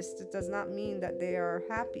exist. It does not mean that they are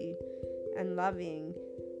happy and loving,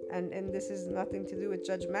 and this is nothing to do with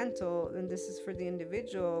judgmental, and this is for the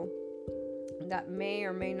individual that may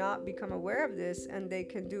or may not become aware of this, and they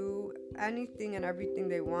can do anything and everything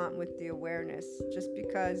they want with the awareness. Just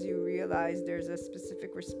because you realize there's a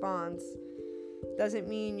specific response doesn't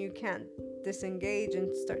mean you can't disengage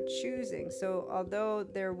and start choosing. So although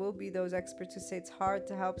there will be those experts who say it's hard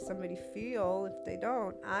to help somebody feel if they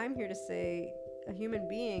don't, I'm here to say a human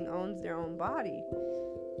being owns their own body,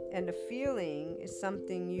 and a feeling is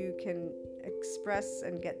something you can express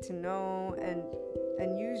and get to know and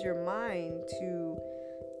use your mind to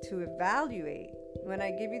evaluate. When I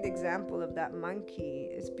give you the example of that monkey,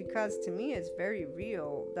 it's because to me it's very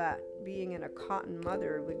real that being in a cotton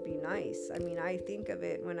mother would be nice. I mean, I think of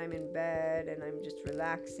it when I'm in bed and I'm just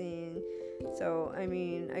relaxing. So, I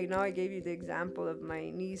mean, I know I gave you the example of my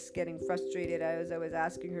niece getting frustrated as I was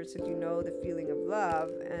asking her, so do you know the feeling of love?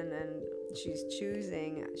 And then she's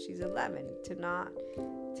choosing, she's 11,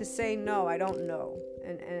 to say no, I don't know.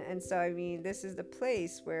 And so, I mean, this is the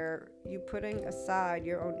place where you putting aside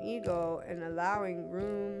your own ego and allowing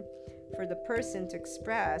room for the person to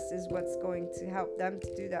express is what's going to help them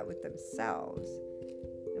to do that with themselves.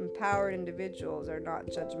 Empowered individuals are not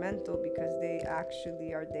judgmental because they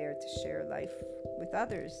actually are there to share life with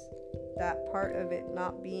others. That part of it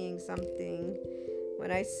not being something,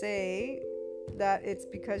 when I say that it's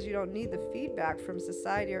because you don't need the feedback from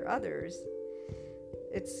society or others,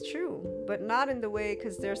 it's true, but not in the way,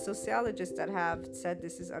 because there are sociologists that have said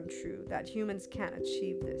this is untrue, that humans can't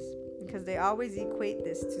achieve this, because they always equate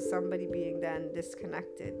this to somebody being then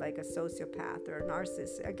disconnected, like a sociopath or a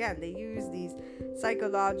narcissist. Again, they use these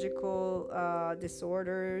psychological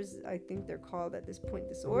disorders. I think they're called at this point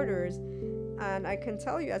disorders. And I can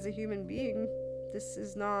tell you, as a human being, this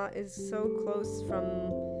is so close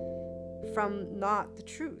from not the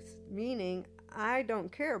truth, meaning I don't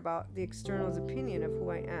care about the external's opinion of who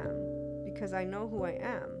I am, because I know who I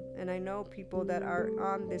am, and I know people that are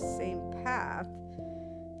on this same path,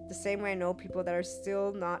 the same way I know people that are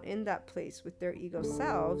still not in that place with their ego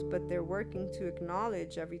selves, but they're working to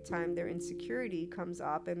acknowledge every time their insecurity comes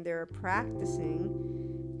up, and they're practicing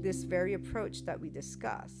this very approach that we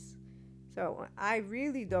discuss. So I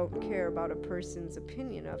really don't care about a person's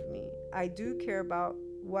opinion of me. I do care about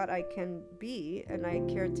what I can be, and I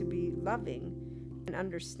care to be loving and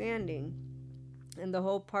understanding. And the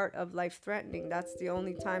whole part of life threatening, that's the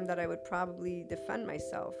only time that I would probably defend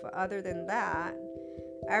myself. Other than that,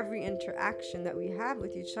 every interaction that we have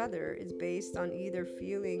with each other is based on either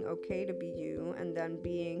feeling okay to be you, and then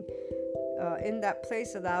being in that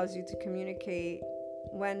place allows you to communicate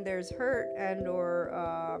when there's hurt and or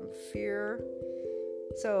fear.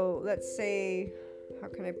 So let's say, how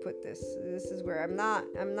can I put this? This is where I'm not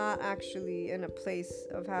actually in a place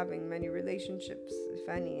of having many relationships, if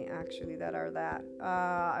any, actually, that are that.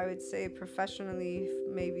 I would say professionally,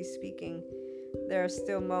 maybe speaking, there are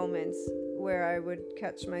still moments where I would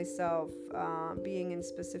catch myself being in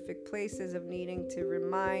specific places of needing to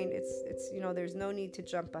remind. It's there's no need to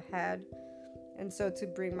jump ahead, and so to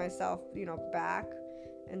bring myself back,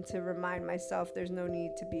 and to remind myself there's no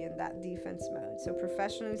need to be in that defense mode. So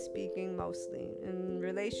professionally speaking, mostly. In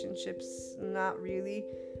relationships, not really.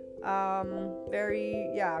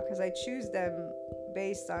 Because I choose them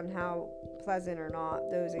based on how pleasant or not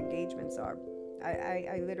those engagements are.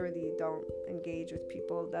 I literally don't engage with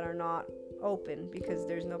people that are not open, because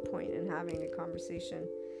there's no point in having a conversation.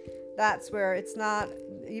 That's where it's not,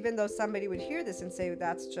 even though somebody would hear this and say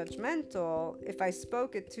that's judgmental, if I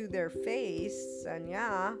spoke it to their face, and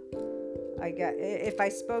if I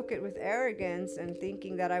spoke it with arrogance and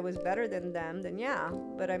thinking that I was better than them, then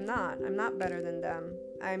but I'm not better than them.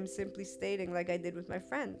 I'm simply stating, like I did with my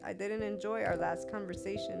friend, I didn't enjoy our last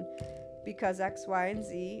conversation because X, Y, and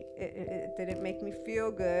Z, it didn't make me feel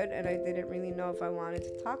good, and I didn't really know if I wanted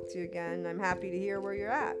to talk to you again. I'm happy to hear where you're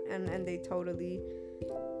at. And they totally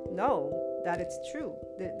know that it's true.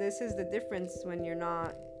 This is the difference when you're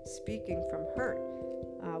not speaking from hurt,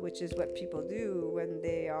 which is what people do when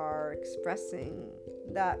they are expressing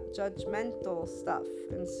that judgmental stuff.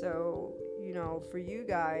 And so, for you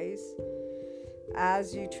guys,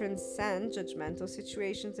 as you transcend judgmental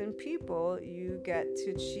situations and people, you get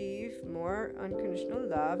to achieve more unconditional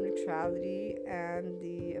love, neutrality, and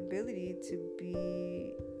the ability to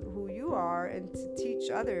be who you are and to teach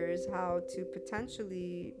others how to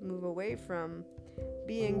potentially move away from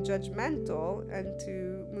being judgmental and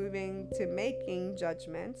to moving to making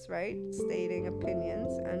judgments, right? Stating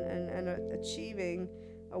opinions and achieving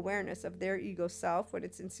awareness of their ego self when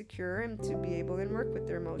it's insecure, and to be able to work with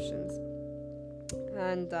their emotions.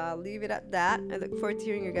 And leave it at that. I look forward to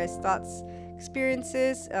hearing your guys' thoughts,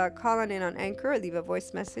 experiences. Call on in on Anchor or leave a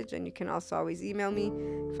voice message, and you can also always email me.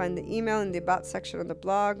 Find the email in the About section on the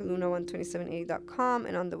blog, luna12780.com,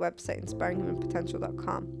 and on the website,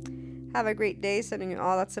 inspiringhumanpotential.com. Have a great day. Sending you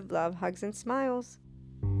all lots of love, hugs, and smiles.